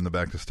Carter in the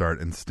back to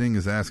start, and Sting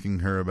is asking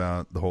her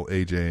about the whole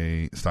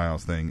AJ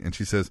Styles thing, and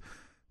she says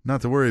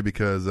not to worry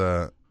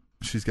because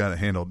she's got it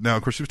handled. Now,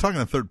 of course, she was talking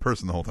in third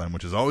person the whole time,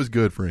 which is always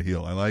good for a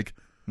heel. I like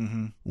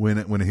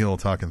when a heel will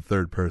talk in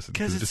third person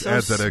because it just so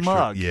adds that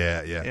smug.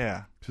 extra.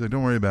 Yeah. She's like,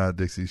 don't worry about it,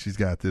 Dixie. She's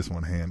got this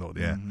one handled.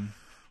 Yeah.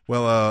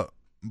 Well,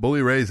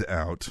 Bully Ray's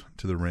out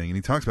to the ring, and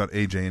he talks about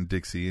AJ and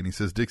Dixie, and he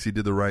says Dixie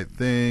did the right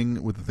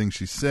thing with the things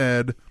she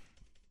said.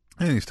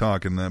 And he's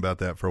talking about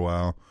that for a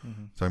while.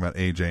 Talking about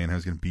AJ and how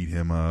he's going to beat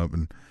him up.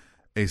 And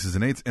Aces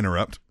and Eights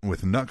interrupt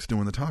with Nux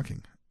doing the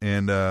talking.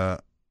 And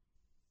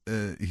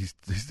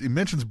he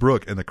mentions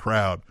Brooke, and the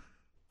crowd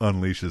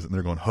unleashes. And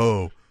they're going,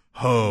 ho,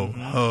 ho,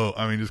 ho.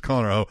 I mean, just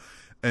calling her ho.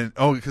 And,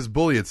 because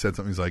Bully had said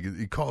something. He's like,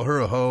 you call her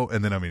a ho?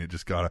 And then, it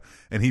just got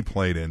and he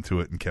played into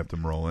it and kept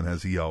him rolling,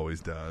 as he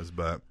always does.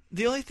 But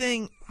the only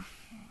thing,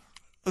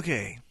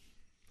 okay,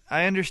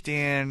 I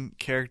understand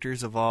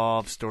characters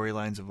evolve,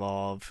 storylines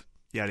evolve,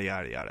 yada,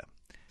 yada, yada.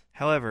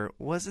 However,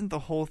 wasn't the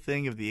whole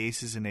thing of the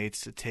Aces and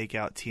Eights to take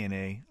out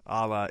TNA,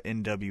 a la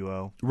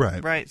NWO?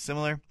 Right. Right,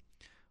 similar?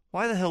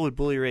 Why the hell would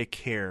Bully Ray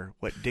care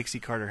what Dixie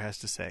Carter has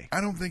to say?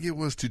 I don't think it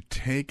was to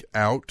take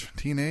out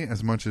TNA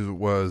as much as it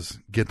was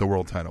get the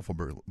world title for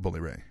Bully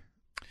Ray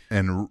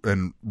and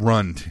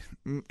run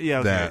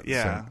that.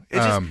 Yeah.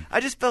 So, I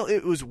just felt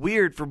it was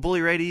weird for Bully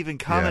Ray to even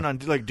comment on,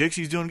 like,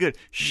 Dixie's doing good.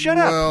 Shut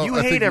up. You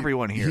hate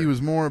everyone here. He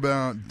was more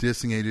about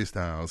dissing AJ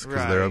Styles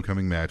because of their Right.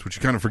 upcoming match, which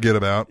you kind of forget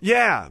about.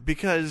 Yeah,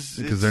 because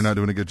they're not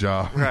doing a good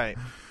job. Right.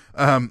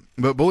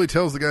 But Bully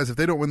tells the guys if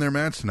they don't win their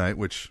match tonight,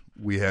 which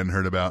we hadn't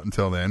heard about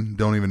until then,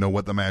 don't even know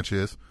what the match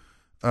is.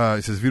 He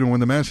says if you don't win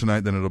the match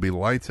tonight, then it'll be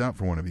lights out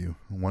for one of you.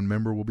 One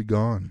member will be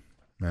gone.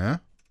 Huh?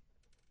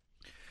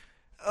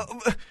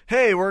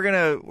 Hey, we're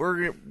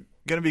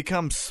gonna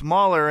become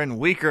smaller and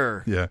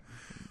weaker. Yeah.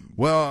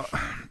 Well,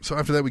 so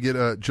after that we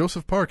get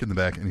Joseph Park in the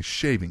back, and he's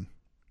shaving,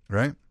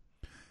 right?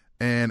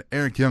 And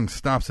Eric Young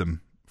stops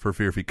him for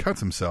fear if he cuts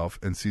himself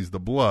and sees the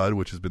blood,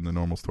 which has been the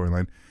normal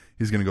storyline,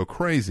 he's going to go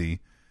crazy.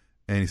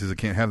 And he says, I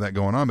can't have that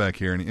going on back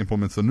here. And he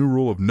implements the new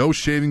rule of no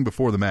shaving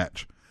before the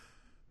match.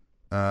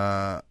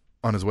 On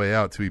his way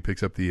out, too, he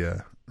picks up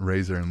the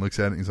razor and looks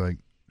at it. And he's like,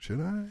 should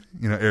I?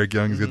 Eric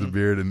Young's got the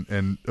beard.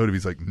 And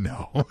ODB's like,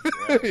 no.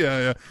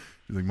 yeah.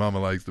 He's like, Mama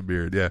likes the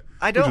beard. Yeah.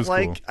 I don't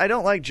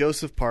like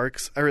Joseph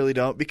Parks. I really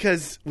don't,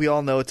 because we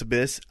all know it's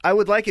Abyss. I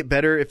would like it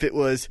better if it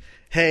was,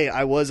 hey,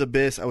 I was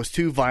Abyss. I was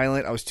too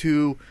violent. I was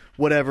too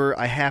whatever.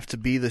 I have to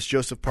be this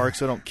Joseph Parks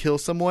so I don't kill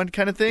someone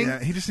kind of thing.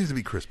 Yeah, he just needs to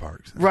be Chris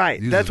Parks. Right.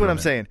 That's what I'm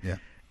saying. Yeah.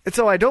 And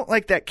so I don't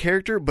like that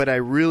character, but I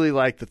really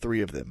like the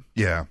three of them.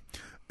 Yeah.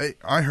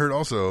 I heard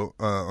also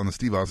on the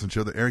Steve Austin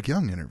show the Eric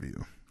Young interview.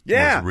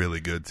 Yeah. Was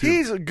really good, too.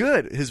 He's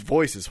good. His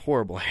voice is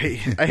horrible. I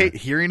hate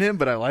hearing him,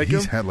 but I like him.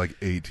 He's had like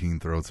 18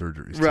 throat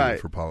surgeries right.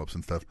 too, for polyps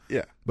and stuff.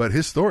 Yeah. But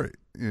his story,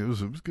 it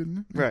was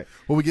good. Right.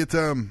 Well, we get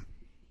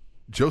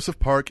Joseph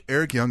Park,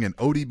 Eric Young, and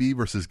ODB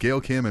versus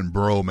Gail Kim and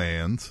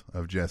Bromans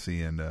of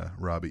Jesse and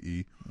Robbie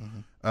E.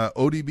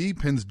 ODB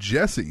pins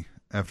Jesse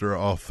after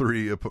all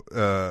three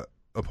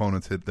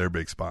opponents hit their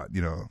big spot.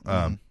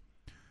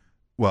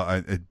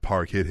 Well,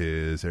 Park hit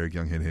his, Eric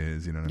Young hit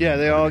his. You know what I mean?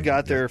 They all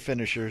got their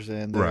finishers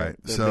in. Right.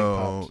 Their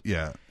so,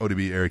 yeah,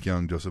 ODB, Eric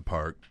Young, Joseph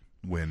Park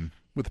win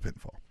with the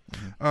pinfall.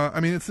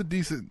 It's a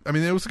decent.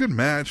 It was a good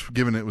match,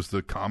 given it was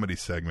the comedy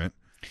segment.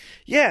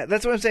 Yeah,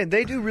 that's what I'm saying.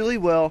 They do really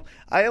well.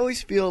 I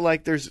always feel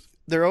like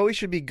there always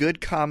should be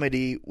good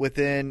comedy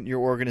within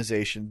your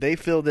organization. They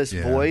fill this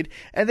void,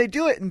 and they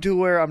do it into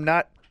where I'm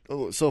not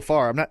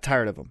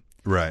tired of them.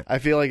 Right. I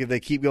feel like if they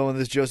keep going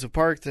this Joseph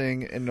Park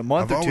thing in a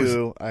month or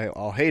two,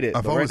 I'll hate it.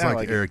 I've but always right now,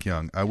 liked Eric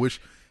Young. I wish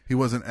he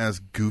wasn't as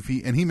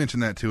goofy. And he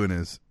mentioned that, too, in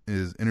his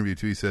interview,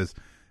 too. He says,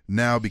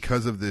 now,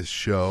 because of this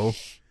show,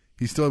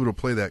 he's still able to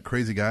play that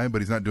crazy guy,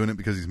 but he's not doing it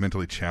because he's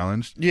mentally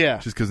challenged. Yeah.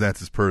 Just because that's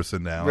his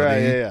personality.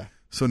 Right, yeah.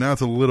 So now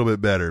it's a little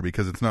bit better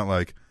because it's not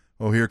like,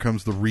 oh, here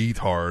comes the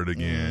retard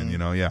again,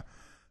 yeah.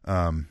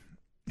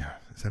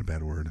 Is that a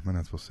bad word? Am I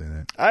not supposed to say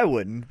that? I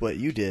wouldn't, but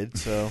you did,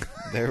 so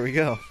there we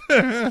go.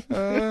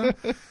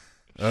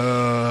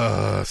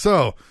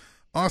 So,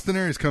 Austin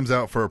Aries comes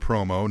out for a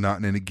promo, not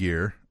in any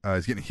gear.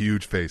 He's getting a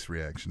huge face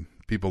reaction.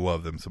 People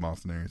love them, some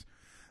Austin Aries.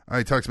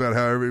 He talks about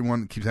how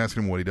everyone keeps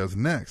asking him what he does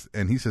next,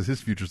 and he says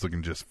his future's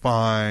looking just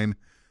fine.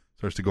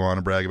 Starts to go on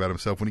and brag about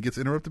himself when he gets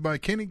interrupted by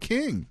Kenny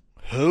King.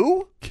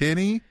 Who?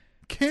 Kenny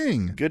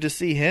King. Good to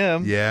see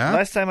him. Yeah.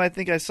 Last time I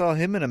think I saw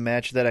him in a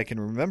match that I can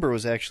remember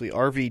was actually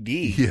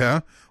RVD.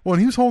 Yeah. Well, and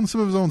he was holding some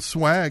of his own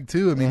swag,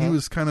 too. I mean, he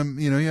was kind of,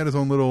 he had his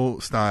own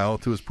little style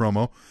to his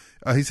promo.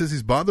 He says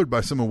he's bothered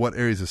by some of what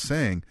Aries is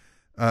saying.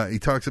 He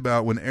talks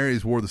about when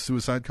Aries wore the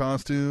suicide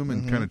costume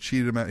and kind of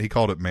cheated him out. He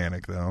called it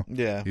manic, though.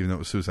 Yeah. Even though it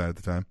was suicide at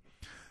the time.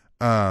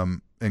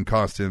 And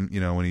cost him,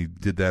 when he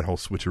did that whole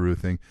switcheroo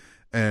thing.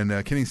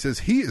 And Kenny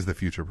says he is the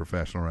future of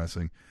professional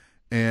wrestling.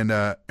 And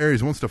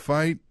Aries wants to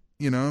fight,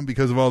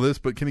 because of all this,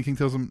 but Kenny King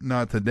tells him,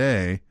 not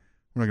today.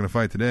 We're not going to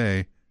fight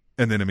today.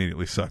 And then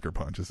immediately sucker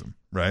punches him,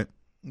 right?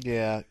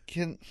 Yeah.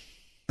 Can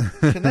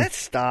that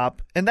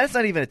stop? And that's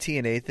not even a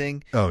TNA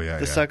thing. Oh, yeah.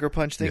 The sucker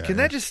punch thing. Yeah, Can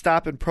that just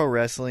stop in pro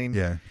wrestling?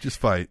 Yeah. Just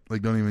fight.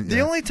 Like, don't even.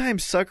 The only time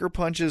sucker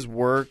punches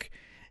work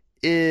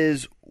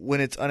is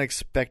when it's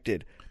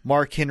unexpected.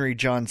 Mark Henry,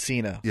 John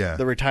Cena. Yeah.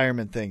 The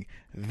retirement thing.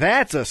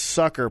 That's a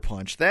sucker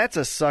punch. That's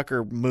a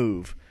sucker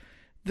move.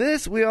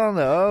 This, we all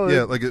know.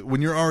 Yeah, like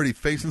when you're already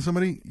facing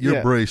somebody,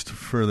 you're braced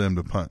for them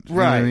to punch. You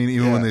Right. know what I mean?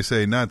 Even when they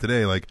say, not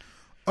today, like,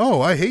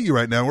 oh, I hate you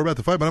right now. We're about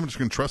to fight, but I'm just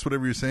going to trust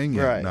whatever you're saying.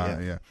 Yeah, Right. Nah,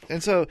 yeah.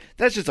 And so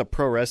that's just a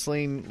pro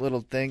wrestling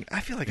little thing. I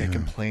feel like I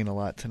complain a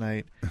lot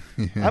tonight.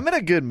 I'm in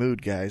a good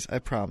mood, guys. I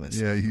promise.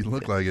 Yeah, you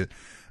look like it.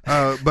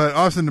 But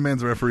Austin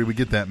demands a referee. We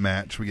get that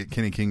match. We get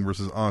Kenny King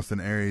versus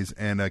Austin Aries.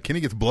 And Kenny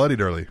gets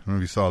bloodied early. I don't know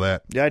if you saw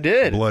that. Yeah, I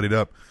did. Bloodied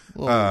up.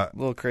 A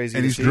little crazy.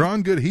 And to he's see.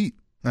 drawing good heat.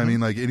 I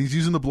mean, like, and he's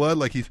using the blood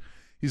like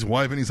he's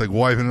wiping. He's like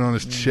wiping it on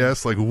his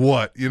chest. Like,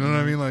 what? You know what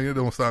I mean? Like, it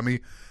don't stop me.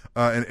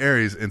 And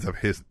Aries ends up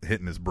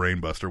hitting his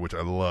brain buster, which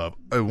I love.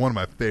 One of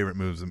my favorite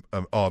moves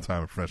of all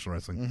time in professional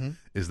wrestling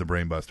is the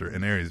brain buster.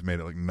 And Aries made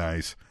it look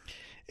nice.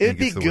 It'd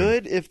be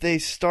good if they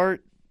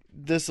start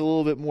this a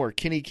little bit more.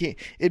 Kenny King.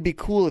 It'd be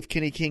cool if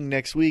Kenny King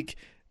next week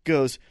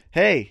goes,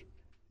 hey,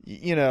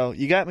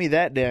 you got me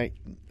that day,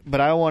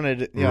 but I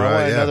wanted, I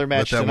want another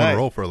match Let that tonight. one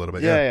roll for a little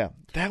bit. Yeah.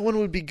 That one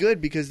would be good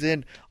because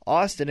then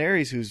Austin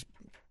Aries, who's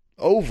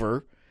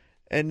over,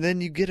 and then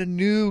you get a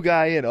new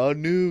guy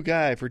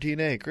for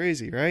TNA.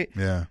 Crazy, right?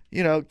 Yeah.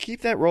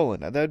 Keep that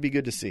rolling. That would be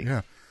good to see.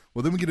 Yeah.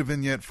 Well, then we get a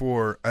vignette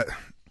for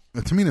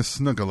Tamina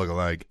Snuka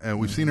lookalike.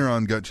 We've seen her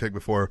on Gut Check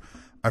before.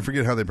 I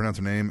forget how they pronounce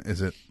her name.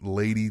 Is it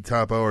Lady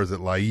Tapa or is it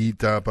Laid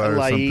Tapa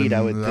or something?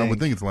 I would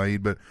think it's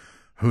Laid, but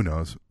who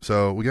knows?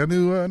 So we got a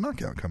new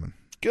knockout coming.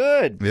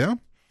 Good. Yeah.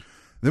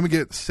 Then we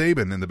get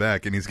Saban in the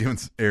back, and he's giving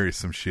Aries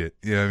some shit.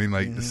 I mean,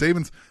 like,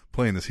 Saban's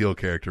playing this heel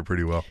character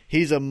pretty well.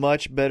 He's a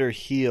much better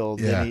heel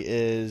than he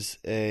is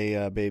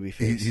a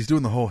babyface. He's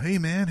doing the whole, hey,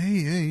 man,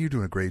 hey, you're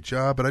doing a great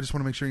job, but I just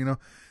want to make sure,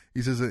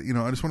 he says, I just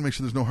want to make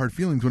sure there's no hard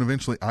feelings when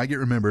eventually I get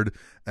remembered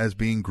as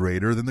being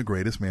greater than the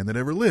greatest man that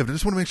ever lived. I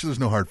just want to make sure there's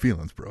no hard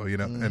feelings, bro,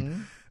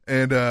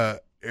 And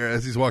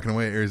as he's walking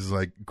away, Aries is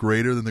like,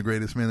 greater than the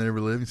greatest man that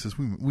ever lived? He says,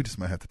 we just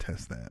might have to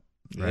test that.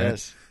 Right?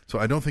 Yes. So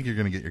I don't think you're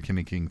going to get your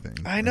Kenny King thing.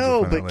 I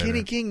know, but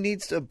Kenny King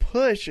needs to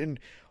push, and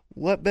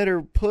what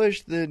better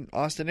push than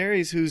Austin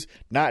Aries, who's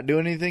not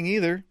doing anything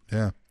either?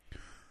 Yeah.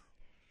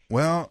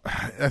 Well,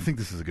 I think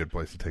this is a good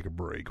place to take a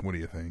break. What do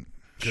you think?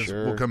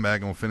 Sure. We'll come back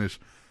and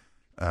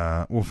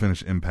we'll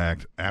finish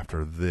Impact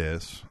after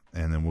this,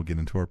 and then we'll get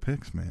into our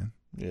picks, man.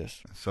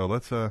 Yes. So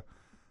let's go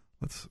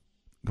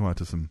out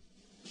to some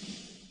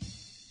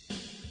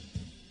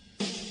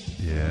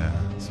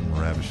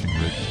Ravishing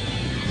Rick.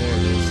 There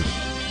it is.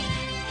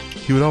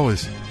 He would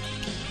always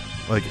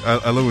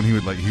I love when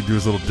he'd do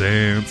his little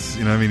dance.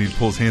 You know what I mean? He'd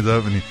pull his hands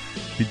up and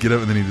he'd get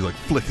up and then he'd like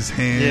flick his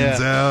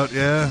hands out.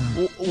 Yeah.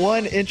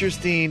 One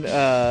interesting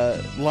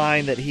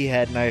line that he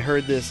had, and I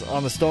heard this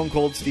on the Stone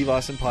Cold Steve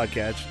Austin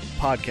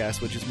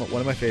podcast, which is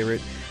one of my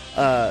favorite.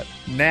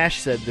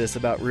 Nash said this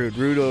about Rude.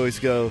 Rude always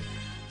go,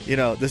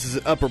 this is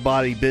an upper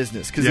body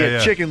business because he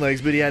had chicken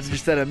legs, but he had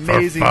just that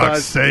amazing. For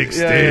fuck's sake,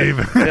 Steve!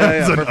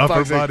 It's an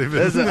upper body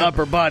business. This is an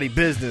upper body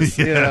business,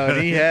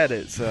 and he had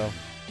it. So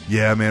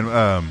yeah,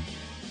 man.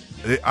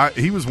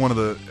 He was one of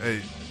the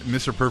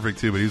Mr. Perfect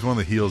too, but he was one of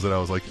the heels that I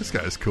was like, this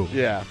guy is cool.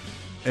 Yeah.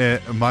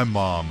 And my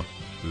mom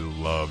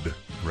loved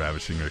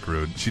Ravishing Rick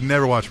Rude. She'd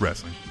never watch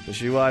wrestling, but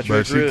she watched.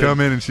 But she'd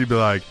come in and she'd be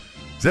like,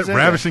 "Is that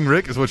Ravishing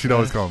Rick?" Is what she'd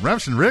always call him,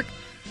 Ravishing Rick.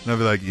 And I'd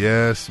be like,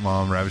 "Yes,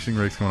 Mom, Ravishing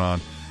Rick's going on."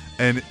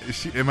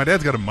 And my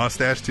dad's got a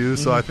mustache too,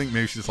 so I think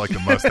maybe she just liked the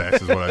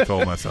mustache is what I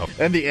told myself.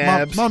 And the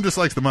abs. Mom just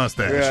likes the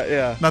mustache.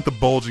 Yeah. Not the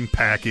bulging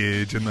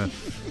package and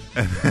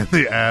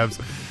the abs.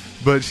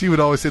 But she would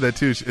always say that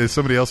too. If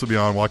somebody else would be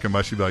on walking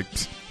by, she'd be like,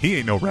 he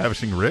ain't no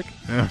Ravishing Rick.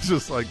 And I was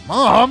just like,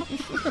 Mom,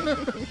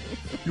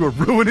 you are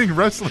ruining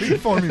wrestling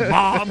for me,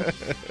 Mom.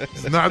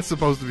 It's not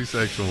supposed to be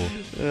sexual.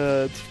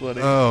 It's funny.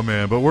 Oh,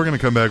 man. But we're going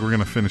to come back. We're going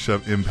to finish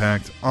up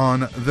Impact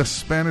on the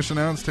Spanish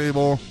Announce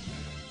Table.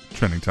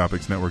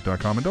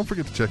 TrendingTopicsNetwork.com. And don't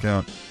forget to check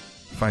out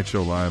Fight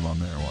Show Live on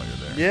there while you're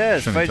there.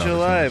 Yes, Trending Fight Show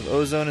Topics Live.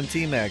 Ozone and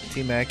T-Mac.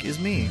 T-Mac is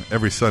me.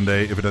 every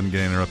Sunday, if it doesn't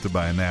get interrupted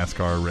by a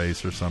NASCAR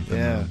race or something.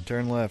 Yeah,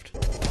 turn left.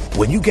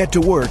 When you get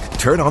to work,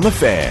 turn on the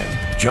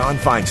fan. John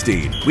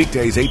Feinstein,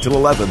 weekdays 8 till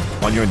 11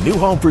 on your new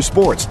home for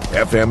sports,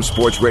 FM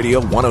Sports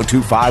Radio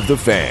 102.5 The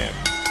Fan.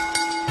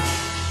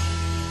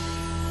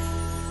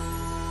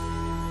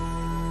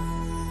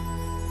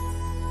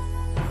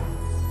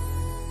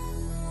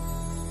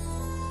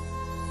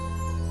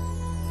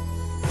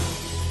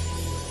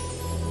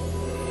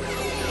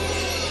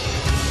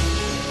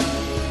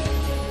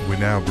 We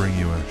now bring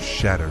you a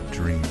Shattered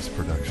Dreams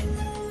production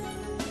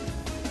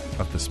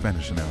of the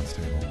Spanish Announce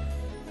Table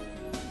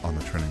on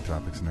the Trending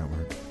Topics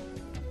Network.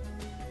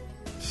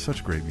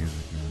 Such great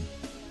music, man.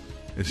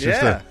 It's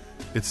just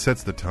it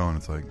sets the tone.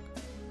 It's like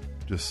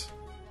just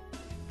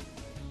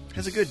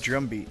has a good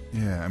drum beat.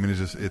 Yeah, I mean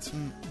it's I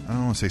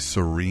don't want to say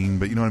serene,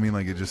 but you know what I mean.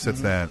 Like it just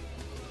sets that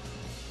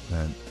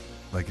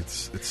like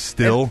it's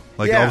still. And,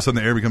 like all of a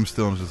sudden the air becomes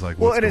still, and it's just like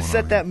well, what's and it going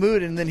set on that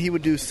mood, and then he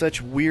would do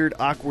such weird,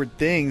 awkward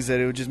things that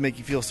it would just make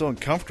you feel so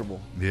uncomfortable.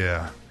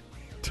 Yeah,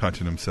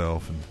 touching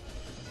himself and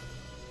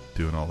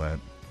doing all that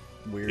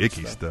Weird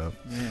icky stuff.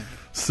 Yeah.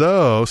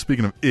 So,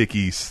 speaking of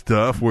icky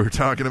stuff, we're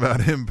talking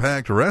about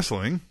Impact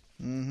Wrestling.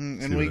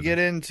 Mm-hmm. And we get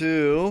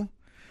into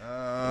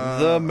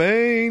the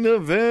main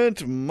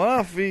event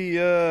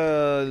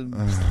Mafia.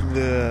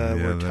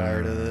 We're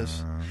tired of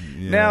this.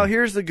 Now,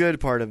 here's the good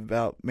part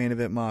about Main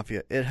Event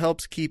Mafia. It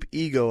helps keep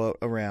Ego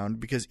around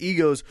because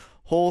Ego's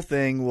whole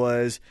thing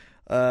was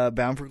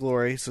Bound for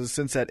Glory. So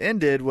since that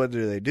ended, what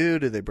do they do?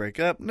 Do they break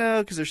up?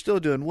 No, because they're still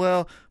doing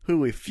well. Who do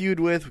we feud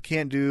with? We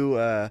can't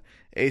do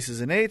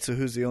Aces and Eights, so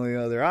who's the only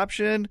other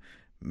option?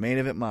 Main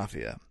Event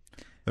Mafia.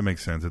 That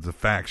makes sense. It's a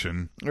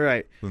faction.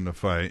 Right. For them to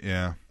fight,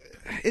 yeah.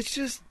 It's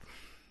just...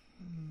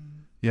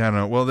 Yeah, I don't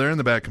know. Well, they're in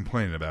the back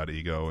complaining about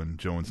Ego, and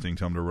Joe and Sting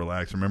tell them to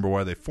relax. Remember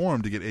why they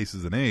formed, to get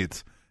Aces and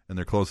Eights, and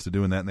they're close to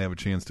doing that, and they have a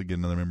chance to get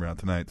another member out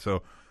tonight.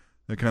 So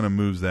that kind of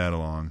moves that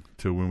along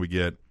to when we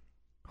get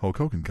Hulk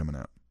Hogan coming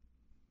out.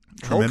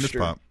 Tremendous Hulkster.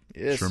 pop.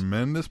 Yes.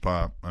 Tremendous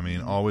pop. I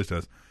mean, always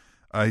does.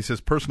 He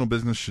says personal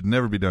business should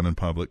never be done in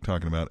public,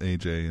 talking about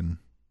AJ and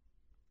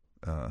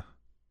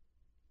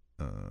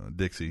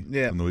Dixie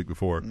from the week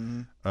before,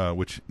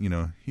 which, you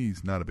know,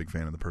 he's not a big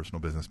fan of the personal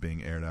business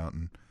being aired out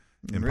in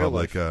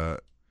public.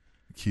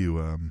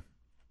 Q,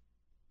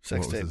 Sex what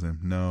was tape. his name?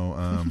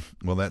 No,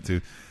 well, that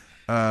too.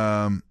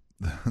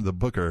 The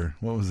booker,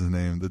 what was his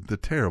name? The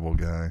terrible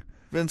guy.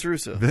 Vince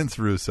Russo. Vince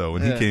Russo,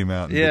 when he came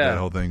out and did that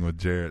whole thing with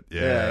Jarrett.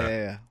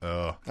 Yeah.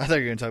 Oh. I thought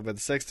you were going to talk about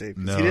the sex tape.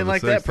 No, he didn't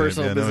like that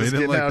personal business. No,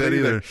 he didn't like that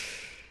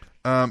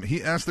either.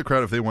 He asked the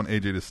crowd if they want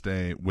AJ to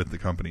stay with the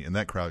company, and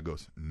that crowd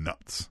goes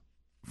nuts.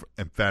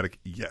 Emphatic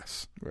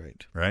yes.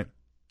 Right?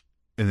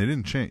 And they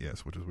didn't chant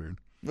yes, which is weird.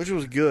 Which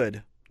was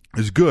good.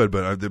 It's good,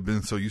 but they've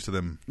been so used to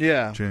them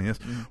chanting yes.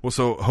 Well,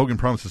 so Hogan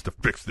promises to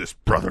fix this,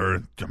 brother,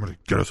 and I'm going to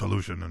get a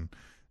solution, and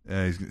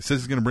he says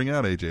he's going to bring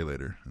out AJ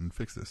later and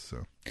fix this.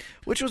 So,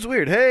 which was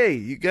weird. Hey,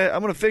 you guys,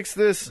 I'm going to fix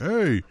this.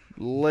 Hey,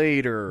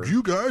 later. Do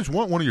you guys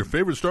want one of your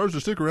favorite stars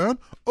to stick around?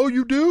 Oh,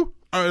 you do?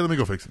 All right, let me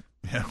go fix it.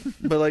 Yeah,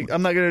 but like,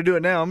 I'm not going to do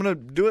it now. I'm going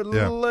to do it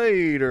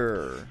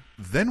later.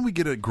 Then we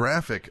get a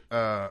graphic.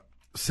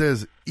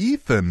 Says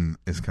Ethan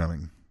is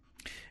coming,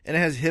 and it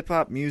has hip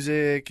hop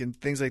music and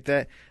things like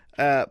that.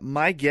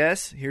 My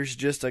guess, here's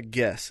just a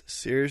guess,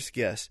 serious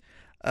guess.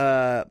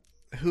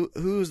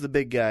 Who's the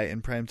big guy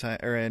in Prime Time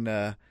or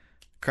in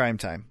Crime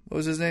Time? What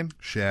was his name?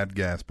 Shad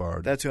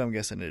Gaspard. That's who I'm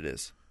guessing it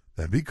is.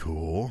 That'd be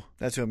cool.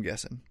 That's who I'm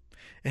guessing.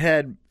 It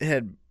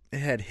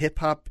had hip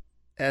hop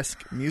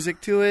esque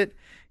music to it.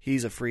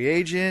 He's a free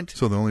agent.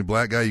 So the only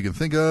black guy you can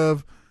think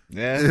of.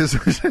 Yeah. Is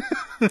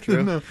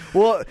True. No.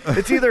 Well,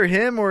 it's either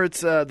him or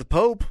it's the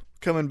Pope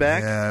coming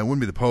back. Yeah, it wouldn't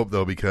be the Pope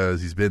though, because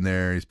he's been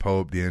there. He's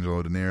Pope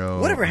D'Angelo De Niro.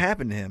 Whatever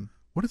happened to him?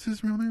 What is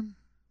his real name?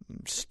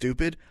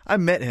 Stupid. I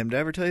met him. Did I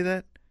ever tell you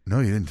that? No,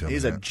 you didn't tell me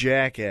He's that. a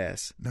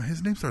jackass. No,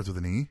 his name starts with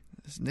an E.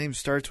 His name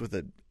starts with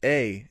an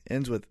A,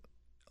 ends with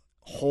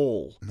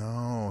hole.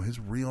 No,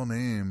 his real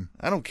name.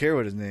 I don't care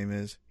what his name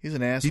is. He's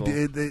an asshole.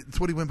 It's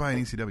what he went by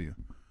in ECW.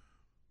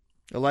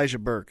 Elijah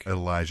Burke.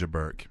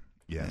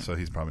 Yeah, so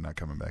he's probably not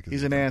coming back.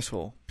 He's an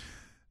asshole.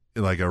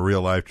 Like a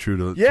real life true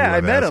to yeah,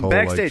 I met him asshole,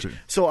 backstage. like,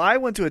 so I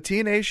went to a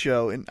TNA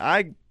show and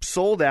I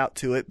sold out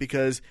to it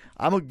because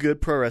I'm a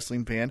good pro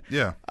wrestling fan.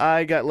 Yeah,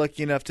 I got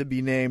lucky enough to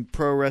be named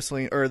pro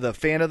wrestling or the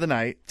fan of the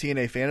night,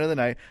 TNA fan of the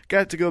night.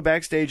 Got to go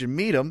backstage and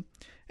meet him.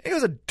 He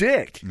was a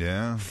dick.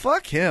 Yeah,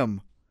 fuck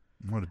him.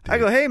 What a dick. I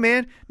go, hey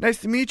man, nice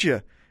to meet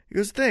you. He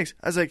goes, thanks.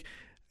 I was like,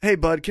 hey,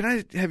 bud, can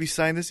I have you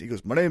sign this? He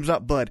goes, my name's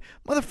not Bud.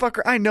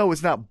 Motherfucker, I know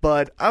it's not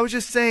Bud. I was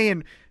just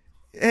saying,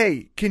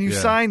 hey, can you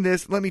sign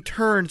this? Let me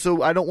turn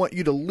so I don't want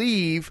you to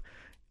leave.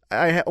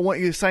 I want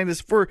you to sign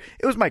this for,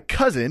 it was my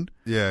cousin.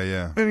 Yeah,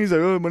 yeah. And he's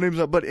like, oh, my name's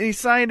not Bud. And he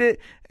signed it,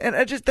 and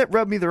that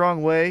rubbed me the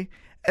wrong way.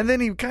 And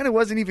then he kind of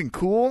wasn't even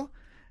cool.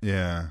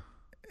 Yeah.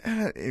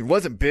 It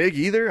wasn't big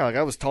either. Like,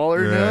 I was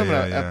taller than him.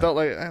 And I felt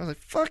like, I was like,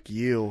 fuck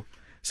you.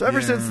 So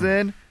ever since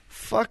then,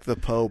 fuck the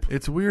Pope.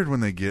 It's weird when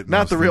they get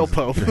not the real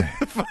Pope.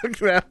 Fuck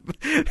that,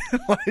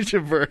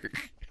 Elijah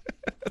Burke.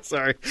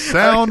 Sorry.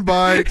 Sound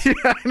bite. Yeah,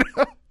 I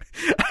know.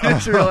 I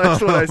just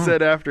realized what I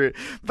said after it.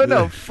 But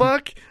no,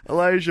 fuck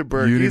Elijah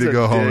Burke. You need He's to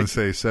go home dick. and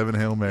say 7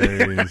 Hail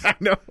Marys. I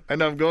know.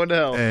 I'm going to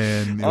hell.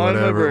 And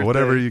On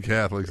whatever you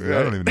Catholics do.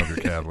 I don't even know if you're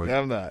Catholic.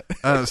 I'm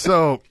not.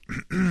 So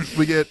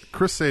we get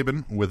Chris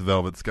Sabin with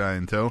Velvet Sky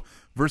in tow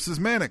versus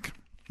Manic.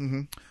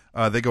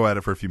 Mm-hmm. They go at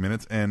it for a few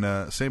minutes,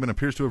 and Sabin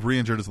appears to have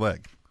re-injured his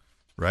leg,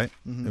 right?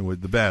 Mm-hmm.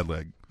 With the bad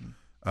leg.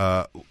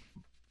 And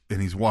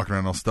he's walking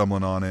around all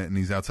stumbling on it, and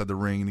he's outside the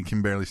ring, and he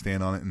can barely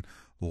stand on it, and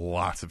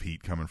lots of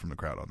heat coming from the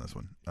crowd on this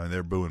one. I mean,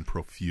 they're booing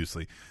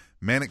profusely.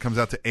 Manic comes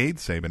out to aid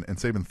Sabin, and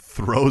Sabin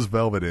throws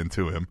Velvet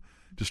into him,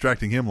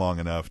 distracting him long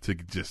enough to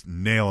just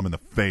nail him in the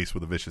face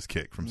with a vicious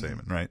kick from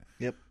Sabin, right?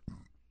 Yep.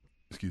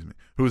 Excuse me.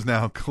 Who is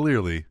now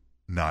clearly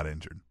not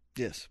injured.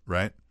 Yes.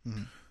 Right?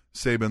 Mm-hmm.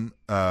 Sabin,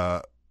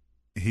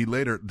 he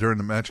later, during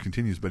the match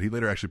continues, but he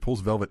later actually pulls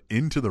Velvet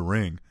into the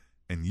ring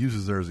and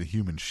uses her as a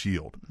human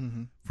shield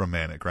from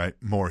Manic, right?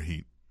 More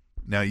heat.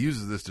 Now he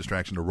uses this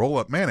distraction to roll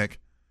up Manic,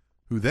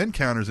 who then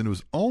counters into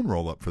his own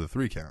roll-up for the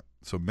 3 count.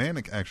 So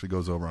Manic actually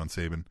goes over on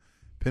Sabin,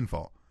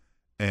 pinfall.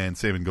 And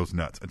Sabin goes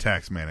nuts,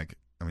 attacks Manic,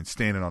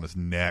 standing on his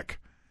neck.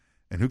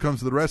 And who comes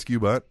to the rescue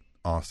but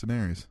Austin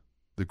Aries,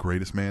 the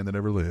greatest man that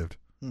ever lived.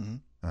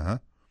 Mm-hmm.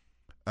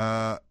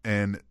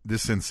 And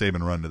this sends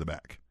Sabin run to the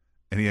back.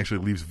 And he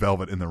actually leaves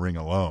Velvet in the ring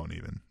alone,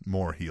 even.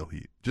 More heel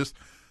heat.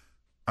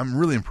 I'm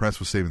really impressed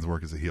with Sabin's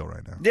work as a heel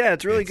right now. Yeah,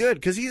 it's really good.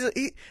 Because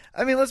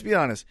let's be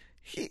honest.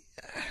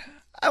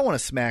 I want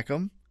to smack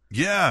him.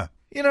 Yeah.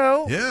 You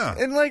know? Yeah.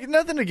 And,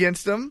 nothing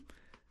against him.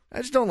 I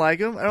just don't like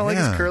him. I don't like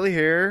his curly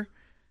hair.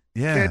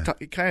 Yeah.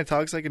 He kind of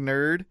talks like a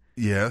nerd.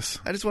 Yes.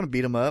 I just want to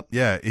beat him up.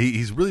 Yeah.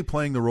 He's really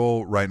playing the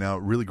role right now,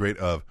 really great,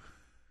 of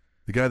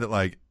the guy that,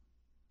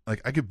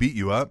 I could beat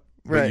you up,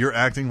 but you're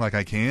acting like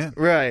I can't.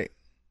 Right.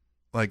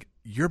 Like,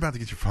 you're about to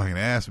get your fucking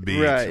ass beat.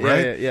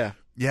 Right? Yeah.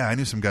 Yeah, I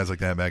knew some guys like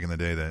that back in the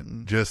day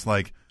that just,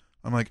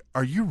 I'm like,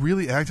 are you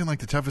really acting like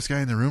the toughest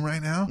guy in the room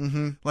right now?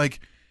 Mm-hmm.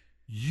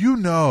 You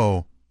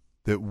know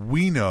that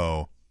we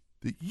know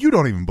that you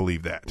don't even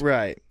believe that.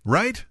 Right.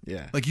 Right?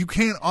 Yeah. You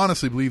can't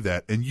honestly believe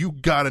that, and you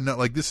got to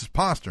know, this is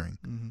posturing.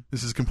 Mm-hmm.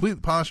 This is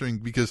complete posturing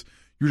because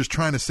you're just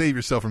trying to save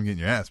yourself from getting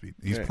your ass beat.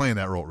 He's playing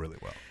that role really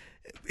well.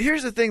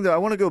 Here's the thing, though. I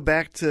want to go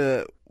back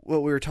to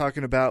what we were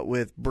talking about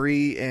with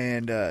Bree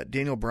and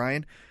Daniel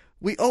Bryan.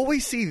 We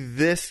always see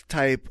this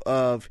type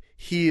of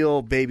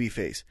heel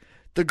babyface.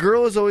 The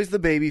girl is always the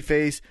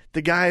babyface.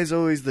 The guy is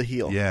always the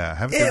heel. Yeah,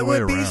 have it the other way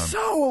around. It would be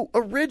so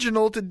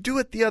original to do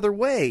it the other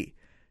way.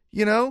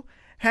 You know,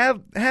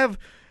 have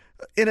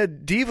in a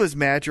Divas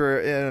match or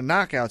in a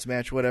Knockouts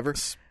match, whatever.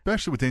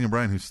 Especially with Daniel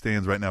Bryan, who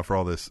stands right now for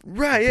all this,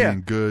 right?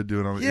 Being good,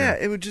 doing all. Yeah,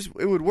 it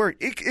would work.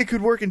 It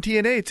could work in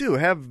TNA too.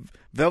 Have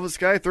Velvet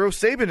Sky throw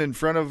Sabin in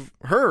front of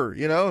her,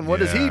 and what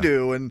does he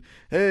do? And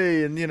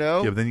hey, and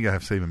yeah, but then you gotta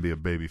have Sabin be a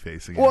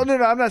babyface again. Well,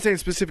 no, I'm not saying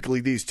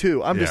specifically these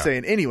two. I'm just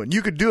saying anyone.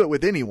 You could do it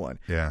with anyone.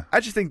 Yeah, I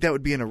just think that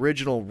would be an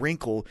original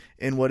wrinkle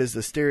in what is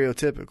the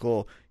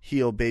stereotypical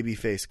heel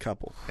babyface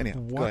couple. Anyhow,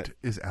 what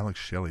is Alex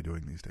Shelley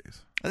doing these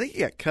days? I think he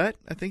got cut.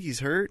 I think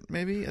he's hurt.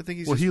 Maybe I think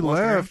he's. Well, he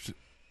left. Around.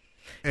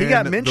 He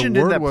got mentioned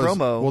in that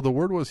promo. Well, the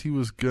word was he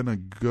was going to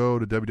go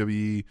to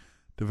WWE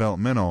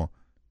developmental,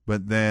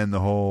 but then the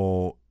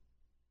whole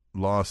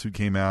lawsuit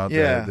came out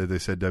that they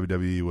said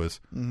WWE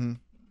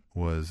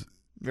was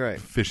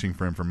fishing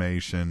for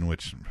information,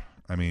 which,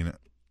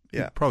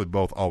 probably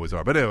both always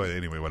are. But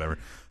anyway, whatever.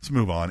 Let's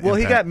move on. Well,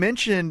 he got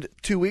mentioned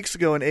 2 weeks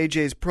ago in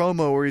AJ's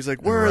promo where he's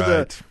like, where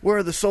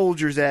are the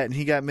soldiers at? And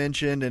he got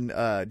mentioned,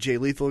 and Jay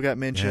Lethal got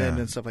mentioned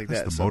and stuff like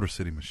that. The Motor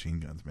City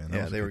Machine Guns, man.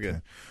 They were good.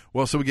 Time.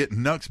 Well, so we get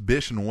Nux,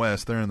 Bish, and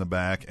Wes. They're in the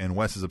back, and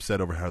Wes is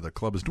upset over how the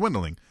club is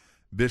dwindling.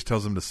 Bish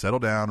tells them to settle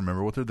down,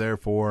 remember what they're there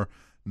for.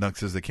 Nux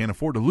says they can't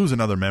afford to lose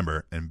another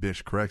member, and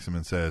Bish corrects him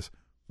and says,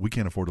 we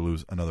can't afford to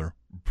lose another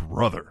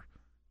brother.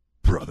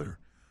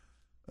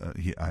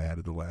 I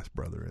added the last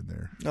brother in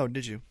there. Oh,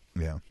 did you?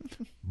 Yeah.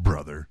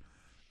 Brother.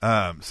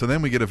 So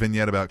then we get a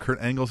vignette about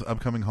Kurt Angle's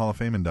upcoming Hall of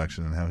Fame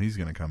induction and how he's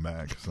going to come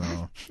back.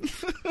 So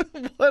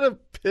what a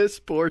piss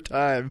poor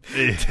time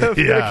to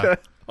pick a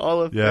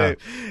Hall of Fame.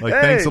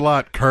 Thanks a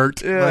lot,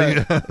 Kurt.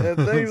 Yeah.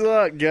 Thanks a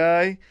lot,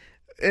 guy.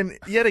 And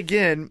yet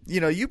again,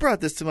 you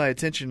brought this to my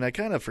attention, and I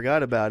kind of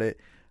forgot about it.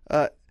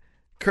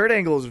 Kurt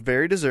Angle is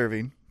very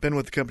deserving. Been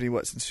with the company,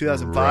 since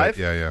 2005? Right.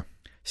 Yeah.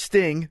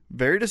 Sting,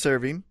 very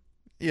deserving.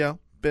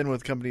 Been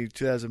with the company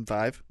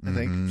 2005, I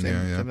think.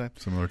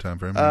 Similar time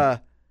frame.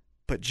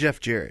 But Jeff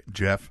Jarrett.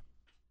 Jeff.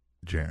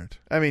 Jarrett.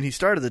 I mean, he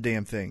started the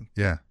damn thing.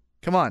 Yeah.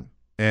 Come on.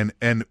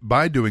 And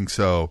by doing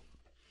so,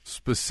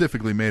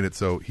 specifically made it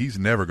so he's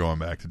never going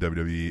back to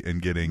WWE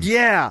and getting.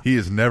 Yeah. He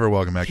is never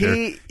welcome back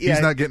there. He's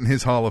not getting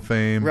his Hall of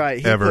Fame. Right.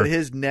 He ever. put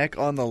his neck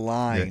on the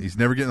line. Yeah, he's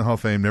never getting the Hall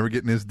of Fame, never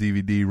getting his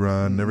DVD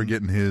run, never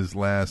getting his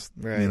last,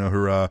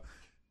 hurrah,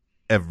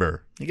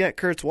 ever. He got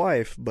Kurt's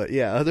wife, but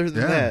yeah, other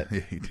than that. Yeah,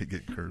 he did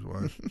get Kurt's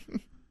wife.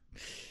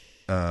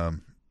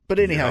 But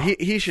anyhow,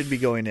 he should be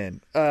going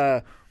in.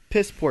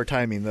 Piss poor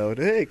timing, though.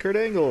 Hey, Kurt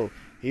Angle,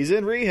 he's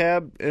in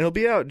rehab, and he'll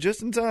be out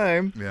just in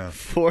time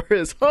for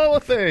his Hall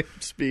of Fame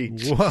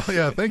speech. Well,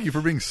 yeah, thank you for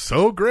being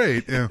so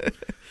great. Yeah.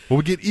 Well,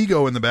 we get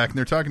Ego in the back, and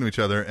they're talking to each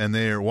other, and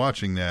they're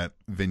watching that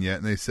vignette,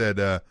 and they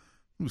said,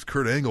 who's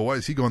Kurt Angle? Why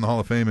is he going to the Hall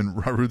of Fame?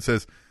 And Rude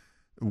says,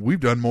 we've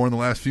done more in the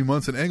last few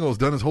months than Angle has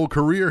done his whole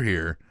career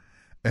here.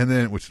 And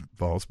then, which is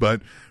false,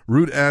 but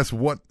Rude asks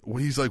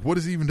he's like, what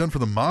has he even done for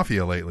the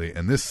Mafia lately?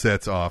 And this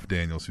sets off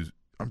Daniels, who's,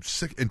 I'm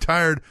sick and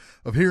tired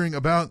of hearing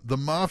about the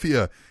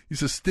Mafia. He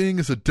says Sting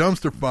is a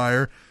dumpster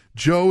fire.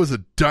 Joe is a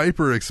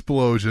diaper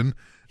explosion,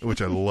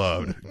 which I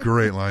loved.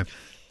 Great line.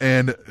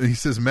 And he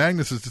says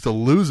Magnus is just a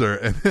loser.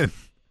 And then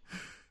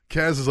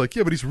Kaz is like,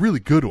 yeah, but he's a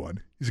really good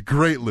one. He's a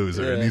great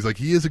loser. Yeah. And he's like,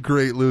 he is a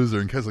great loser.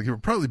 And Kaz is like, you're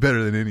probably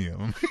better than any of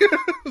them.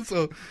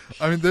 So,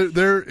 I mean,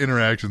 their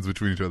interactions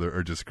between each other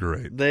are just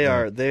great. They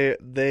are great.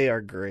 They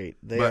are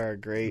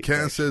great.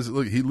 Kaz says,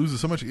 look, he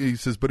loses so much. He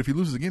says, but if he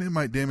loses again, it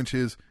might damage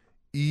his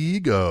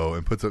ego,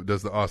 and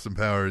does the Austin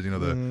Powers,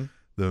 the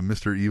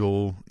Mr.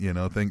 Evil,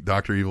 thing,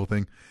 Dr. Evil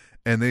thing.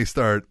 And they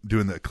start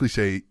doing the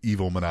cliche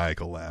evil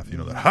maniacal laugh,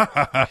 the ha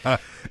ha ha ha.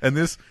 And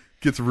this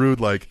gets Rude,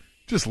 like,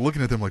 just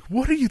looking at them like,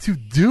 what are you two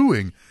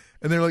doing?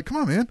 And they're like, come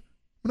on, man.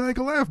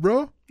 Maniacal laugh,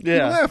 bro.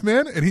 Yeah. Laugh,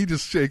 man. And he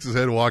just shakes his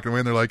head walking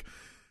away, and they're like,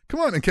 come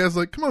on. And Kaz's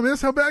like, come on, man.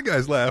 That's how bad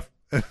guys laugh.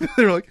 And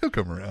they're like, he'll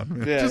come around,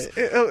 man. Yeah,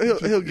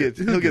 he'll get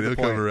the point.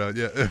 Come around.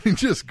 Yeah. I mean,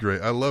 just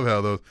great. I love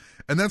how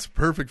and that's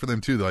perfect for them,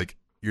 too. Like,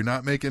 you're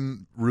not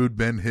making Rude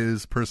bend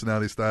his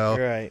personality style.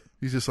 Right.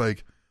 He's just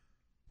like,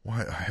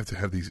 why I have to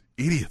have these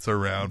idiots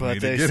around but me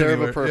they to get serve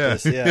anywhere. A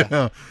purpose,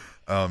 yeah.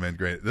 Oh, man,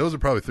 great. Those are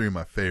probably three of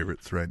my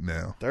favorites right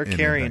now. They're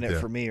carrying it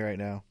for me right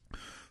now.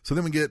 So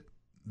then we get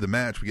the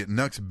match. We get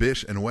Nux,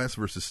 Bish, and Wes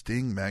versus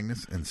Sting,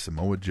 Magnus, and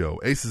Samoa Joe.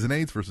 Aces and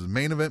Eights versus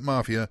Main Event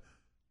Mafia.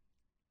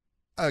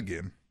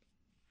 Again.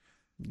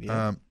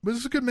 Yeah. But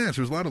it's a good match.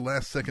 There was a lot of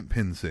last-second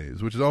pin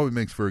saves, which is always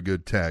makes for a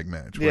good tag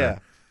match. Where,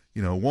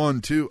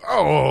 1, 2,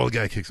 the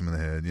guy kicks him in the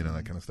head,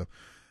 that kind of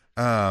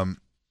stuff.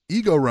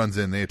 Ego runs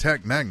in, they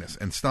attack Magnus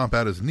and stomp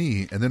out his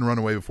knee and then run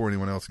away before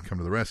anyone else can come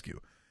to the rescue.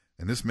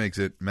 And this makes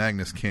it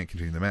Magnus can't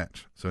continue the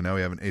match. So now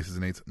we have an Aces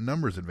and Eights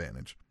numbers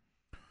advantage.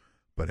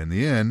 But in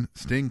the end,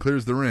 Sting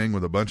clears the ring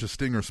with a bunch of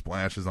Stinger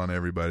splashes on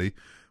everybody,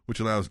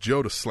 which allows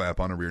Joe to slap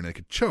on a rear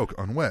naked choke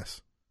on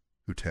Wes,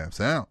 who taps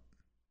out.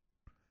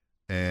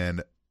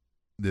 And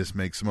this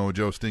makes Samoa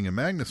Joe, Sting, and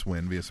Magnus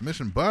win via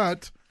submission,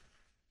 but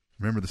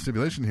remember the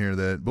stipulation here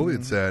that Bully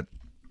had said,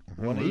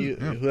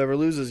 whoever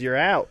loses, you're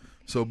out.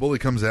 So Bully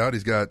comes out.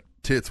 He's got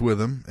Tits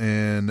with him,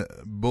 and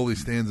Bully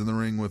stands in the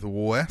ring with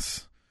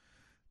Wes.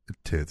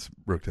 Tits,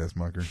 Brooke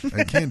Tessmacher.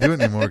 I can't do it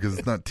anymore because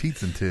it's not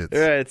Teats and Tits.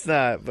 Right, it's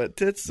not, but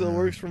Tits still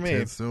works for me.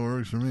 Tits still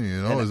works for me.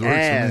 It always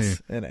works for me.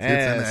 Tits and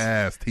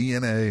ass.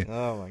 TNA.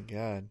 Oh, my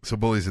God. So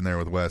Bully's in there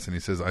with Wes, and he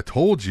says, I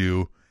told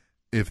you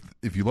if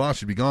you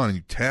lost, you'd be gone, and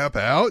you tap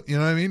out. You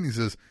know what I mean? He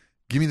says,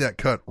 give me that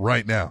cut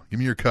right now. Give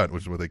me your cut,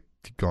 which is what they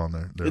keep calling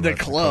their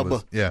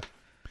club. Yeah.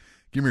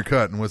 Give me your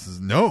cut. And Wes says,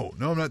 no,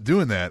 I'm not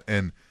doing that.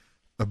 And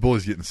the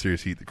Bully's getting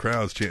serious heat. The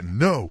crowd's chanting,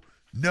 no.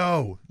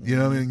 You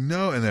know what I mean?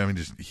 No. And then,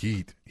 just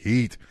heat.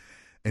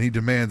 And he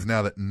demands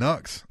now that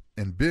Nux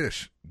and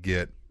Bish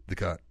get the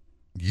cut.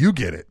 You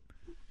get it.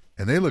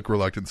 And they look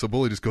reluctant. So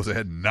Bully just goes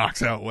ahead and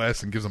knocks out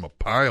Wes and gives him a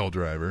pile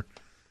driver,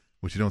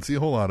 which you don't see a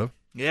whole lot of.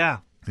 Yeah.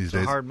 These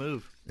days. A hard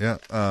move. Yeah.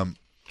 And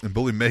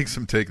Bully makes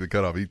him take the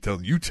cut off. He tells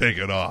him, you take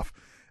it off.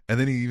 And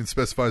then he even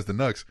specifies to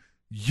Nux,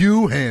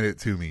 you hand it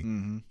to me.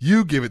 Mm-hmm.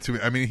 You give it to me.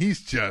 I mean, he's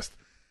just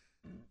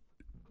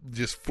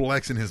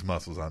flexing his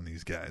muscles on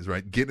these guys,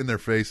 right? Getting in their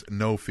face,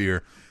 no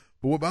fear.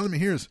 But what bothered me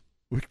here is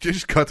we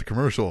just cut the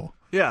commercial.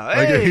 Yeah.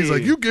 Hey. He's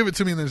like, you give it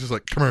to me, and then it's just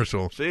like,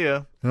 commercial. See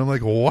ya. And I'm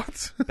like,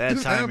 what? Bad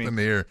just timing. happened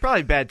here?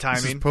 Probably bad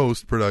timing. This is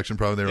post-production.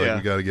 Probably they were like,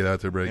 we got to get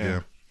out there, break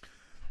down.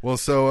 Well,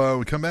 so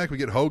we come back. We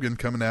get Hogan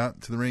coming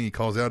out to the ring. He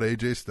calls out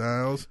AJ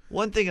Styles.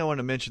 One thing I want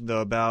to mention,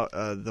 though, about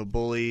the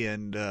Bully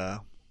and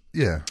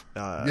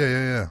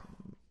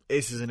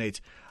Aces and Eights.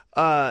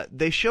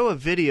 They show a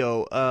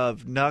video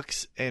of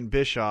Nux and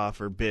Bischoff,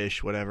 or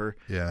Bish, whatever,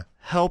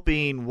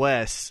 helping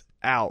Wes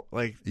out.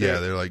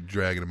 They're like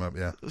dragging him up,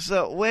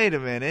 So, wait a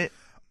minute.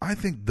 I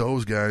think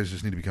those guys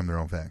just need to become their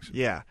own faction.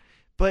 Yeah.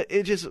 But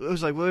it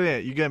was like, wait a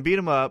minute, you're going to beat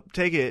him up,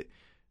 take it,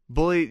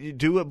 Bully,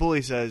 do what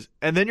Bully says,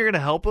 and then you're going to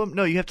help him?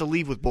 No, you have to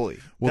leave with Bully.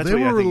 Well, they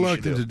were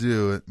reluctant to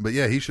do it, but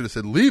he should have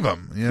said, leave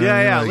him.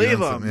 Leave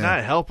him,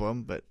 not help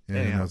him, but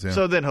anyhow.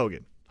 So then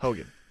Hogan,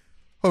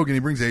 he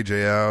brings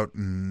AJ out,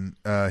 and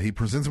he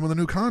presents him with a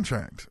new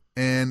contract,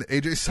 and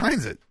AJ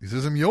signs it. He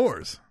says, I'm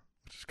yours,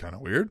 which is kind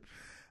of weird.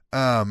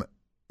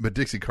 But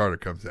Dixie Carter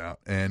comes out,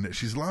 and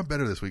she's a lot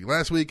better this week.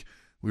 Last week,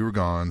 we were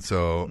gone,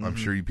 so I'm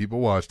sure you people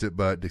watched it,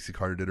 but Dixie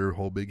Carter did her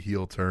whole big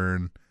heel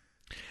turn.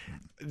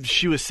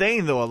 She was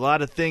saying, though, a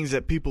lot of things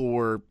that people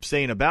were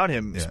saying about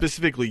him,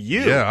 specifically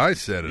you. Yeah, I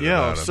said it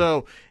about him.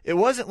 So it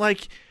wasn't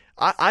like...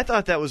 I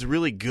thought that was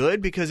really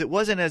good because it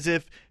wasn't as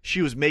if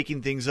she was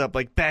making things up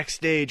like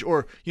backstage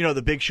or,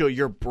 the Big Show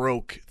you're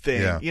broke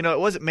thing. Yeah. It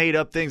wasn't made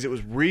up things. It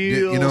was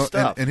real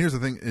stuff. And here's the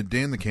thing.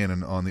 Dan the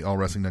Cannon on the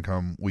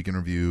AllWrestling.com Weekend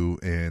Review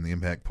and the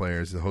Impact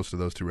Players, the host of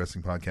those two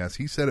wrestling podcasts,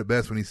 he said it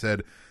best when he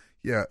said,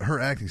 yeah,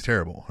 her acting's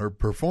terrible. Her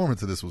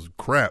performance of this was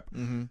crap.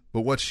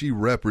 But what she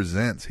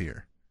represents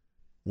here,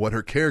 what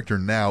her character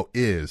now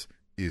is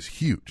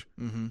huge.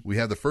 We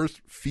have the first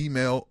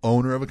female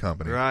owner of a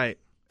company. Right.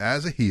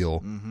 As a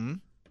heel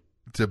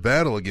to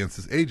battle against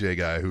this AJ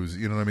guy who's,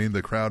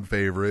 the crowd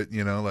favorite,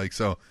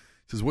 so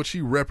says what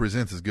she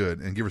represents is good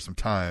and give her some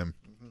time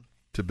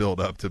to build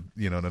up to,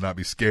 to not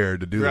be scared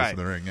to do this in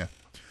the ring. Yeah.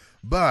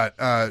 But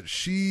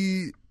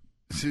she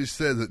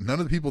says that none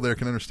of the people there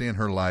can understand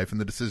her life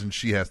and the decisions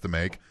she has to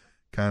make.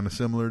 Kind of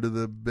similar to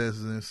the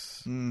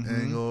business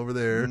angle over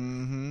there.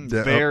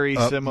 Very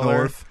up similar.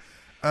 North.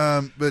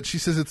 But she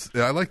says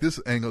I like this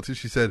angle too.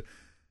 She says,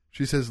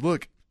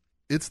 look,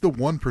 it's the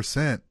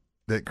 1%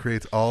 that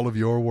creates all of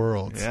your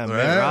worlds. Yeah, Mitt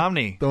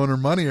Romney. Throwing her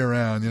money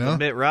around, The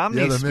Mitt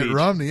Romney Yeah, the speech. Mitt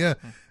Romney, yeah.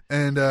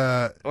 And,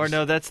 or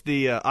no, that's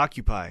the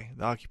Occupy.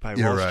 The Occupy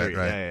Wall Street.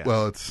 Right. Yeah.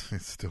 Well,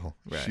 it's still,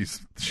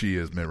 she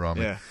is Mitt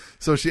Romney. Yeah.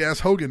 So she asked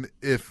Hogan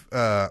if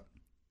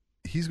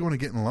he's going to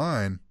get in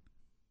line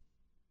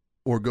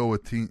or go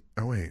with Team.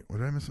 Oh, wait,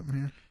 did I miss something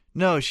here?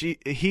 No, she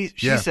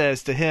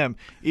says to him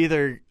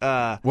either.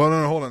 Well,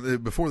 no, hold on.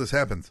 Before this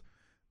happens,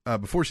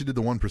 before she did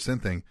the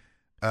 1% thing,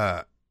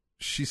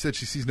 she said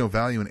she sees no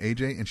value in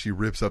AJ, and she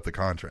rips up the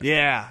contract.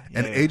 Yeah.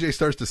 And AJ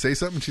starts to say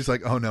something. She's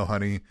like, oh, no,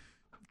 honey,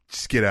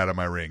 just get out of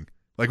my ring.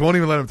 Like, won't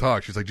even let him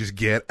talk. She's like, just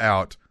get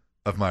out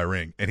of my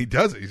ring. And he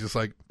does it. He's just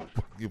like,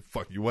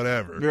 fuck you,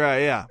 whatever. Right,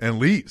 yeah. And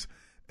leaves.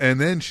 And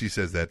then she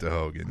says that to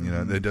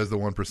Hogan. That does the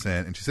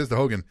 1%. And she says to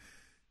Hogan,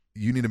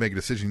 you need to make a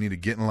decision. You need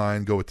to get in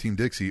line, go with Team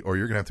Dixie, or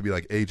you're going to have to be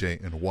like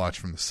AJ and watch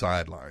from the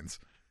sidelines.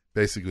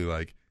 Basically,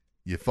 like,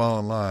 you fall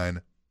in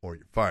line or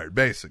you're fired,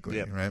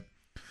 basically, right?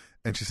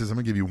 And she says, I'm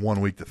going to give you 1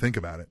 week to think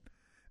about it.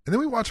 And then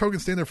we watch Hogan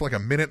stand there for like a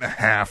minute and a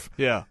half.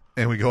 Yeah.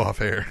 And we go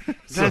off air.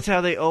 That's how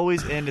they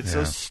always end. It's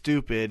so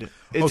stupid.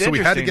 It's so we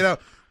had to get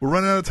out. We're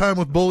running out of time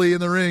with Bully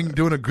in the ring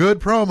doing a good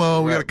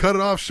promo. We got to cut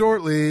it off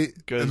shortly.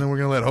 Good. And then we're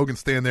going to let Hogan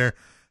stand there,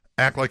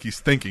 act like he's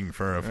thinking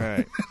for a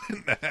minute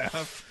and a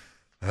half.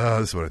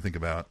 This is what I think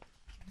about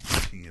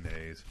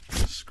TNA's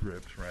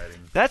script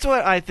writing. That's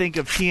what I think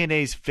of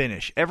TNA's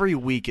finish. Every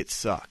week it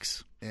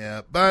sucks.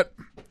 Yeah, but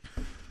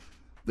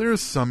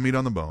there's some meat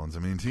on the bones. I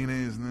mean,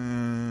 TNA's,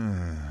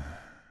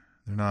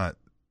 they're not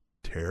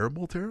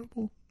terrible.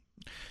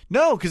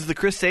 No, because the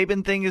Chris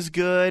Sabin thing is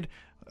good.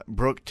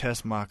 Brooke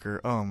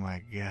Tessmacher, oh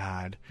my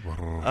god.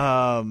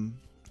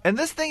 And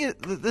this thing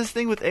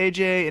with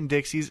AJ and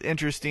Dixie's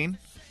interesting.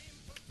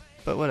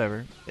 But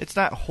whatever. It's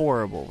not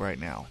horrible right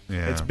now.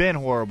 Yeah. It's been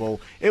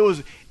horrible. It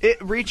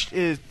reached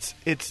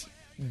its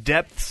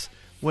depths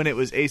when it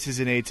was Aces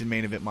and Eights and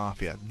Main Event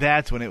Mafia.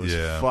 That's when it was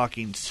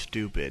fucking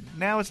stupid.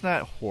 Now it's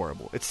not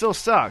horrible. It still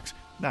sucks.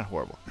 Not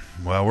horrible.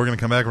 Well, we're going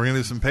to come back. We're going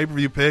to do some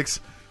pay-per-view picks.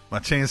 My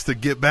chance to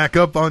get back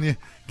up on you.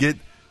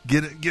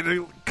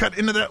 Cut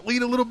into that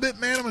lead a little bit,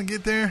 man. I'm going to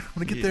get there.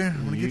 I'm going to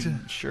get you.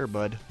 Sure,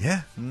 bud.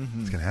 Yeah.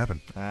 It's going to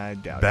happen. I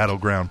doubt it.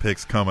 Battleground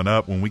picks coming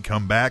up when we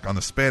come back on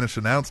the Spanish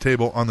Announce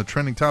Table on the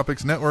Trending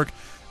Topics Network.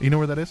 You know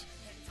where that is?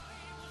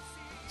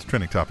 It's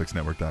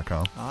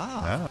TrendingTopicsNetwork.com.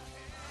 Ah.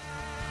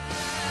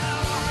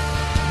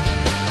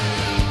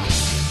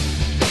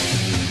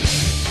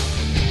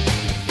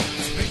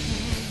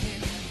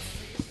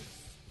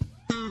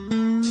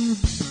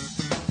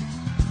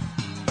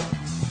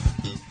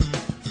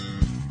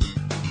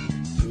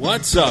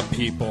 What's up,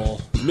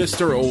 people?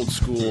 Mr. Old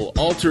School,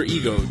 alter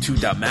ego to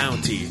the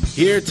Mountie,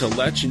 here to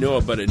let you know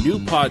about a new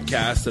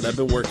podcast that I've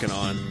been working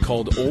on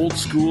called Old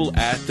School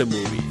at the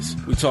Movies.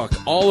 We talk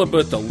all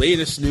about the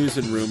latest news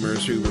and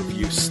rumors, we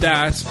review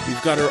stats,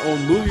 we've got our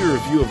own movie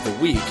review of the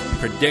week,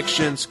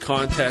 predictions,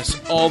 contests,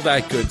 all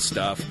that good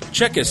stuff.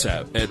 Check us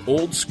out at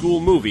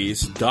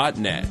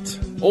oldschoolmovies.net.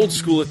 Old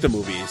School at the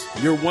Movies,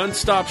 your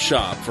one-stop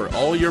shop for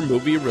all your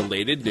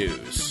movie-related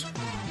news.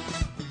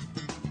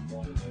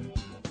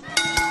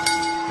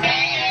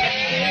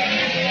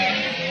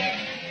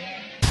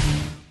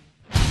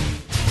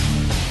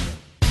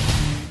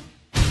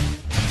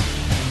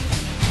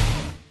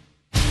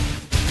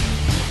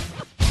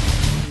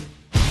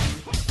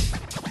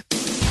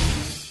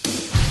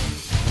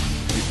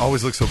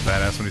 Always looks so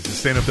badass when he's just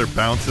standing up there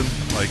bouncing,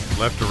 like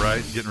left to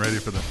right, getting ready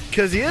for the...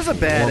 Because he is a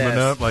badass. Warming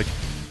up, like,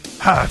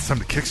 it's time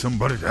to kick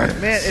somebody's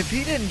ass. Man, if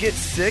he didn't get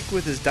sick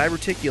with his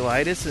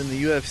diverticulitis in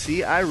the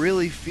UFC, I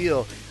really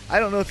feel...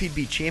 I don't know if he'd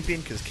be champion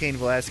because Cain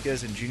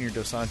Velasquez and Junior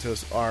Dos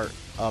Santos are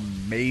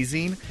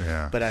amazing.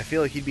 Yeah. But I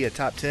feel like he'd be a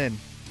top 10.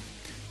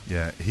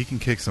 Yeah, he can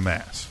kick some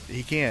ass.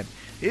 He can.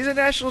 He's a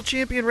national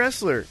champion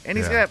wrestler, and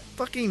he's got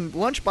fucking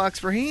lunchbox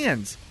for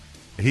hands.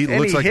 He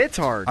hits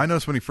hard. I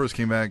noticed when he first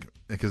came back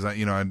because I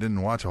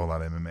didn't watch a whole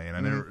lot of MMA, and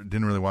I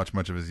didn't really watch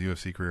much of his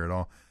UFC career at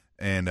all.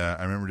 And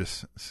I remember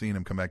just seeing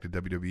him come back to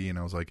WWE, and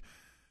I was like,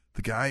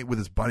 the guy with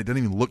his body doesn't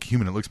even look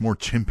human. It looks more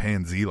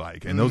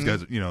chimpanzee-like. And those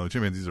guys, the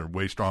chimpanzees are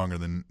way stronger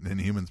than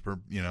humans,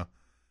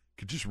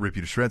 could just rip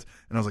you to shreds.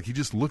 And I was like, he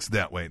just looks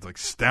that way. It's like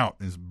stout.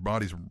 His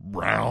body's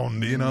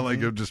round,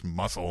 like just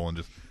muscle,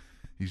 and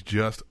he's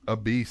just a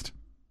beast.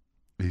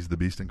 He's the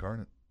beast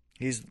incarnate.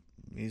 He's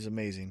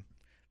amazing.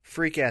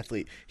 Freak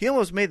athlete. He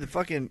almost made the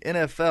fucking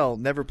NFL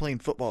never playing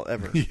football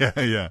ever.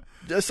 Yeah.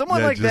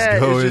 Someone like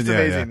that is just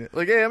amazing. Yeah.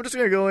 Like, hey, I'm just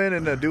going to go in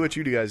and do what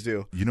you guys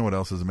do. You know what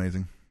else is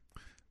amazing?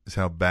 Is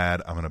how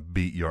bad I'm going to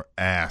beat your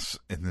ass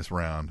in this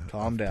round.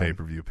 Calm down.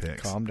 Pay-per-view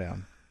picks. Calm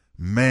down.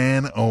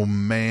 Man, oh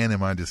man,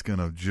 am I just going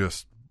to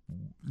just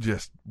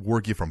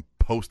work you from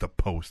post to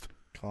post.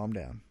 Calm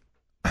down.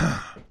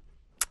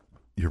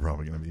 You're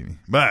probably going to beat me.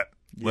 But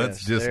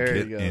let's just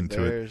get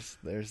into it.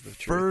 There's the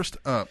truth. First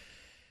up,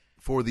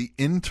 for the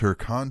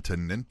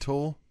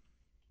Intercontinental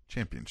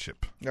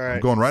Championship. All right.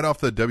 I'm going right off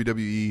the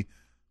WWE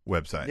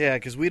website. Yeah,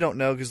 because we don't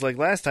know. Because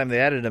last time they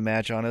added a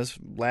match on us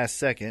last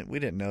second. We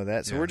didn't know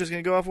that. So we're just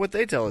going to go off what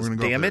they tell us.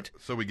 Damn it.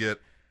 So we get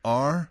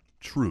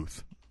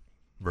R-Truth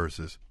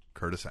versus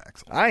Curtis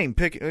Axel.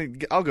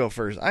 I'll go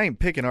first. I ain't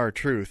picking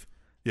R-Truth.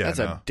 Yeah, that's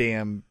a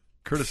damn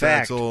Curtis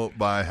fact. Axel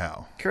by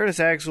how? Curtis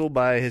Axel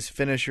by his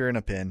finisher and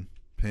a pin.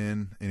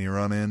 Pin? Any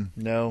run in?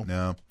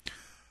 No.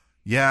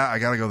 Yeah, I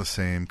got to go the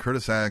same.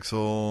 Curtis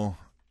Axel,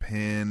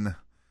 pin.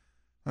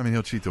 I mean,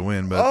 he'll cheat to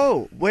win, but...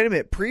 Oh, wait a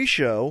minute.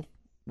 Pre-show,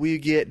 we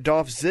get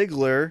Dolph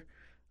Ziggler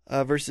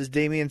versus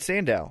Damian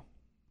Sandow.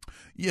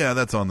 Yeah,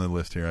 that's on the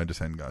list here. I just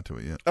hadn't got to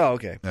it yet. Oh,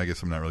 okay. I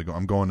guess I'm not really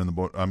going.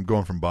 I'm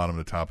going from bottom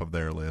to top of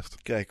their list.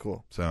 Okay,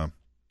 cool. So,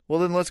 well,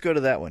 then let's go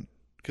to that one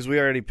because we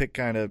already picked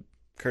kind of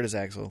Curtis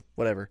Axel.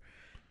 Whatever.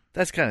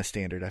 That's kind of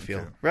standard. I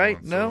feel right.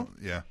 No.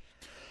 Yeah,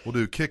 we'll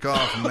do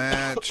kickoff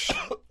match.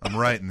 I'm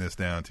writing this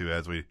down too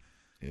as we.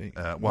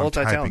 While I'm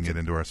typing it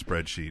into our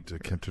spreadsheet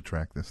to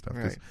track this stuff.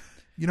 Right.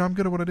 I'm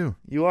good at what I do.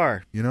 You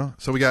are.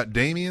 So we got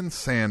Damian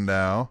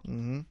Sandow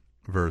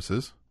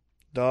versus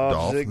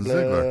Dolph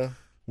Ziggler.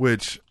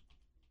 Which,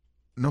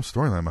 no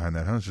storyline behind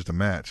that, huh? It's just a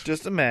match.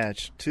 Just a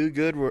match. Two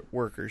good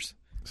workers.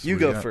 So you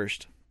go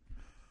first.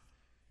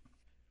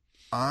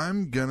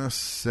 I'm going to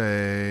say...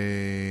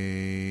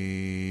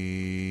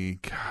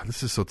 God,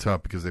 this is so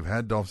tough because they've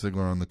had Dolph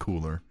Ziggler on the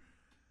cooler,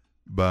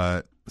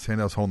 but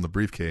Sandow's holding the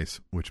briefcase,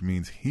 which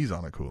means he's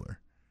on a cooler.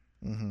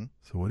 Mm-hmm.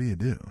 So what do you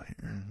do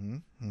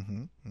here?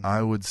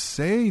 I would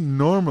say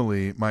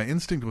normally, my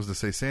instinct was to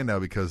say Sandow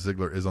because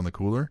Ziggler is on the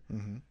cooler,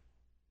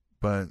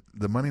 but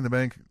the Money in the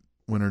Bank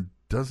winner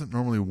doesn't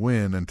normally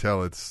win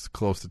until it's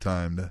close to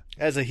time.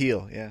 As a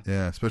heel, yeah.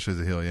 Yeah, especially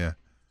as a heel, yeah.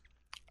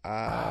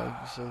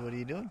 So what are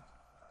you doing?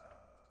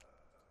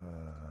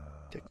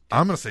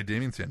 I'm going to say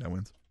Damian Sandow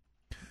wins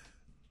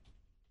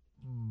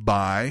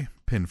by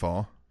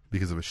pinfall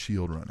because of a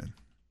Shield run-in.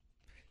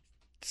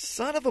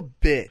 Son of a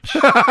bitch.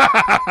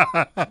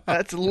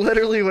 That's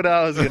literally what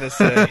I was going to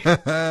say.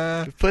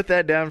 Put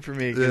that down for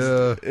me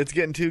because it's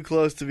getting too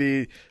close to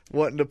be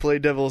wanting to play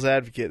devil's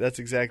advocate. That's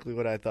exactly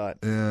what I thought.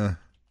 Yeah.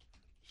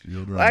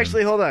 Shield run-in.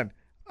 Actually, hold on.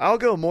 I'll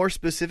go more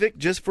specific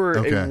just for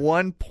a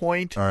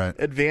 1-point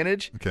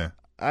advantage. Okay.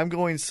 I'm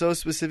going so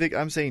specific,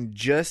 I'm saying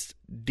just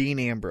Dean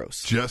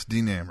Ambrose. Just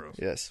Dean Ambrose.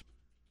 Yes.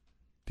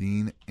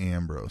 Dean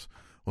Ambrose.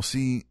 Well,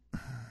 see,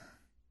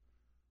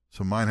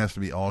 so mine has to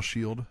be all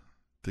Shield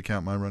to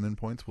count my run-in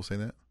points. We'll say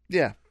that?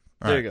 Yeah.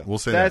 There you go. We'll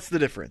say that's the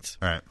difference.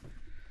 All right.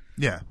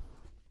 Yeah.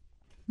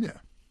 Yeah.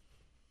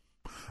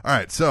 All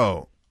right,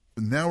 so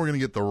now we're going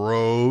to get the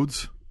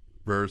Rhodes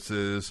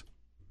versus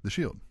the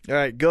Shield. All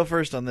right, go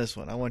first on this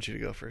one. I want you to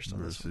go first on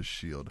this one. Versus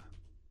Shield.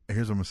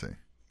 Here's what I'm going to say.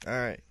 All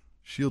right.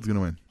 Shield's going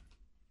to win.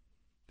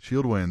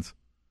 Shield wins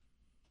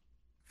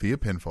via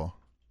pinfall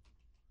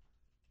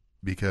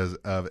because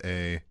of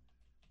we'll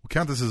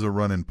count this as a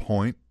run-in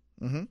point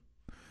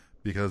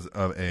because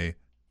of a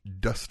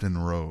Dustin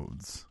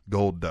Rhodes,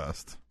 Gold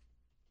Dust,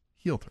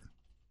 heel turn.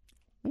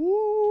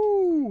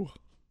 Woo!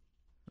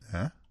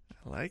 Yeah?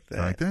 I like that.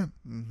 I like that?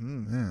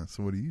 Mm-hmm. Yeah,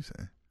 so what do you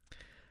say?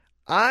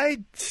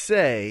 I'd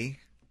say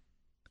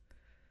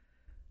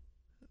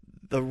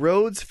the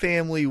Rhodes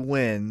family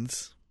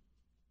wins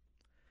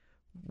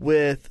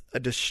with a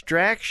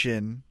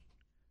distraction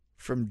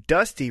from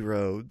Dusty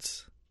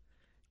Rhodes.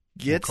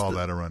 We'll call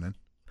that a run-in.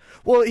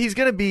 Well, he's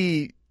going to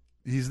be...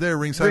 He's there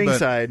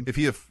ringside. But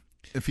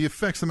if he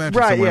affects the match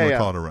in some way, we'll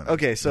call it a run-in.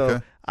 Okay,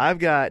 so I've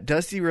got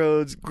Dusty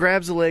Rhodes,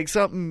 grabs a leg,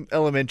 something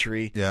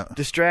elementary,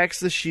 distracts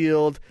the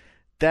Shield.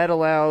 That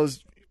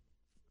allows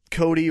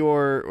Cody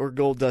or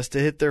Goldust to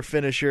hit their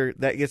finisher.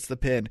 That gets the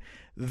pin,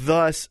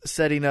 thus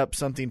setting up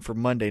something for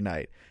Monday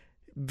night.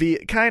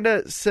 Kind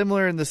of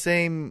similar in the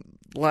same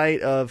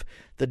light of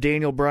the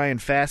Daniel Bryan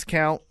fast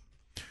count.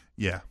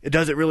 Yeah. It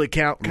doesn't really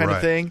count kind of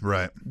thing.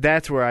 Right.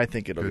 That's where I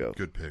think it'll go.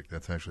 Good pick.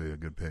 That's actually a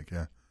good pick,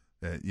 yeah.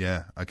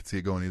 Yeah, I could see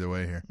it going either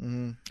way here.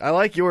 I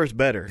like yours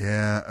better.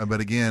 Yeah,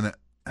 but again,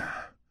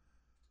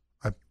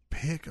 I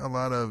pick a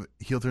lot of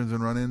heel turns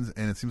and run-ins,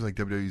 and it seems like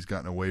WWE's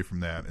gotten away from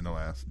that in the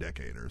last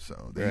decade or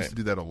so. They used to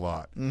do that a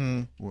lot.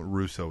 What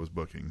Russo was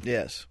booking.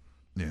 Yes.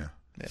 Yeah.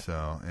 So,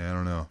 I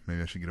don't know.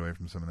 Maybe I should get away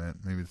from some of that.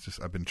 Maybe it's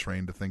just I've been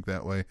trained to think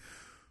that way.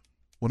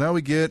 Well, now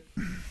we get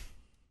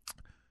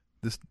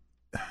this.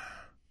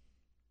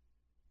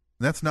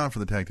 That's not for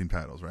the tag team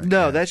titles, right?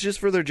 No, that's just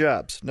for their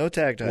jobs. No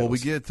tag titles. Well, we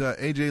get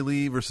AJ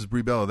Lee versus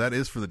Brie Bella. That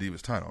is for the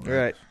Divas title,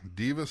 right?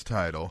 Divas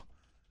title.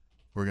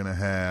 We're going to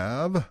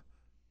have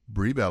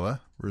Brie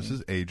Bella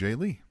versus AJ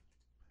Lee.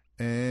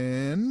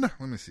 And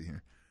let me see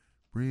here.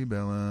 Brie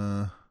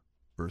Bella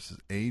versus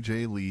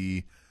AJ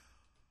Lee.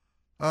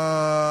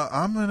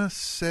 I'm going to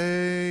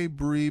say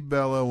Brie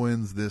Bella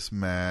wins this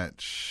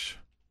match.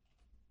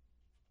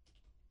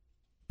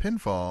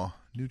 Pinfall,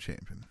 new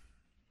champion.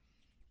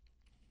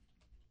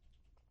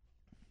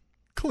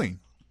 Clean.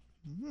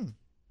 What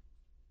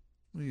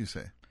do you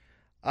say?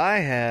 I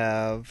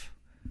have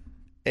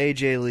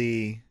AJ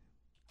Lee,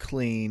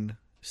 clean,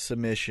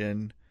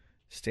 submission,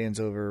 stands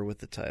over with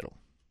the title.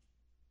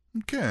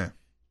 Okay.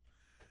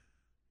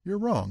 You're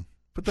wrong,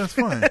 but that's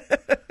fine.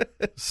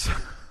 So,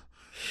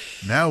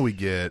 now we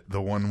get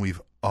the one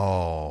we've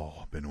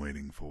all been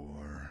waiting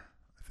for,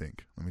 I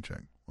think. Let me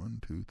check.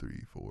 1, 2,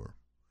 3, 4.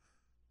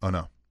 Oh,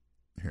 no.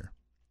 Here.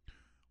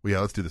 Well, yeah,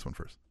 let's do this one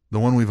first. The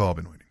one we've all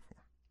been waiting for.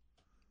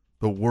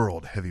 The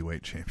World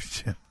Heavyweight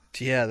Championship.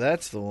 Yeah,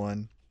 that's the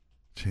one.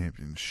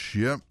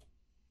 Championship.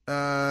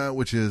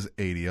 Which is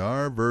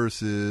ADR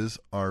versus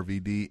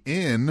RVD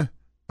in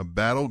a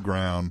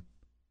battleground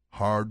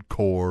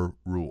hardcore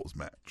rules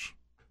match.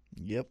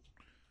 Yep.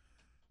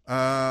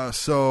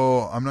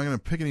 So I'm not going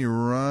to pick any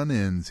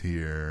run-ins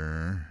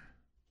here.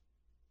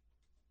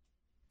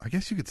 I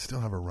guess you could still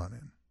have a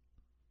run-in.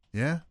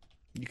 Yeah?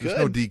 There's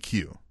no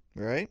DQ.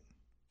 Right?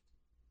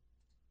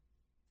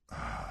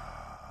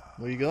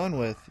 What are you going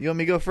with? You want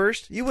me to go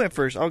first? You went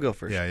first. I'll go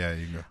first. Yeah,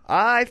 you can go.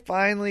 I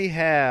finally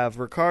have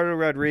Ricardo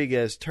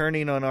Rodriguez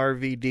turning on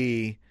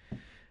RVD,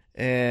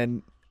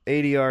 and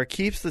ADR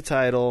keeps the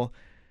title,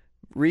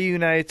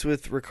 reunites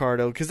with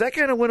Ricardo, because that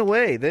kind of went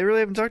away. They really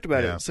haven't talked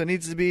about it, so it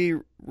needs to be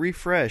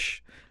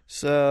refresh.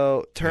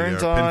 So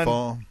turns on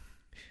pinfall.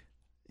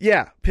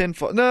 Yeah,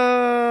 pinfall.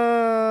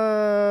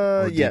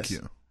 No, yes,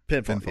 DQ.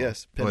 pinfall.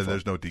 Yes, pinfall. Well,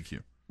 there's no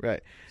DQ.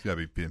 Right. It's gotta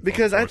be pinfall.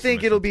 Because I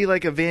think it'll be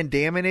like a Van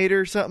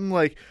Daminator or something,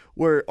 like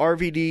where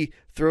RVD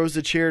throws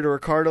the chair to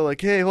Ricardo,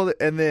 like, hey, hold it,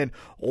 and then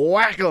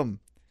whack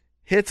him,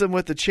 hits him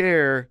with the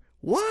chair.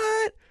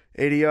 What?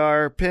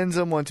 ADR pins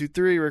him, 1, 2,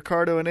 3.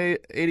 Ricardo and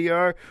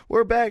ADR,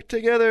 we're back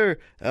together.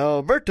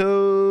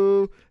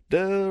 Alberto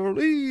Del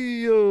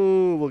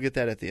Rio. We'll get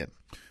that at the end.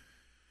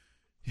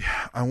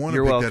 Yeah, I want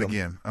to pick that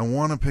again. I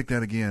want to pick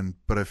that again,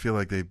 but I feel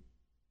like I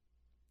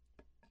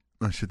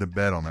should have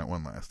bet on that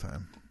one last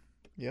time.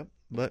 Yep,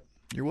 but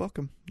you're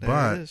welcome.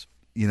 But, it is.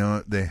 You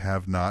know, they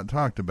have not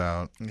talked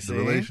about the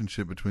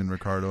relationship between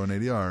Ricardo and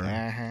ADR.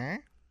 Uh-huh.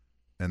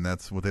 And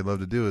that's what they love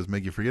to do, is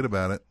make you forget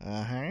about it.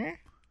 Uh-huh.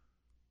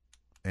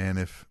 And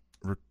if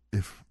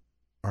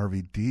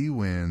RVD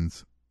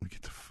wins, we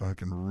get the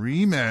fucking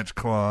rematch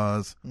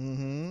clause.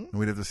 Mm-hmm. And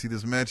we'd have to see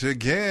this match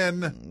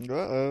again.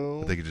 Uh-oh.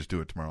 But they could just do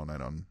it tomorrow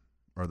night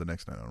or the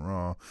next night on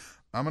Raw.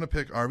 I'm going to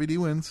pick RVD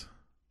wins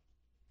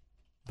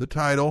the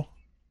title.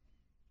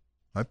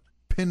 I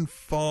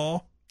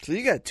pinfall. So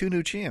you got 2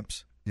 new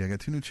champs. Yeah, I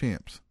got 2 new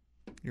champs.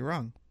 You're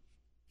wrong.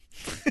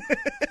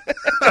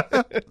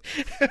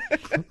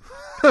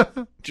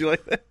 Did you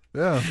like that?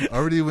 Yeah,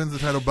 RVD wins the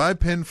title by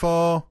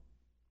pinfall.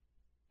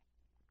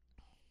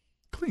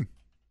 Clean.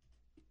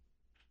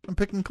 I'm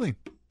picking clean.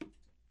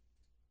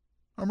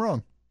 I'm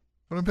wrong,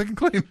 but I'm picking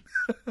clean.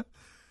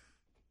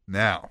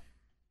 Now,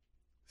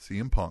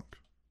 CM Punk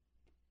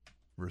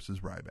versus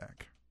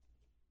Ryback.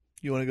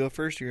 You want to go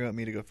first, or you want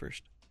me to go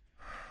first?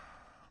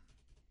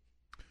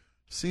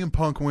 CM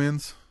Punk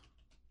wins.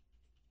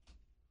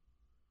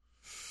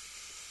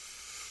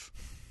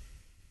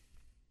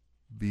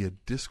 Via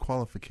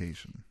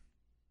disqualification.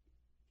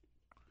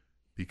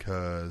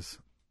 Because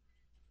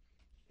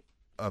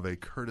of a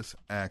Curtis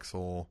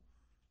Axel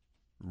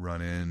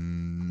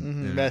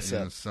run-in, mess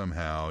up.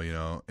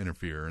 Somehow,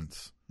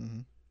 interference.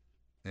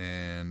 Mm-hmm.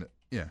 And,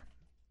 yeah.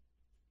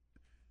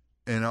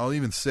 And I'll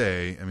even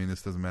say, I mean,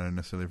 this doesn't matter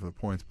necessarily for the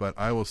points, but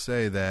I will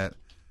say that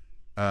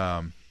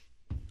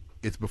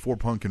it's before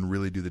Punk can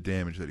really do the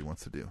damage that he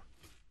wants to do.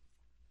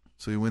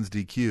 So he wins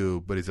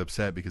DQ, but he's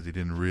upset because he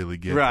didn't really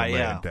get the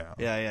leg down.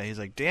 Yeah. He's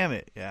like, damn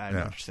it. Yeah, I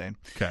know what you're saying.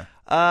 Okay.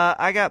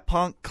 I got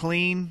Punk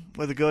clean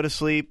with a go to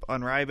sleep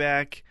on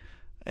Ryback,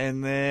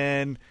 and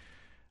then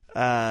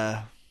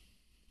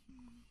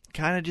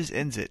kind of just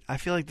ends it. I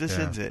feel like this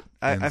ends it.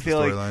 I feel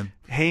like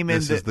Heyman.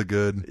 This is the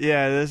good.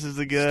 Yeah, this is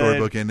the good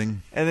storybook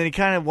ending. And then he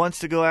kind of wants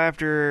to go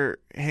after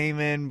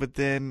Heyman, but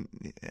then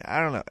I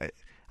don't know.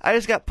 I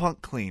just got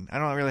Punk clean. I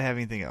don't really have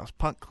anything else.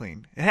 Punk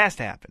clean. It has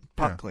to happen.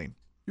 Punk clean.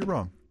 You're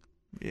wrong.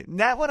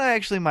 That one I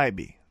actually might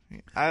be.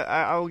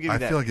 I will give you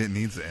that. I feel like it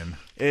needs to end.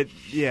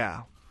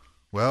 Yeah.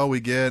 Well, we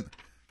get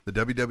the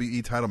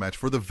WWE title match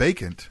for the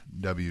vacant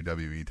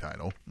WWE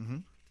title.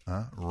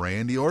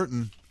 Randy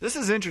Orton. This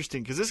is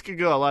interesting because this could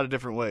go a lot of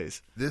different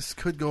ways. This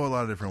could go a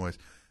lot of different ways.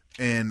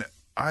 And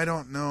I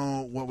don't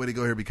know what way to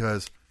go here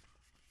because,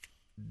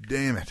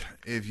 damn it,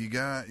 I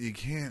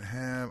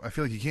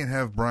feel like you can't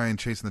have Bryan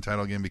chasing the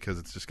title again because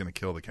it's just going to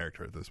kill the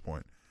character at this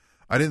point.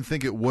 I didn't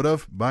think it would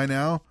have by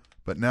now,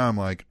 but now I'm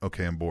like,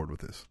 okay, I'm bored with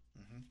this.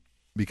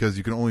 Because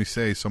you can only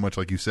say so much,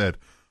 like you said,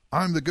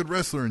 I'm the good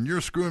wrestler and you're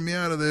screwing me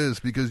out of this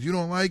because you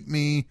don't like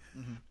me.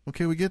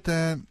 Okay, we get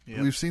that.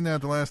 Yep. We've seen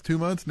that the last 2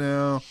 months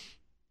now.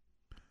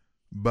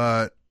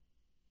 But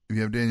if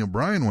you have Daniel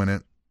Bryan win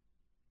it,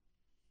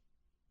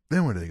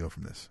 then where do they go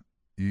from this?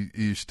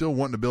 You still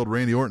wanting to build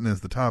Randy Orton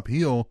as the top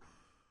heel,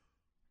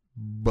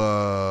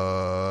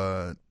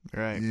 but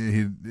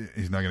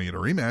he's not going to get a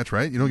rematch,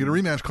 right? You don't get a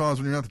rematch clause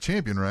when you're not the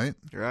champion, right?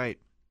 Right.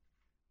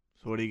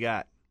 So what do you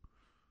got?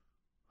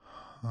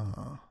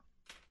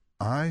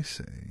 I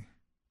say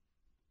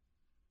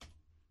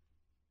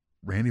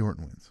Randy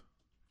Orton wins.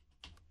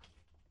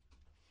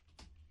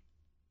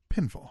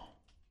 Pinfall.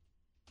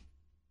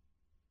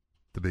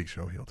 The Big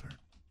Show heel turn.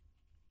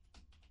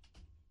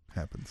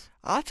 Happens.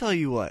 I'll tell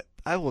you what.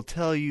 I will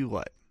tell you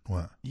what.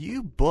 What?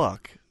 You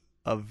book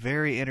a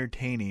very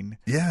entertaining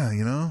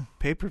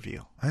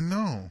pay-per-view. I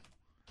know.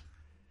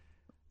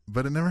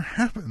 But it never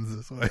happens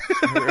this way.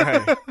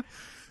 Right.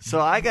 So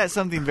I got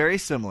something very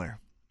similar.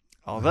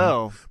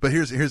 Although, but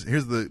here's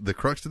the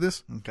crux to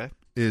this. Okay.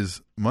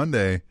 Is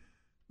Monday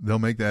they'll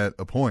make that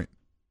a point.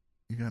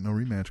 You got no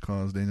rematch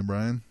clause, Daniel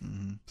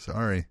Bryan.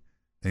 Sorry.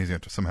 And he's going to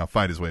have to somehow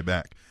fight his way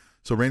back.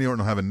 So Randy Orton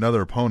will have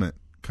another opponent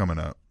coming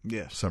up.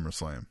 Yes.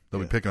 SummerSlam. They'll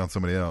be picking on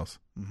somebody else.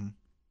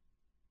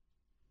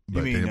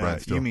 But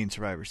you mean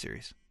Survivor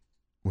Series?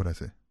 What'd I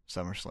say?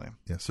 SummerSlam.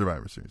 Yeah,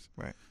 Survivor Series.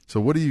 Right. So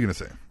what are you going to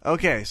say?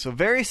 Okay, so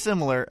very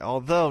similar,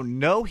 although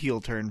no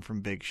heel turn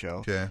from Big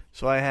Show. Okay.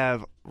 So I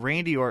have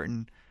Randy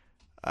Orton,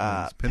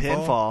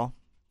 pinfall.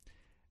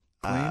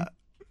 Clean?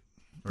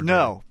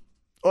 No.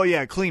 Oh,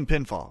 yeah, clean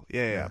pinfall.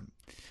 Yeah.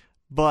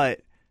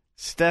 But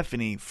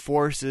Stephanie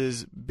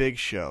forces Big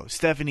Show,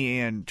 Stephanie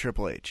and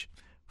Triple H,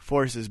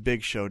 forces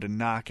Big Show to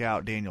knock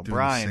out Daniel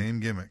Bryan. Same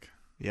gimmick.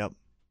 Yep.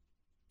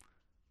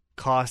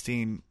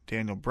 Costing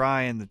Daniel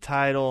Bryan the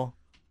title.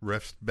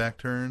 Ref's back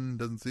turn,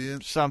 doesn't see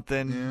it.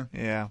 Something.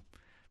 Yeah.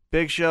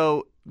 Big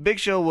Show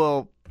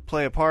will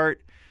play a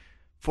part,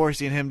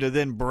 forcing him to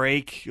then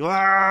break.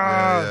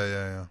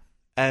 Yeah.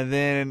 And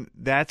then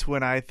that's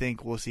when I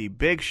think we'll see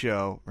Big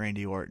Show,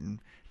 Randy Orton.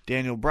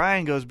 Daniel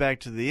Bryan goes back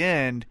to the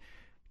end.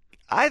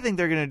 I think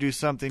they're going to do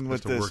something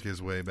with this. Work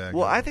his way back.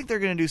 Well, I think they're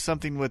going to do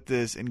something with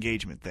this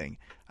engagement thing.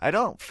 I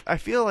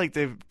feel like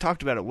they've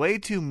talked about it way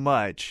too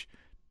much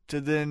to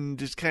then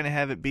just kind of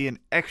have it be an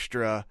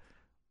extra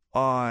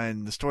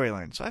on the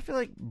storyline. So I feel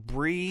like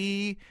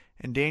Brie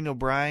and Daniel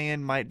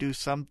Bryan might do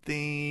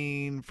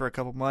something for a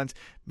couple months,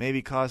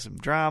 maybe cause some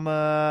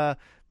drama,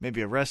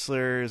 maybe a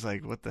wrestler is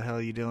like, what the hell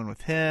are you doing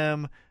with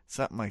him?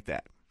 Something like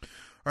that.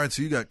 All right,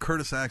 so you got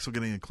Curtis Axel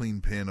getting a clean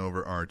pin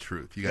over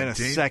R-Truth. You got In a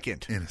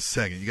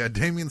second. You got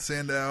Damian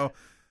Sandow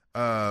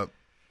by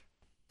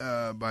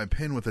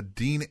pin with a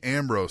Dean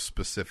Ambrose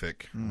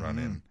specific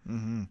run-in.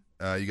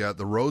 You got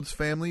the Rhodes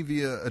family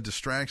via a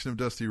distraction of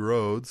Dusty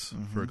Rhodes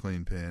for a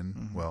clean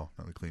pin. Well,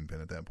 not a clean pin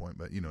at that point,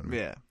 but you know what I mean.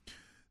 Yeah.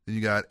 Then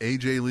you got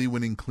AJ Lee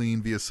winning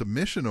clean via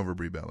submission over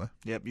Brie Bella.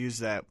 Yep, use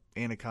that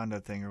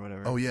Anaconda thing or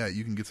whatever. Oh, yeah,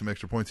 you can get some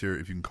extra points here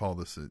if you can call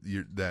this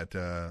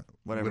that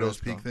whatever Widow's it's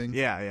Peak called. thing.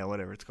 Yeah,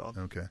 whatever it's called.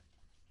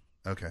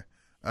 Okay.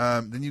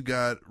 Then you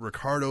got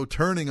Ricardo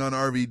turning on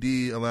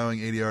RVD, allowing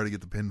ADR to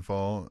get the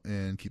pinfall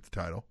and keep the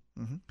title.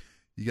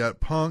 You got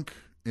Punk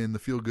in the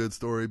feel-good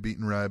story,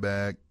 beating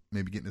Ryback,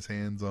 maybe getting his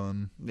hands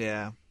on.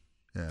 Yeah,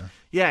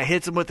 Yeah,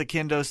 hits him with the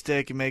kendo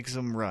stick and makes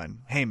him run.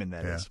 Heyman,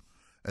 that is.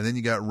 And then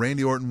you got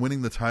Randy Orton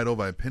winning the title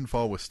by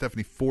pinfall with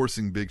Stephanie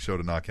forcing Big Show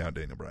to knock out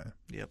Daniel Bryan.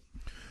 Yep.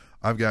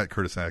 I've got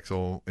Curtis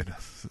Axel in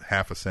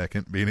half a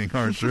second beating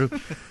R-Truth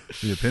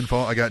via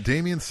pinfall. I got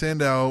Damian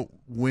Sandow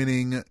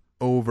winning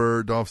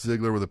over Dolph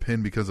Ziggler with a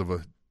pin because of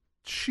a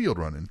Shield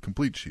run-in,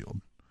 complete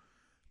Shield.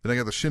 Then I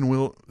got the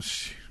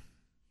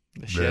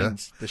The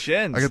Shins.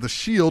 I got the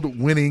Shield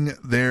winning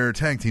their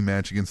tag team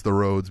match against the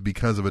Rhodes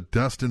because of a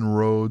Dustin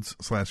Rhodes /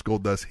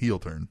 Goldust heel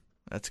turn.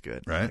 That's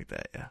good. Right? I like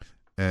that, yeah.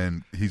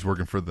 And he's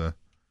working for the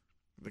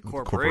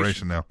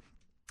corporation now.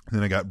 And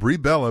then I got Brie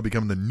Bella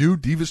becoming the new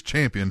Divas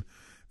champion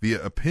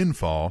via a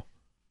pinfall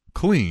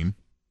clean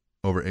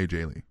over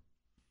AJ Lee.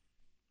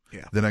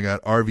 Yeah. Then I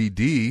got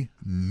RVD,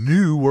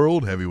 new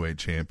world heavyweight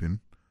champion,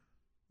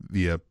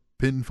 via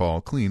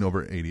pinfall clean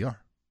over ADR,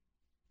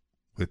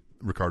 with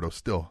Ricardo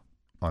still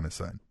on his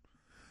side.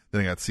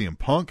 Then I got CM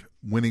Punk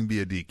winning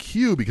via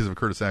DQ because of a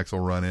Curtis Axel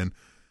run-in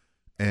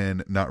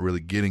and not really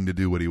getting to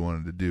do what he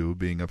wanted to do,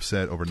 being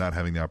upset over not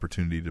having the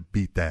opportunity to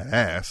beat that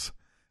ass.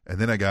 And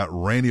then I got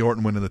Randy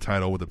Orton winning the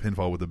title with a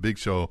pinfall with the Big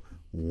Show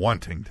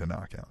wanting to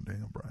knock out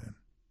Daniel Bryan,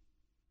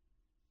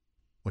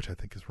 which I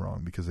think is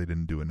wrong because they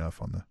didn't do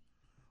enough on the...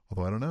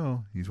 Although I don't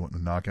know. He's wanting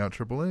to knock out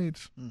Triple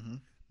H.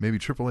 Maybe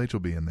Triple H will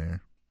be in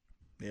there.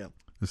 Yeah.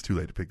 It's too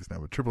late to pick this now,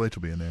 but Triple H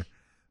will be in there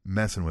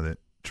messing with it,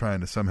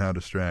 trying to somehow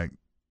distract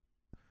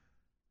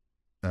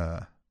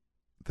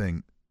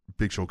thing.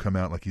 Big Show will come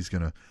out like he's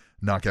going to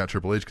knock out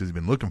Triple H because he's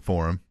been looking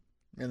for him.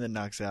 And then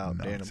knocks out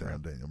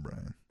Daniel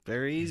Bryan.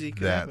 Very easy.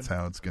 That's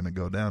how it's going to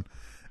go down.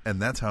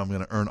 And that's how I'm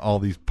going to earn all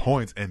these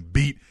points and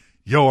beat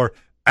your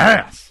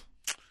ass.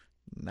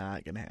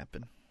 Not going to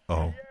happen.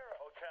 Oh.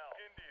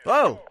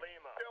 Oh.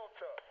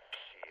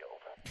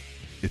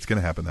 It's going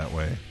to happen that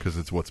way because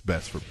it's what's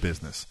best for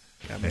business.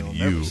 And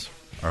you nervous.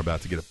 are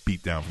about to get a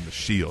beat down from the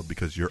Shield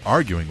because you're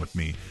arguing with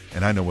me,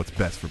 and I know what's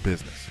best for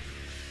business.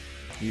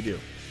 You do.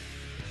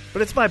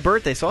 But it's my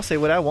birthday, so I'll say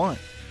what I want.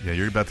 Yeah,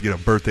 you're about to get a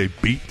birthday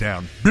beat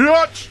down,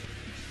 bitch!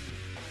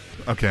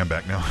 Okay, I'm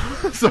back now.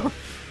 So,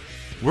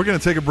 we're going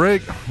to take a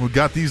break. We've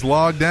got these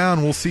logged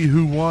down. We'll see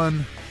who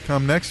won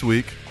come next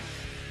week.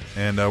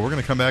 And we're going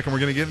to come back and we're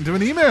going to get into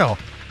an email.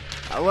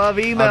 I love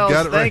emails. I've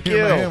got it Thank right here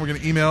you. in my hand. We're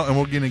going to email and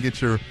we're going to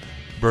get your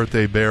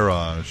birthday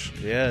barrage.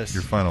 Yes.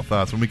 Your final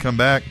thoughts. When we come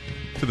back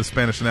to the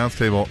Spanish Announce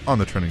Table on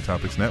the Trending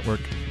Topics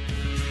Network.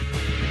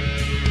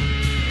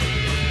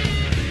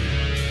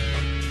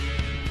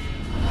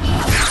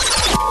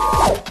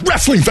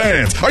 Wrestling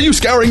fans, are you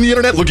scouring the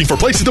internet looking for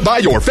places to buy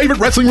your favorite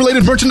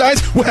wrestling-related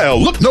merchandise? Well,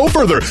 look no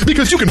further,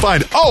 because you can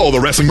find all the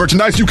wrestling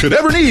merchandise you could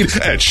ever need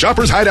at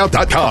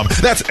ShoppersHideout.com.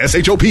 That's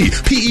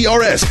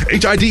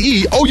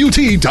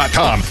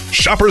ShoppersHideout.com.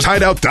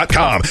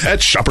 ShoppersHideout.com. At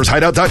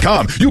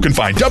ShoppersHideout.com, you can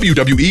find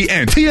WWE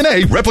and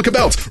TNA replica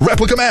belts,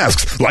 replica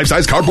masks,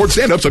 life-size cardboard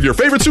stand-ups of your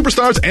favorite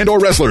superstars and or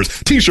wrestlers,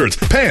 t-shirts,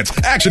 pants,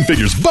 action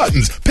figures,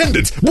 buttons,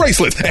 pendants,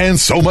 bracelets, and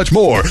so much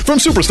more. From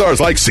superstars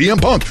like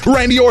CM Punk,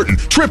 Randy Orton,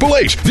 Triple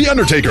H, The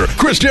Undertaker,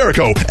 Chris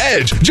Jericho,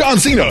 Edge, John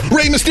Cena,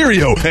 Rey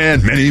Mysterio,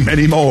 and many,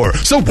 many more.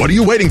 So what are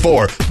you waiting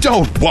for?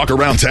 Don't walk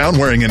around town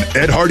wearing an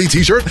Ed Hardy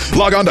t-shirt.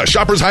 Log on to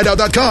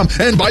ShoppersHideout.com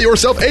and buy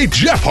yourself a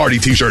Jeff Hardy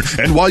t-shirt.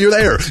 And while you're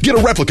there, get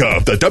a replica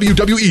of the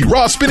WWE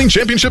Raw Spinning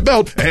Championship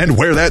belt and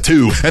wear that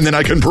too. And then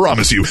I can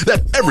promise you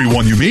that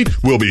everyone you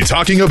meet will be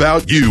talking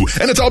about you.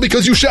 And it's all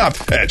because you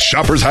shopped at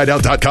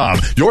ShoppersHideout.com.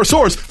 Your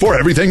source for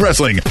everything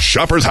wrestling.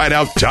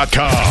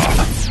 ShoppersHideout.com.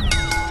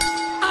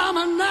 I'm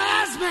a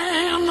nice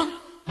man.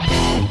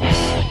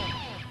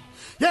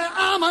 Yeah,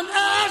 I'm an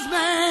ass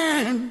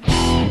man.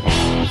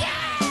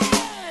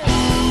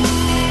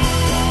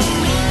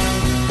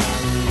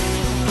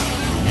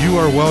 You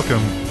are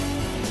welcome,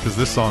 because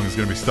this song is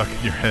going to be stuck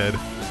in your head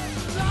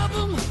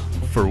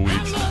for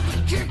weeks.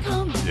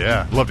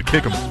 Yeah, love to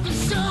kick them.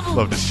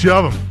 Love to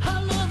shove them.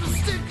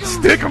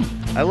 Stick them.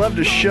 I love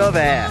to shove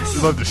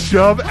ass. Love to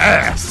shove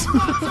ass.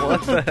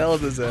 What the hell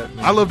does that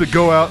mean? I love to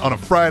go out on a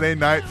Friday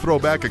night, throw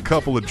back a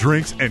couple of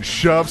drinks, and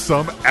shove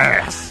some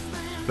ass.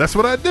 That's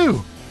what I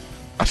do.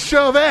 I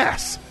shove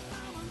ass.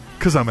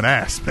 Because I'm an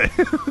ass, man.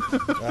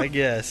 I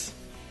guess.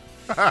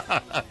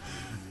 I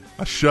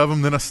shove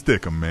them, then I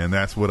stick them, man.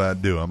 That's what I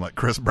do. I'm like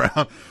Chris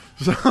Brown.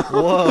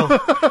 Whoa.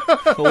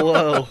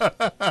 Whoa.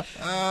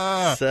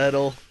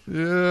 Settle.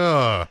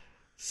 Yeah.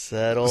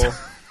 Settle. All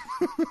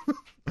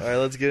right,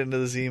 let's get into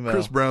this email.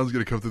 Chris Brown's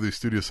going to come through the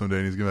studio someday,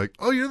 and he's going to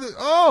be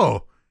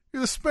like,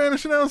 you're the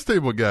Spanish Announce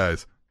Table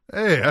guys.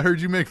 Hey, I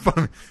heard you make fun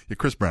of me. Yeah,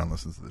 Chris Brown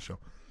listens to the show.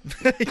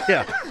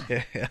 yeah.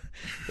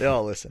 They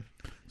all listen.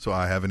 So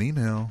I have an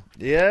email.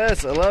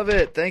 Yes, I love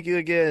it. Thank you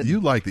again. You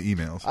like the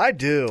emails. I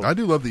do. I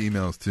do love the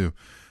emails, too.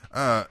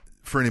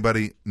 For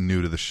anybody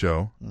new to the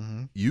show,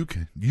 you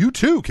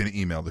too can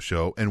email the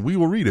show, and we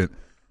will read it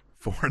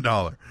for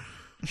 $1.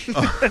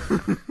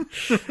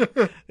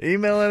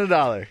 Email and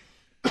 $1.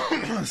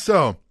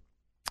 So,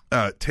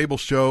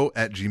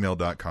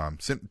 tableshow@gmail.com.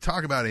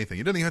 Talk about anything.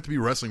 It doesn't even have to be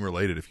wrestling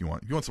related if you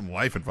want. If you want some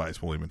life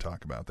advice, we'll even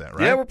talk about that,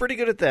 right? Yeah, we're pretty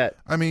good at that.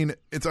 I mean,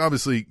 it's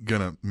obviously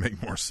going to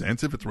make more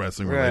sense if it's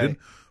wrestling related. Right.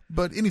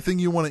 But anything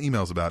you want to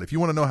email us about. If you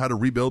want to know how to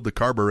rebuild the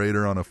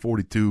carburetor on a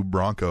 42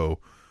 Bronco.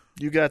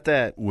 You got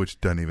that. Which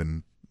I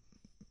don't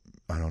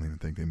even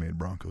think they made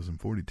Broncos in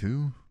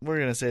 42. We're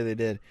going to say they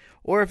did.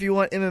 Or if you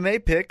want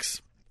MMA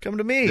picks, come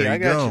to me. There I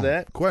got you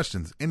that.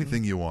 Questions,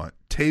 anything you want.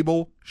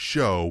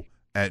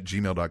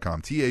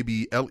 Tableshow@gmail.com.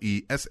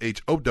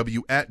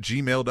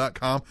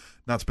 TABLESHOW@gmail.com.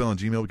 Not spelling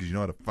Gmail because you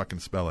know how to fucking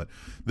spell it.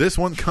 This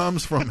one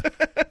comes from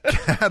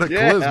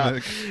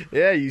Cataclysmic.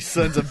 Yeah, you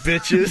sons of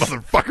bitches.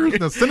 Motherfuckers.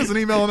 Now send us an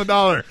email and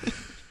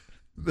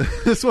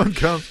 $1. This one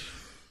comes...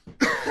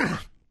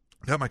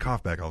 Got my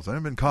cough back all of a sudden.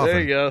 I've been coughing.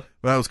 There you go.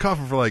 But I was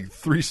coughing for like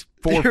 3,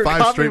 4, You're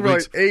 5 coughing straight for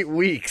weeks. like 8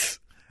 weeks.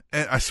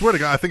 And I swear to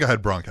God, I think I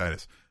had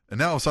bronchitis. And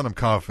now all of a sudden I'm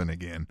coughing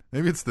again.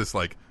 Maybe it's this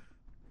like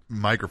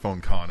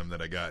microphone condom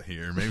that I got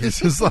here. Maybe it's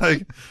just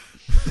like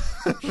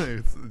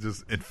it's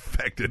just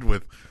infected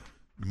with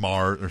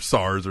Mars or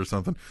SARS or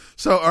something.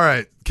 So, all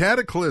right.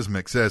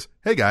 Cataclysmic says,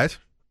 hey guys.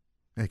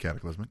 Hey,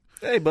 Cataclysmic.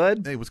 Hey,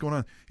 bud. Hey, what's going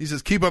on? He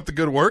says, keep up the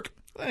good work.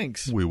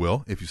 Thanks. We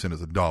will, if you send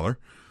us $1.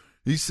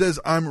 He says,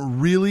 I'm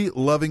really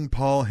loving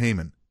Paul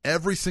Heyman.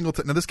 Every single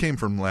time. Now, this came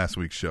from last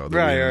week's show.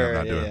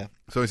 Right.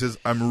 So he says,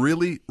 I'm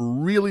really,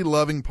 really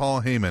loving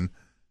Paul Heyman.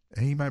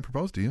 And he might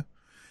propose to you.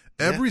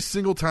 Every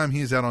single time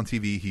he is out on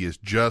TV, he is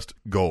just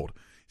gold.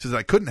 He says,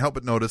 I couldn't help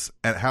but notice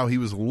at how he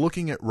was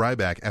looking at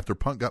Ryback after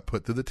Punk got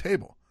put through the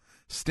table,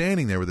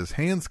 standing there with his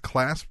hands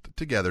clasped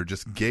together,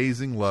 just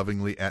gazing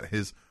lovingly at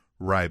his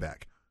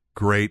Ryback.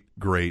 Great,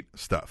 great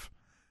stuff.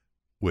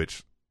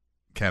 Which,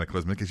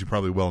 Cataclysmic, as you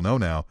probably well know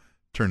now,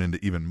 turned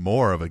into even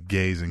more of a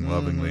gazing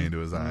lovingly into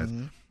his eyes.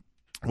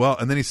 Well,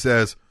 and then he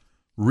says,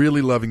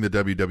 really loving the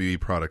WWE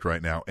product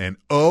right now. And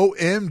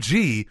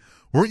OMG,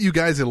 weren't you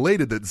guys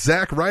elated that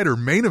Zack Ryder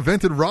main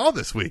evented Raw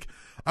this week?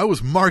 I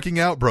was marking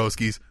out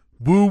broskies.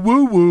 Woo,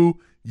 woo, woo.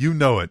 You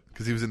know it,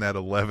 because he was in that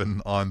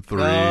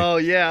 11-on-3. Oh,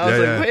 yeah. I was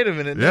like, wait a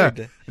minute. Yeah.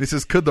 And he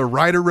says, could the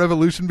Ryder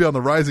revolution be on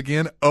the rise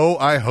again? Oh,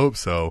 I hope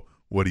so.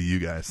 What do you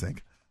guys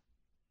think?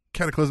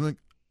 Cataclysmic,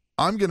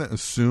 I'm going to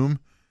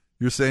assume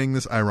you're saying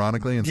this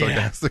ironically and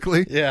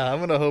sarcastically. Yeah, I'm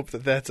going to hope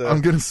that that's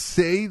I'm going to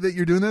say that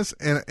you're doing this,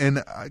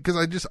 and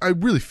because I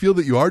really feel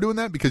that you are doing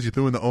that because you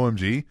threw in the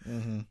OMG,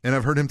 and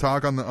I've heard him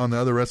talk on the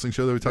other wrestling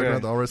show that we talked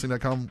about, the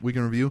allwrestling.com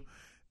weekend review,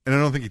 and I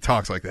don't think he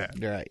talks like that.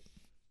 Right.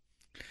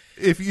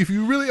 If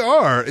you really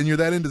are and you're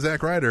that into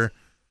Zack Ryder,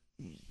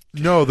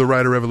 no, the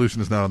Ryder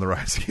revolution is not on the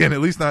rise again,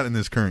 at least not in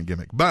this current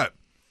gimmick. But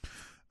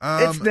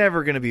it's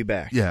never going to be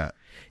back. Yeah.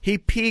 He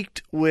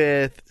peaked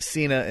with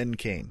Cena and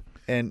Kane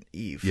and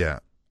Eve. Yeah.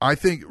 I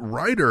think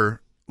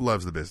Ryder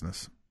loves the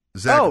business.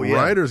 Zack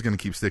Ryder is going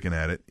to keep sticking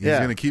at it. He's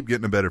going to keep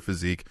getting a better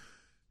physique.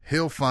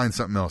 He'll find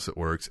something else that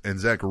works, and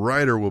Zack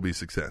Ryder will be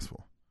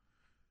successful.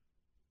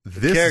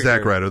 This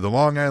Zack Ryder, the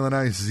Long Island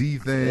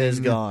IZ thing, is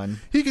gone.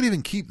 He could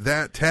even keep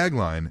that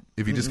tagline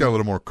if he just got a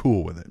little more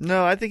cool with it.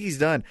 No, I think he's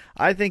done.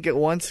 I think at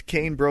once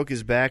Kane broke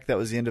his back, that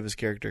was the end of his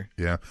character.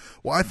 Yeah.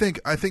 Well, I think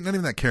not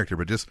even that character,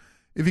 but just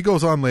if he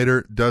goes on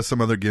later, does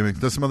some other gimmicks,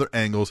 does some other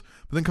angles,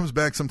 but then comes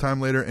back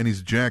sometime later and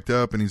he's jacked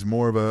up and he's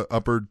more of a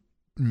upper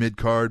mid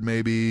card,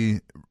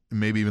 maybe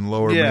even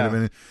lower.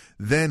 Yeah.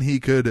 Then he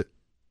could,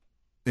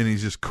 and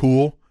he's just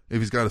cool. If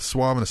he's got a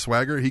swab and a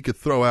swagger, he could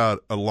throw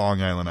out a Long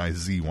Island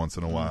IZ once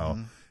in a while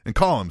and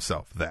call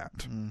himself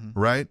that,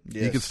 right?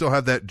 Yes. He could still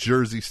have that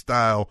Jersey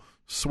style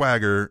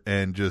swagger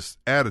and just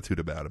attitude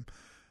about him.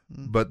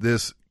 But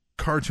this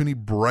cartoony,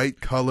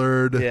 bright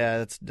colored,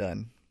 that's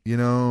done. You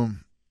know.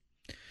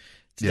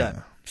 It's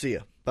done. See ya.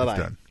 Bye-bye. It's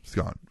done. It's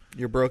gone.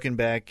 You're broken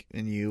back,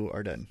 and you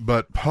are done.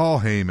 But Paul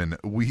Heyman,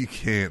 we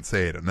can't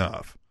say it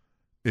enough,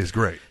 is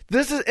great.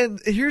 And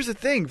here's the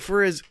thing: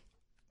 for as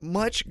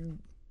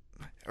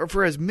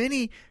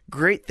many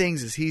great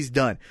things as he's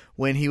done,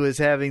 when he was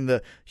having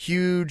the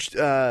huge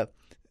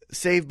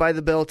Saved by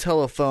the Bell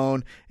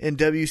telephone in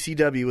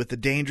WCW with the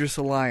Dangerous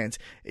Alliance,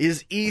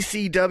 his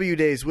ECW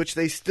days, which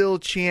they still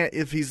chant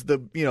if he's the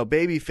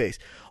babyface,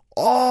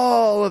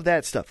 all of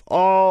that stuff,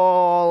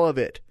 all of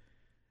it.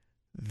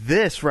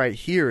 This right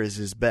here is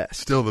his best.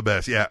 Still the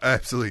best. Yeah,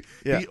 absolutely.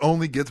 Yeah. He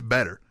only gets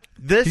better.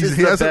 He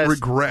hasn't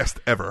regressed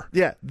ever.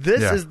 Yeah,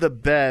 this is the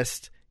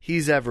best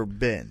he's ever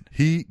been.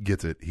 He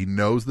gets it. He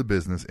knows the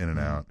business in and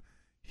out.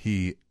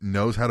 He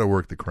knows how to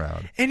work the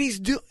crowd. And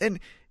and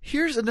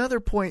here's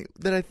another point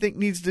that I think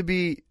needs to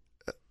be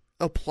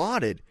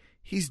applauded.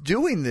 He's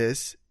doing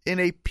this in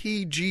a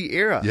PG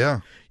era. Yeah.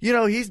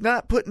 He's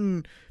not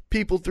putting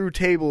people through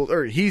tables,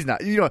 or he's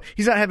not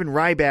having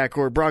Ryback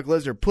or Brock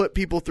Lesnar put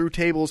people through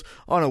tables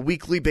on a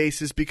weekly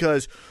basis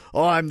because,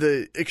 I'm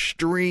the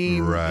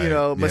extreme,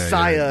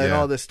 Messiah and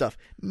all this stuff.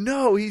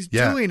 No, he's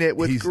doing it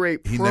with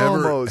great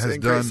promos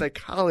and great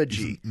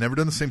psychology. He's never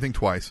done the same thing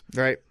twice.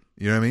 Right.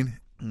 You know what I mean?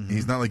 Mm-hmm.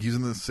 He's not like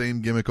using the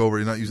same gimmick over.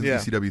 He's not using the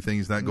ECW thing.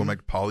 He's not going back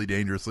to Poly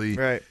Dangerously.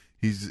 Right.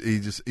 He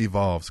just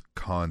evolves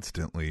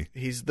constantly.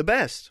 He's the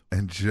best.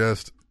 And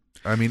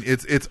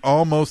it's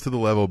almost to the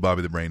level of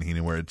Bobby the Brain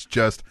Heenan, where it's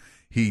just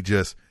he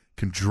just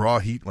can draw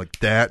heat like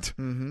that.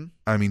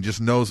 Mm-hmm.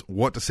 Just knows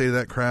what to say to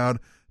that crowd,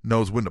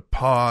 knows when to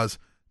pause,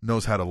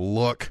 knows how to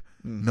look,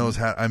 knows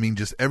how.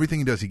 Just everything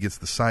he does, he gets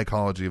the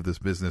psychology of this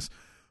business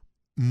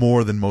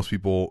more than most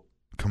people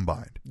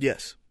combined.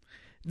 Yes,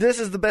 this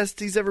is the best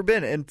he's ever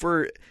been, and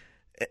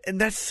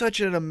that's such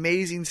an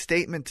amazing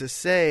statement to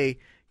say,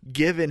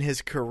 given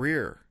his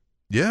career.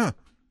 Yeah.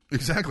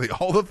 Exactly.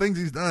 All the things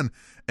he's done,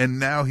 and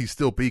now he's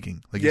still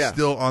peaking. He's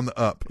still on the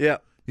up. Yeah.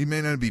 He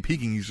may not be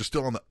peaking. He's just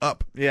still on the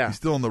up. Yeah. He's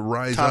still on the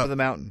rise Top up. of the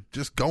mountain.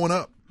 Just going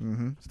up.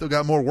 Mm-hmm. Still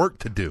got more work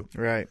to do.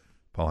 Right.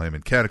 Paul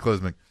Heyman,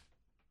 Cataclysmic.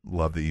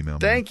 Love the email.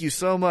 Thank you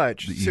so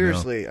much.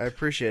 Seriously, I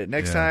appreciate it.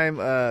 Next time,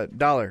 $1.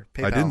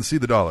 PayPal. I didn't see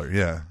the $1.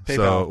 Yeah. PayPal.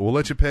 So we'll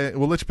let you pay.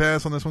 We'll let you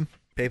pass on this one.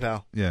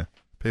 PayPal. Yeah.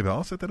 PayPal.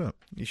 I'll set that up.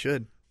 You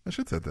should. I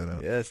should set that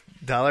up. Yes,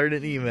 $1 in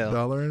an email.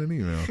 $1 in an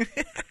email.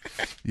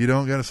 You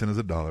don't got to send us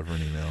 $1 for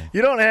an email.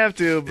 You don't have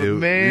to, but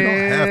man, you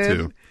don't have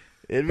to.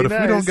 It'd but be if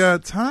nice. we don't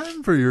got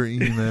time for your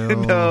email,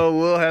 no,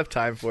 we'll have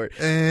time for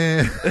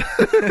it.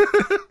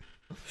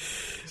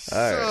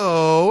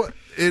 So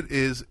it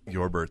is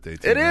your birthday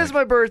today. It is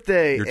my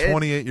birthday. You're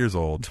 28 years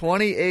old.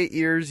 28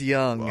 years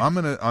young.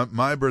 Well,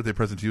 my birthday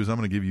present to you is I'm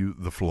gonna give you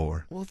the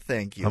floor. Well,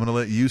 thank you. I'm gonna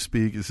let you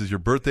speak. This is your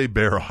birthday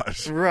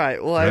barrage.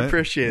 Right. Well, I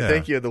appreciate it.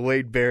 Thank you. The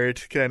Wade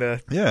Barrett kind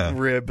of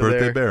rib birthday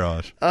there.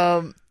 barrage.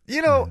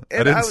 You know, I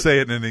and didn't say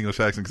it in an English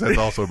accent because that's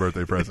also a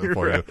birthday present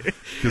for you.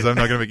 Because I'm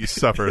not going to make you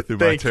suffer through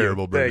my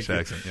terrible British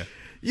accent. Yeah.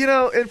 You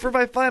know, and for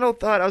my final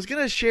thought, I was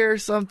going to share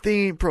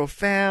something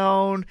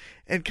profound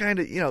and kind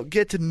of,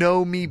 get to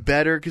know me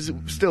better because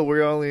still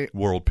we're only...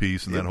 World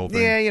peace and that whole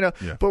thing. Yeah,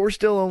 but we're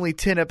still only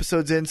 10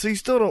 episodes in, so you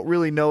still don't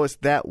really know us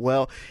that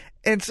well.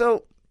 And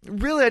so,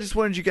 really, I just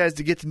wanted you guys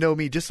to get to know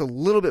me just a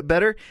little bit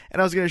better,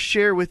 and I was going to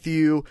share with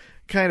you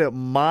kind of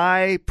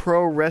my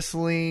pro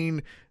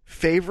wrestling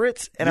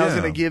favorites, and I was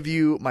going to give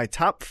you my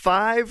top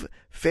 5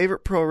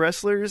 favorite pro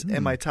wrestlers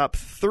and my top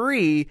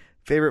 3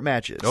 favorite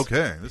matches.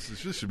 Okay, this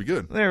should be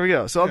good. There we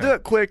go. So I'll do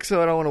it quick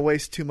so I don't want to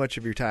waste too much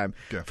of your time.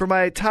 Okay. For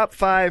my top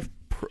 5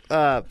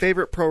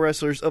 favorite pro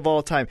wrestlers of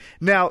all time.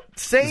 Now,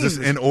 saying is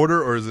this in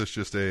order or is this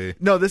just a...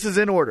 No, this is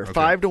in order,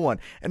 5 to 1.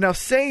 And now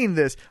saying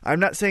this, I'm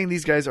not saying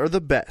these guys are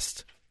the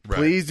best. Right.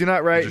 Please do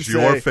not write just and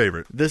say, your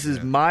favorite. This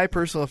is my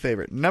personal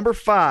favorite. Number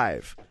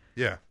 5,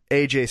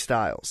 AJ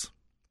Styles.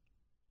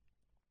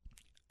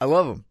 I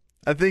love him.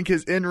 I think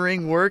his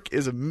in-ring work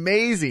is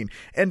amazing.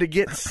 And to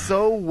get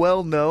so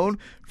well known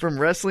from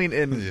wrestling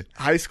in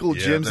high school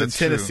gyms in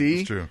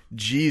Tennessee, true.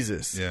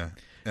 Jesus. Yeah.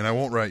 And I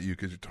won't write you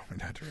because you told me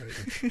not to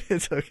write you.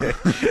 It's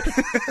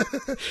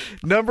okay.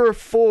 Number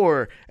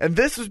 4, and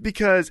this was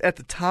because at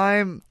the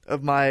time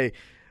of my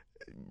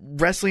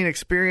wrestling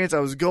experience, I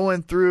was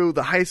going through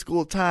the high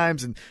school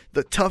times, and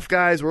the tough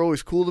guys were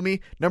always cool to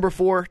me. Number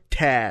 4,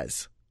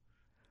 Taz.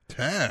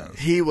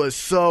 He was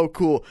so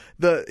cool.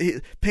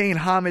 Paying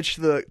homage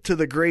to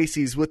the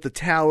Gracies with the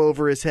towel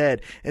over his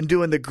head and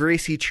doing the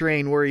Gracie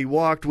train where he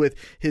walked with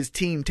his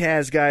Team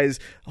Taz guys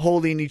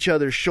holding each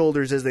other's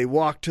shoulders as they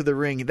walked to the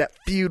ring. That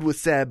feud with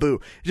Sabu.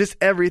 Just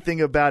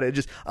everything about it.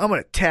 Just, I'm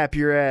going to tap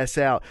your ass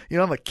out. I'm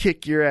going to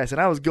kick your ass. And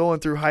I was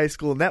going through high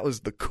school, and that was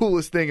the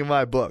coolest thing in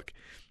my book.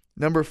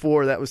 Number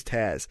 4, that was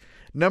Taz.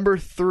 Number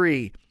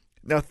 3.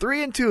 Now,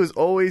 3 and 2 is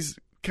always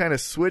kind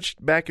of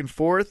switched back and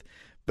forth.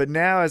 But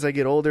now, as I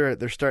get older,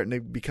 they're starting to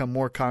become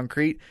more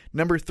concrete.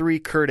 Number 3,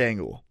 Kurt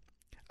Angle.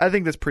 I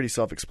think that's pretty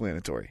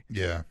self-explanatory.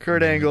 Yeah.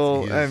 Kurt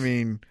Angle,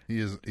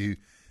 He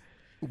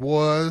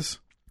was...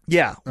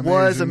 Yeah,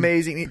 was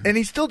amazing. And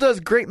he still does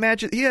great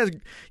matches. He has,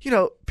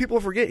 people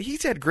forget,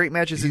 he's had great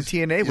matches in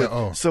TNA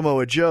with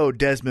Samoa Joe,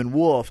 Desmond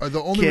Wolfe,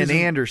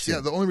 Anderson.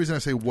 Yeah, the only reason I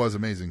say was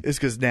amazing is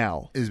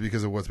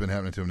because of what's been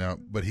happening to him now.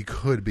 But he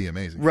could be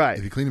amazing. Right.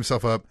 If he cleaned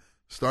himself up,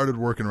 started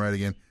working right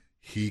again,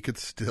 he could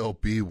still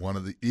be one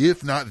of the,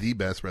 if not the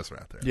best wrestler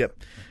out there.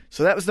 Yep.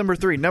 So that was number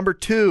 3. Number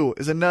 2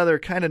 is another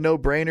kind of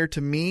no-brainer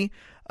to me,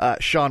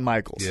 Shawn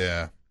Michaels.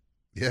 Yeah.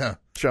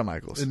 Shawn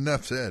Michaels.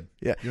 Enough said.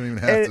 Yeah. You don't even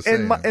have to say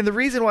it. And the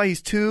reason why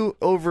he's 2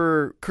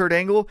 over Kurt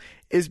Angle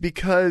is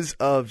because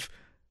of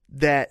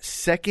that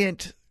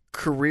second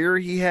career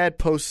he had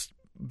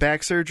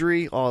post-back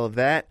surgery, all of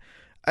that.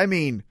 I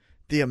mean...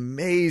 The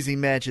amazing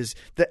matches,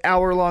 the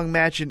hour-long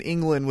match in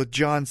England with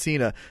John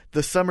Cena,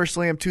 the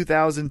SummerSlam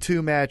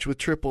 2002 match with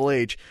Triple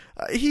H.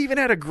 He even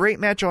had a great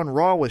match on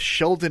Raw with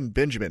Shelton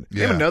Benjamin.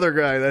 Yeah. Name another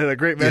guy that had a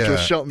great match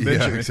with Shelton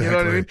Benjamin. Yeah, exactly. You know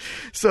what I mean?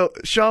 So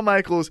Shawn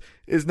Michaels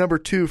is number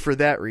 2 for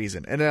that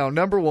reason. And now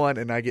number 1,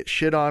 and I get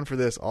shit on for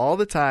this all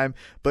the time,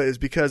 but it's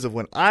because of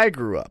when I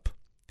grew up.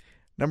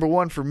 Number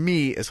 1 for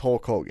me is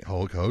Hulk Hogan.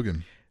 Hulk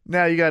Hogan.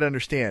 Now you got to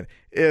understand,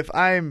 if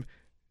I'm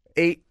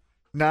 8,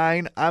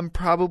 9, I'm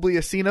probably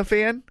a Cena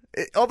fan.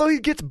 Although he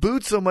gets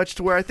booed so much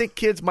to where I think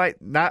kids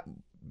might not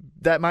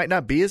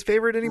be his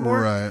favorite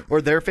anymore, right,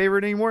 or their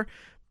favorite anymore,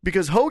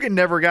 because Hogan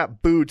never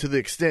got booed to the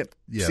extent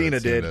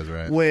Cena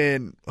did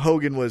when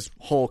Hogan was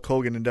Hulk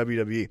Hogan in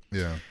WWE.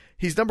 Yeah.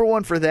 He's number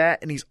 1 for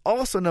that, and he's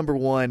also number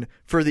 1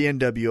 for the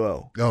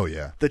NWO. Oh,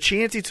 yeah. The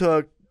chance he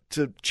took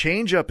to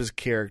change up his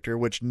character,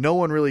 which no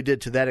one really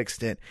did to that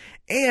extent,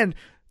 and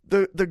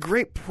the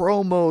great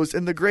promos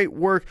and the great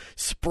work,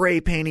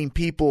 spray painting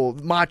people,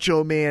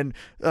 Macho Man,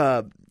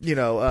 played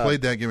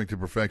that gimmick to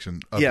perfection.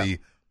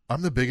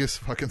 I'm the biggest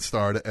fucking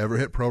star to ever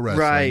hit pro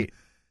wrestling. Right.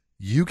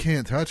 You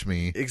can't touch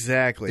me.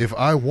 Exactly. If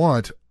I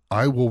want,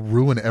 I will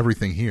ruin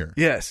everything here.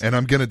 Yes. And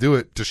I'm going to do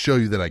it to show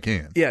you that I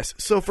can. Yes.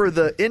 So for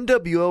the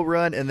NWO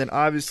run and then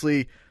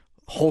obviously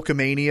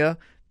Hulkamania,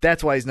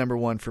 that's why he's number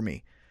 1 for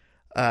me.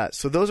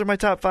 So those are my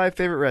top 5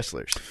 favorite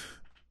wrestlers.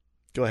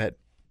 Go ahead.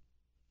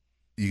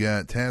 You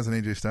got Taz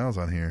and AJ Styles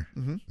on here.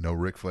 Mm-hmm. No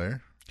Ric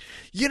Flair.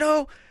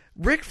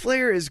 Ric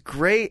Flair is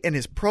great and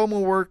his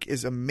promo work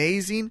is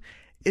amazing.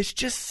 It's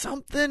just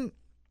something,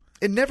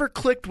 it never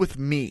clicked with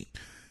me.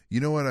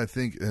 You know what I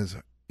think is,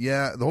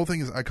 the whole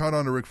thing is I caught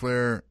on to Ric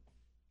Flair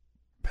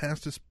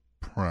past his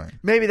prime.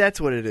 Maybe that's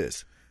what it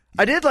is.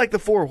 I did like the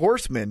 4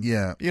 Horsemen.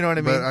 Yeah. You know what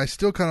I mean? But I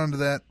still caught on to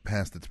that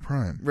past its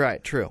prime.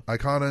 Right, true. I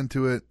caught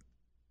onto it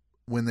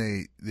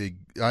when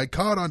I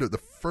caught onto it the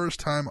first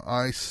time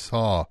I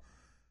saw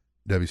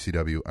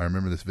WCW. I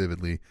remember this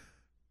vividly.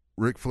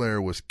 Ric Flair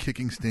was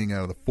kicking Sting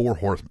out of the 4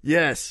 Horsemen.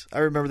 Yes, I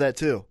remember that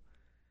too.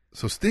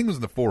 So Sting was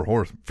in the 4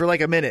 Horsemen. For like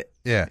a minute.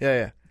 Yeah.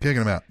 Yeah.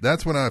 Kicking him out.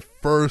 That's when I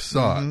first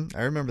saw it.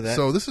 I remember that.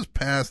 So this is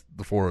past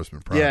the 4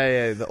 Horsemen prime.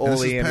 Yeah. The Ole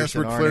Anderson, this is past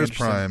Ric Flair's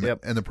Anderson. prime. Yep.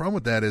 And the problem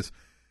with that is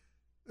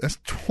that's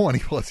 20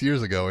 plus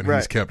years ago and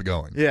he's kept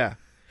going. Yeah.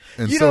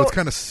 And You so know- it's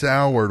kind of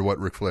soured what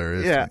Ric Flair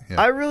is. Yeah, to me.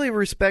 I really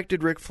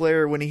respected Ric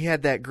Flair when he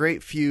had that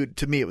great feud.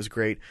 To me, it was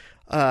great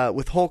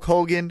with Hulk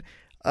Hogan.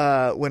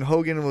 When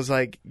Hogan was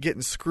like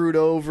getting screwed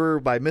over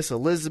by Miss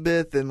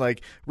Elizabeth, and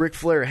like Ric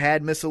Flair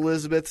had Miss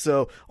Elizabeth,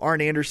 so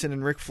Arn Anderson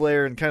and Ric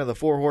Flair and kind of the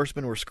Four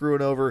Horsemen were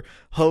screwing over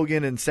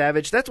Hogan and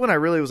Savage. That's when I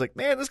really was like,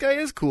 man, this guy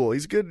is cool.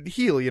 He's a good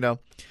heel, you know.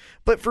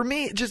 But for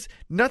me, just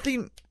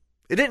nothing.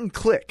 It didn't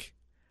click.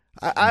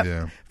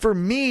 For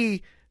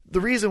me,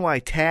 the reason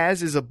why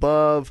Taz is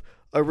above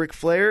a Ric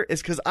Flair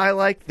is because I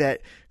like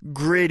that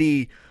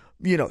gritty,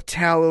 you know,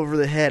 towel over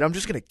the head. I'm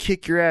just gonna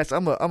kick your ass.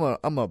 I'm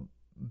a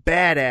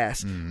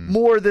badass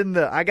more than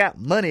the I got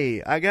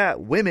money, I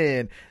got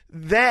women.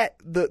 That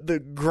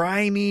the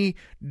grimy,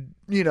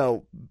 you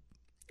know,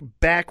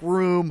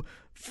 backroom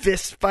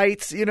fist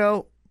fights, you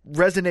know,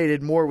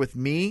 resonated more with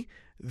me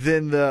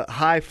than the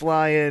high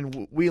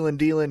flying, wheeling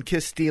dealing,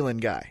 kiss stealing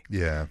guy.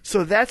 Yeah.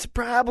 So that's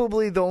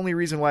probably the only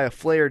reason why a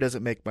Flair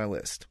doesn't make my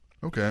list.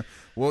 Okay.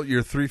 Well,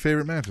 your 3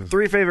 favorite matches.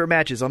 3 favorite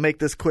matches. I'll make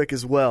this quick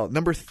as well.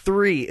 Number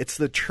 3, it's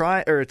the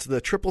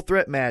triple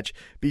threat match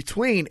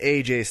between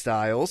AJ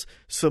Styles,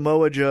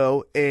 Samoa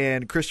Joe,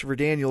 and Christopher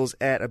Daniels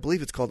at, I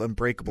believe it's called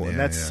Unbreakable. And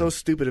that's so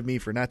stupid of me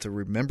for not to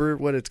remember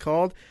what it's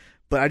called,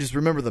 but I just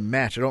remember the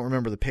match. I don't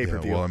remember the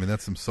pay-per-view. Yeah, well, I mean,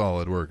 that's some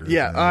solid workers.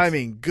 Yeah, I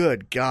mean,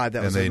 good God,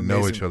 that was amazing. And they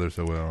know each other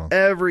so well.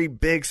 Every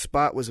big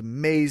spot was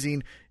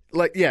amazing.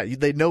 Like, yeah,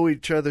 they know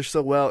each other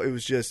so well. It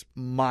was just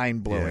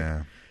mind-blowing.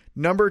 Yeah.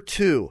 Number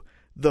 2,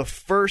 the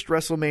first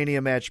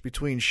WrestleMania match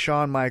between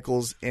Shawn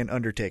Michaels and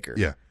Undertaker.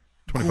 Yeah.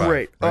 25.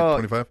 Great. Right?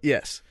 25?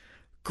 Yes.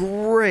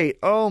 Great.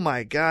 Oh,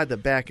 my God. The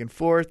back and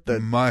forth.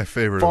 My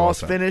favorite false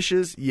of all time.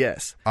 finishes.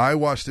 Yes. I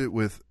watched it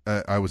with,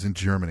 I was in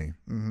Germany,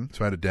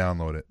 so I had to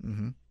download it.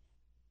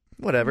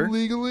 Whatever.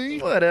 Legally.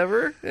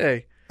 Whatever.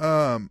 Hey.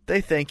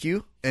 They thank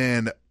you.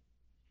 And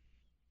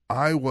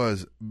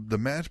the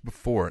match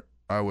before it,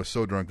 I was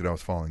so drunk that I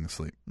was falling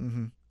asleep.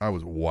 I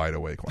was wide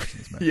awake watching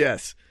this match.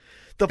 Yes.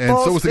 And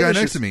so was the guy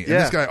next to me. And Yeah.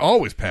 this guy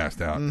always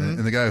passed out. And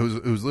the guy who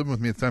was living with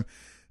me at the time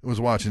was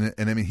watching it.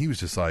 And I mean, he was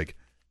just like,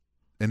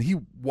 and he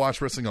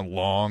watched wrestling a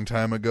long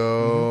time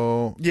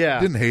ago. Yeah.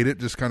 Didn't hate it,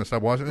 just kind of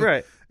stopped watching it.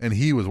 Right. And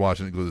he was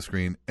watching it go to the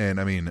screen. And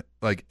I mean,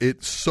 like,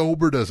 it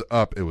sobered us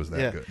up. It was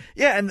that good.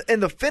 Yeah,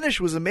 and the finish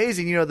was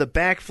amazing. You know, the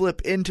backflip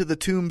into the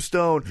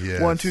tombstone.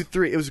 Yes. 1, 2,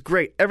 3. It was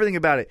great. Everything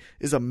about it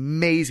is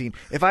amazing.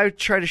 If I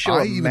try to show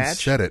I a even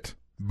match, said it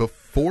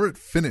before it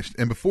finished,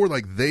 and before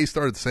like they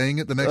started saying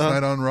it the next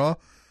night on Raw.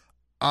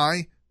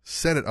 I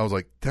said it. I was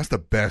like, "That's the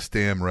best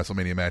damn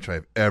WrestleMania match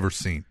I've ever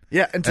seen."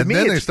 Yeah, and to me,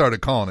 then they it's- started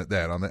calling it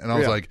that and I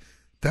was like,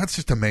 "That's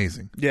just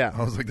amazing." Yeah.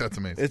 I was like, "That's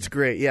amazing." It's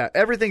great. Yeah,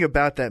 everything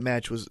about that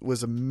match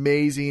was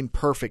amazing,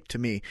 perfect to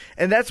me.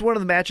 And that's one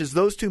of the matches.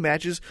 Those 2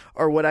 matches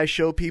are what I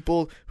show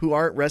people who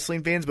aren't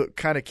wrestling fans but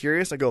kind of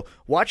curious. I go,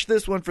 watch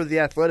this one for the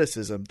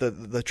athleticism,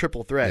 the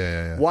triple threat.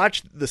 Yeah.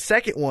 Watch the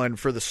second one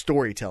for the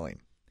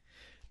storytelling.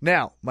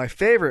 Now, my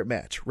favorite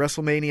match,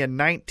 WrestleMania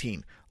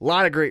 19. A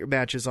lot of great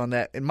matches on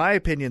that. In my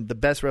opinion, the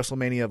best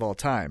WrestleMania of all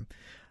time.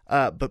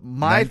 But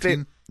my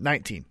favorite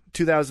 19,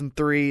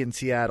 2003 in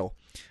Seattle.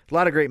 A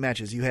lot of great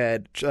matches. You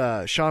had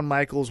Shawn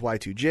Michaels,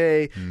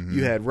 Y2J.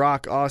 You had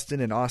Rock Austin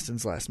in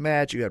Austin's last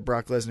match. You had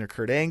Brock Lesnar,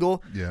 Kurt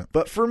Angle. Yeah.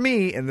 But for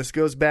me, and this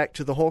goes back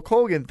to the Hulk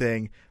Hogan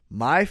thing,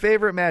 my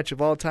favorite match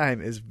of all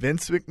time is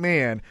Vince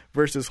McMahon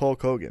versus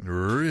Hulk Hogan.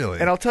 Really?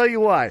 And I'll tell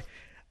you why.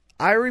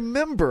 I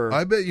remember.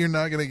 I bet you're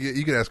not going to get.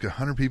 You could ask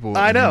 100 people.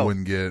 I and know. You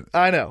wouldn't get.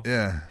 I know.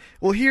 Yeah.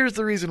 Well, here's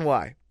the reason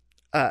why.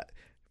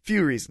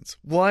 Few reasons.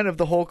 One, of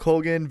the Hulk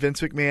Hogan,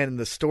 Vince McMahon, and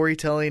the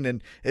storytelling,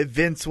 and if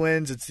Vince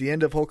wins, it's the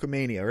end of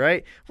Hulkamania,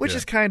 right? Which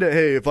is kind of,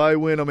 hey, if I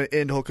win, I'm going to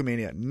end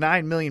Hulkamania.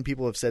 9 million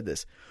people have said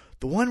this.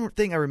 The one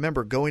thing I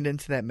remember going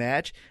into that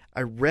match,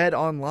 I read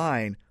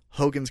online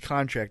Hogan's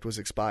contract was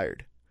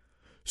expired.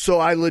 So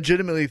I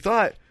legitimately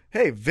thought,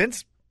 hey,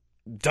 Vince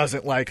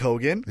doesn't like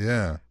Hogan.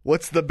 Yeah.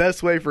 What's the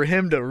best way for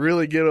him to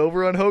really get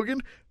over on Hogan?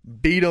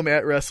 Beat him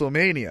at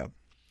WrestleMania.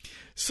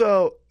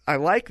 So I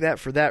like that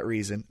for that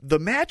reason. The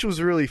match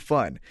was really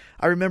fun.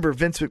 I remember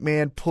Vince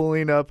McMahon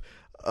pulling up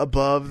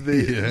above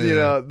the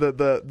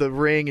the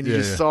ring, and you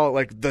just saw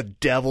like the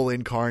devil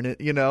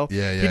incarnate. You know, he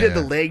did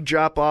the leg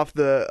drop off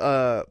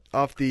the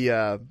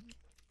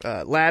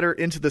ladder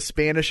into the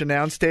Spanish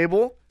announce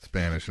table.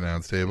 Spanish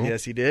announce table.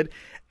 Yes, he did.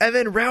 And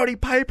then Rowdy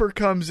Piper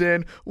comes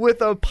in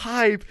with a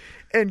pipe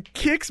and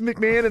kicks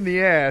McMahon in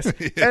the ass,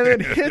 and then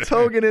hits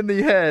Hogan in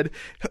the head,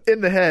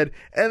 and then,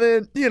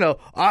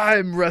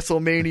 I'm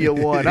WrestleMania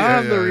 1.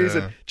 I'm the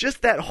reason. Yeah.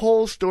 Just that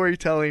whole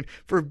storytelling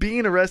for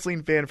being a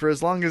wrestling fan for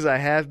as long as I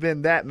have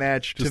been, that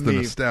match Just to the me.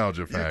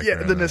 nostalgia factor.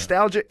 Yeah, the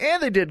nostalgia,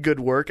 and they did good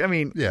work. I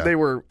mean, Yeah. they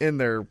were in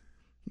their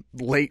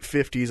late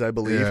 50s, I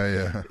believe.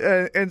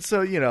 Yeah. And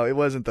so, it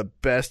wasn't the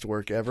best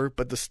work ever,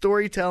 but the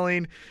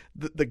storytelling,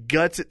 the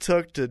guts it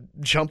took to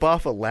jump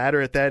off a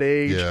ladder at that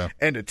age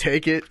and to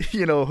take it,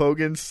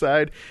 Hogan's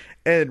side,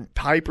 and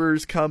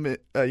Piper's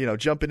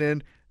jumping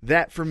in,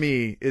 that for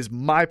me is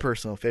my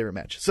personal favorite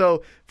match.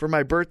 So for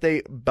my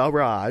birthday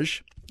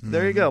barrage,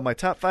 There you go. My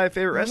top 5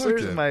 favorite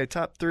wrestlers and my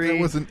top 3. That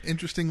was an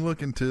interesting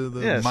look into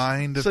the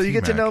mind of So you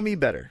get to T-Mac. know me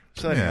better.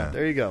 So anyhow,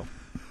 there you go.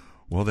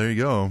 Well, there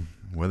you go.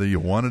 Whether you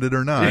wanted it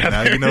or not,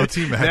 now you know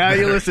T-Mac. Now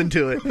better. you listen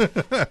to it.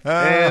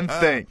 And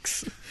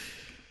thanks.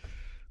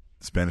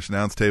 Spanish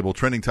Announce Table,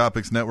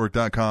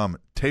 TrendingTopicsNetwork.com,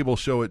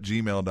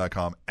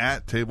 TableShow@gmail.com,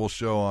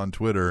 @TableShow on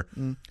Twitter.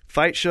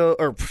 Fight Show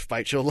Live.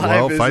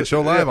 Well, Fight Show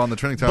Live on the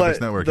Trending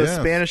Topics Network. The yes.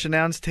 Spanish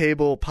Announce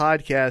Table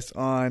podcast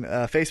on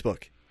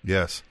Facebook.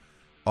 Yes.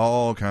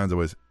 All kinds of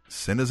ways.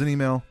 Send us an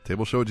email,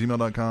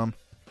 TableShow@gmail.com.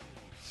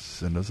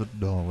 Send us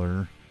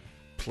 $1.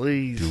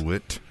 Please. Do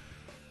it.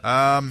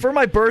 For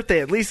my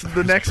birthday, at least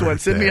the next one,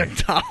 send me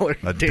 $1.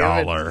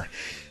 $1.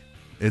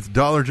 It's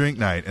dollar drink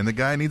night, and the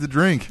guy needs a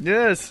drink.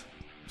 Yes.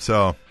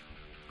 So,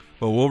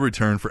 well, we'll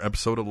return for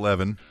episode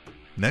 11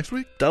 next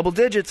week. Double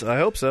digits. I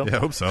hope so. Yeah, I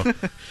hope so.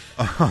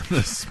 On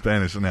the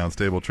Spanish Announce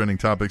Table, Trending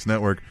Topics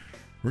Network.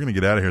 We're going to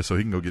get out of here so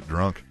he can go get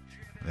drunk.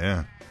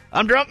 Yeah.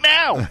 I'm drunk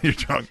now. You're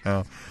drunk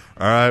now.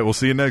 All right, we'll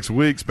see you next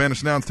week.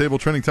 Spanish Announce Table,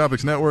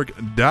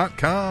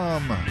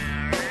 TrendingTopicsNetwork.com.